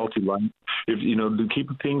line. If to keep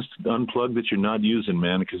things unplugged that you're not using,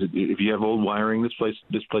 man. Because if you have old wiring, this place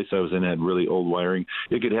I was in had really old wiring.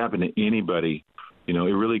 It could happen to anybody. It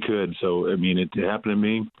really could. So I mean, it happened to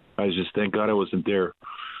me. I was just thank God I wasn't there.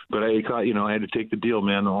 But I had to take the deal,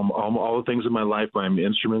 man. All the things in my life, my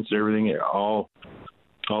instruments, everything, all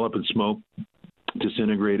up in smoke.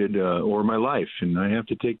 Disintegrated, or my life, and I have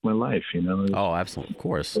to take my life. Oh, absolutely, of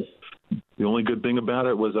course. The only good thing about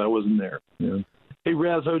it was I wasn't there. Hey,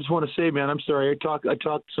 Raz, I just want to say, man, I'm sorry I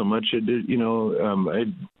talked so much. I didn't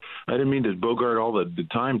mean to bogart all the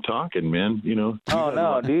time talking, man. Oh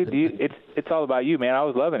no, dude, it's all about you, man. I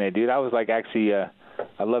was loving it, dude. I was like actually.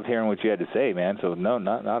 I loved hearing what you had to say, man. So no,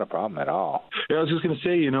 not a problem at all. Yeah, I was just going to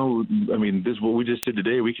say, I mean, this what we just did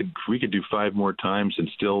today. We could do 5 more times and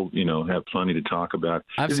still, have plenty to talk about.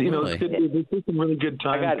 Absolutely. It's some really good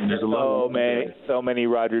times. I got so many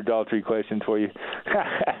Roger Daltrey questions for you.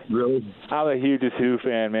 Really? I'm a huge Who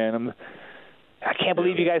fan, man. I can't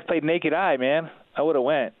believe you guys played Naked Eye, man. I would have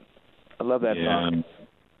went. I love that song.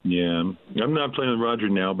 Yeah, I'm not playing with Roger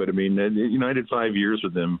now, but I mean, I did 5 years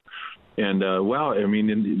with him. And wow, I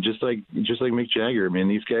mean, just like Mick Jagger, man,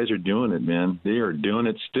 these guys are doing it, man. They are doing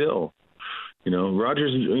it still.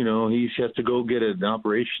 Rogers, he has to go get an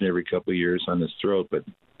operation every couple of years on his throat, but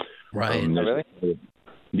right. Really?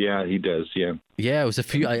 Yeah, he does. Yeah. Yeah, it was a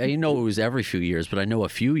few. I know it was every few years, but I know a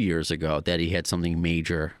few years ago that he had something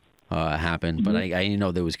major happen. Mm-hmm. But I didn't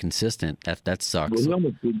know that it was consistent. That sucks. Well,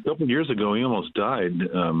 a couple of years ago, he almost died.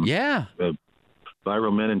 Yeah.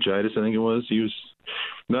 Viral meningitis, I think it was. He was.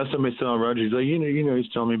 Last time I saw Roger, he's like,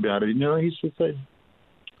 he's telling me about it. He's just like,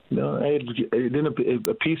 then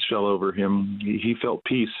a peace fell over him. He felt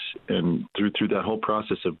peace, and through that whole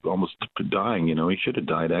process of almost dying, he should have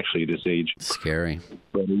died actually at his age. Scary.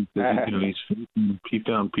 But he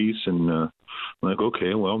found peace, and I'm like,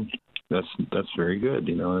 okay, well, that's very good.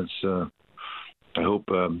 It's I hope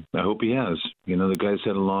he has. The guy's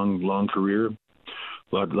had a long career,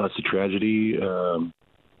 lots of tragedy.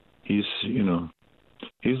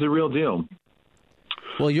 He's the real deal.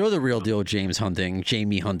 Well, you're the real deal, Jamie Hunting,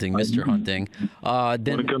 Mr. Hunting.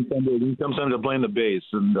 When it comes time to playing the bass,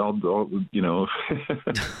 and I'll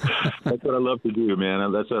that's what I love to do,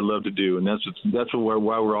 man. That's what I love to do, and that's why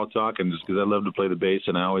we're all talking, just because I love to play the bass,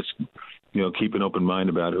 and I always, keep an open mind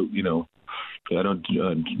about it. I don't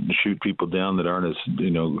shoot people down that aren't as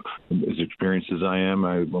experienced as I am.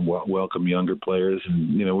 I welcome younger players,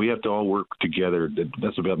 and we have to all work together.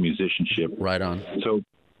 That's about musicianship. Right on. So,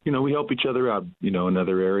 we help each other out, in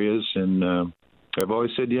other areas, and I've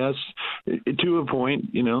always said yes to a point.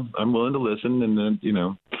 I'm willing to listen, and then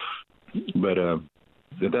but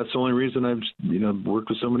that's the only reason I've worked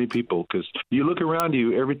with so many people, because you look around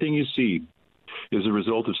you, everything you see is a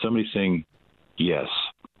result of somebody saying yes.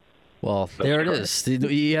 Well, there it is.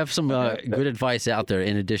 You have some good advice out there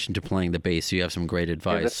in addition to playing the bass. You have some great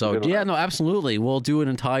advice. So, no, absolutely. We'll do an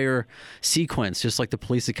entire sequence, just like the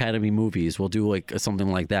Police Academy movies. We'll do something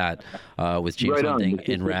like that with James Hunting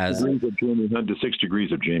and Raz. The 6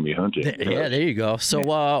 Degrees of Jamie Hunting. Yeah, there you go.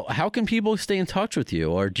 So how can people stay in touch with you?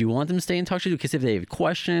 Or do you want them to stay in touch with you? Because if they have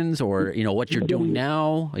questions or, what you're doing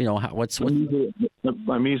now,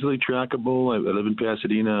 I'm easily trackable. I live in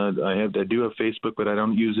Pasadena. I do have Facebook, but I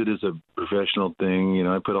don't use it as a professional thing.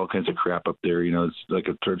 I put all kinds of crap up there. It's like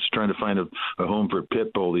it's trying to find a home for a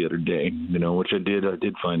pit bull the other day. Which I did. I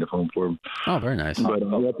did find a home for him. Oh, very nice. But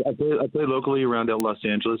I play locally around Los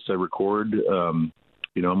Angeles. I record. I'm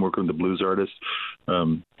working with the blues artists.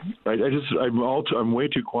 I'm way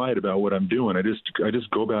too quiet about what I'm doing. I just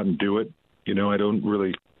go about and do it. I don't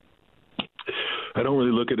really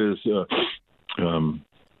look at it as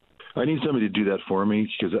I need somebody to do that for me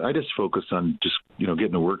because I just focus on just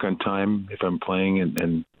getting to work on time if I'm playing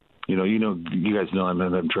and you guys know I'm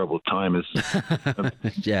having trouble with time.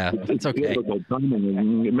 Yeah, it's okay.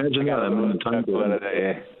 Imagine that I'm in the time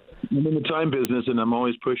business. I'm in the time business and I'm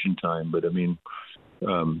always pushing time, but I mean.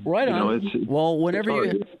 Right on. Well,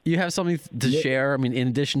 whenever you have something to share, I mean, in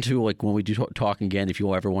addition to like when we do talk again, if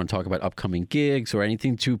you ever want to talk about upcoming gigs or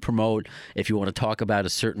anything to promote, if you want to talk about a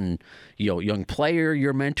certain young player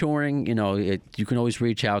you're mentoring, you can always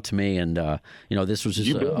reach out to me. And this was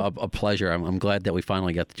just a pleasure. I'm glad that we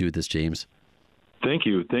finally got to do this, James. Thank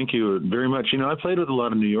you very much. I played with a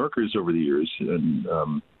lot of New Yorkers over the years,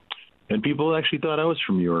 and people actually thought I was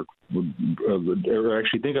from New York, or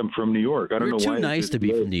actually think I'm from New York. I don't know why. You're too nice to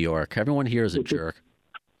be from New York. Everyone here is a jerk.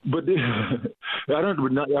 But I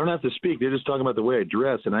don't have to speak. They're just talking about the way I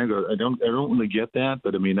dress, and I don't really get that.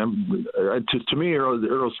 But I mean, to me,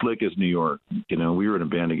 Earl Slick is New York. We were in a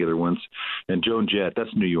band together once, and Joan Jett,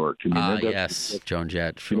 that's New York. Yes, Joan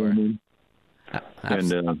Jett, sure.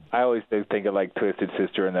 And I always think of like Twisted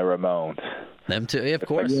Sister and the Ramones. Them too, yeah, of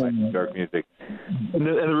course. Like dark music. And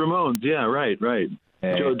the Ramones, yeah, right.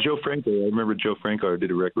 Yeah. Joe Franco. I remember Joe Franco. I did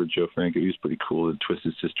a record with Joe Franco. He was pretty cool. The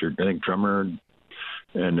Twisted Sister, I think, drummer.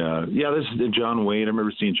 And this is John Wade. I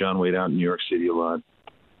remember seeing John Wade out in New York City a lot.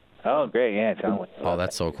 Oh, great! Yeah, John Wade. Oh,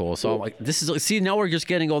 that's so cool. So this is now we're just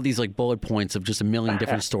getting all these like bullet points of just a million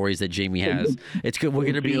different stories that Jamie has. It's good. We're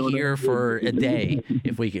gonna be here for a day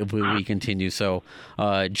if we continue. So,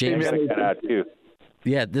 James.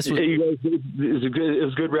 Yeah, this was. Hey, you guys, it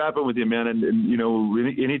was good rapping with you, man. And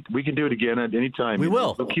we can do it again at any time. We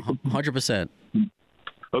will. 100%.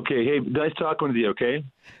 Okay. Hey, nice talking with you. Okay.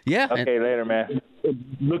 Yeah. Okay. Later, man.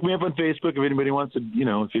 Look me up on Facebook if anybody wants to get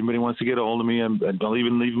a hold of me. I'll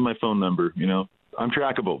even leave my phone number. I'm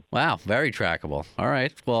trackable. Wow, very trackable. All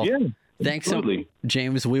right. Well, yeah. Thanks so much,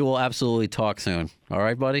 James. We will absolutely talk soon. All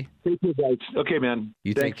right, buddy? Take care, guys. Okay, man.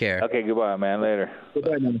 Take care. Okay, goodbye, man. Later.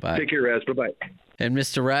 Goodbye, man. Bye. Take care, Raz. Bye-bye. And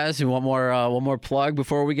Mr. Raz, you want one more plug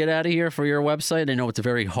before we get out of here for your website? I know it's a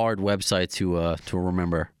very hard website to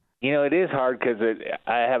remember. It is hard because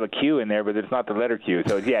I have a Q in there, but it's not the letter Q.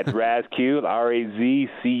 So, yeah, it's RazCue,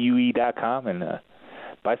 RazCue.com, and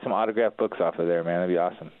buy some autographed books off of there, man. That'd be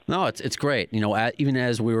awesome. No, it's great. Even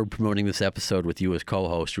as we were promoting this episode with you as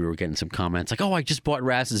co-host, we were getting some comments like, oh, I just bought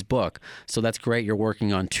Raz's book. So that's great. You're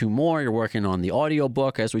working on 2 more. You're working on the audio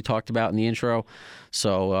book, as we talked about in the intro.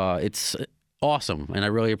 So it's awesome, and I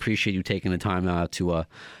really appreciate you taking the time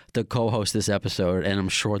to co-host this episode, and I'm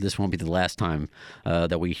sure this won't be the last time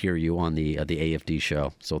that we hear you on the AFD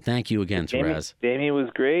show. So thank you again to Raz. Jamie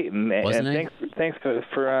was great, and thanks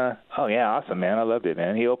for oh yeah, awesome, man. I loved it,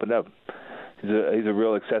 man. He opened up. He's a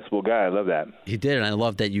real accessible guy. I love that. He did, and I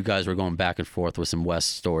love that you guys were going back and forth with some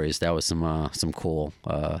West stories. That was some cool.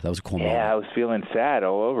 That was a cool moment. Yeah, I was feeling sad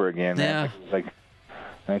all over again. Man. Yeah. Like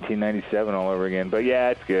 1997 all over again. But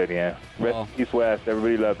yeah, it's good, yeah. East West,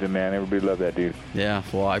 everybody loved him, man. Everybody loved that dude. Yeah,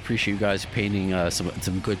 well, I appreciate you guys painting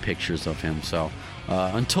some good pictures of him. So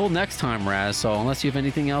until next time, Raz, so unless you have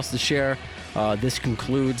anything else to share, this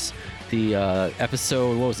concludes the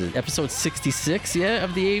episode, what was it, episode 66,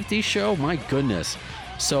 of the AFD show? My goodness.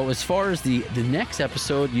 So as far as the next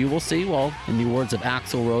episode, you will see, well, in the words of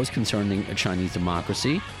Axl Rose concerning a Chinese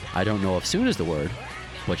democracy, I don't know if soon is the word,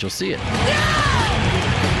 but you'll see it.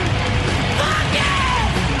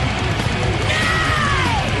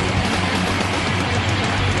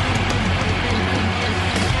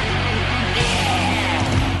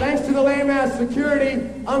 Thanks to the lame ass security,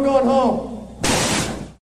 I'm going home.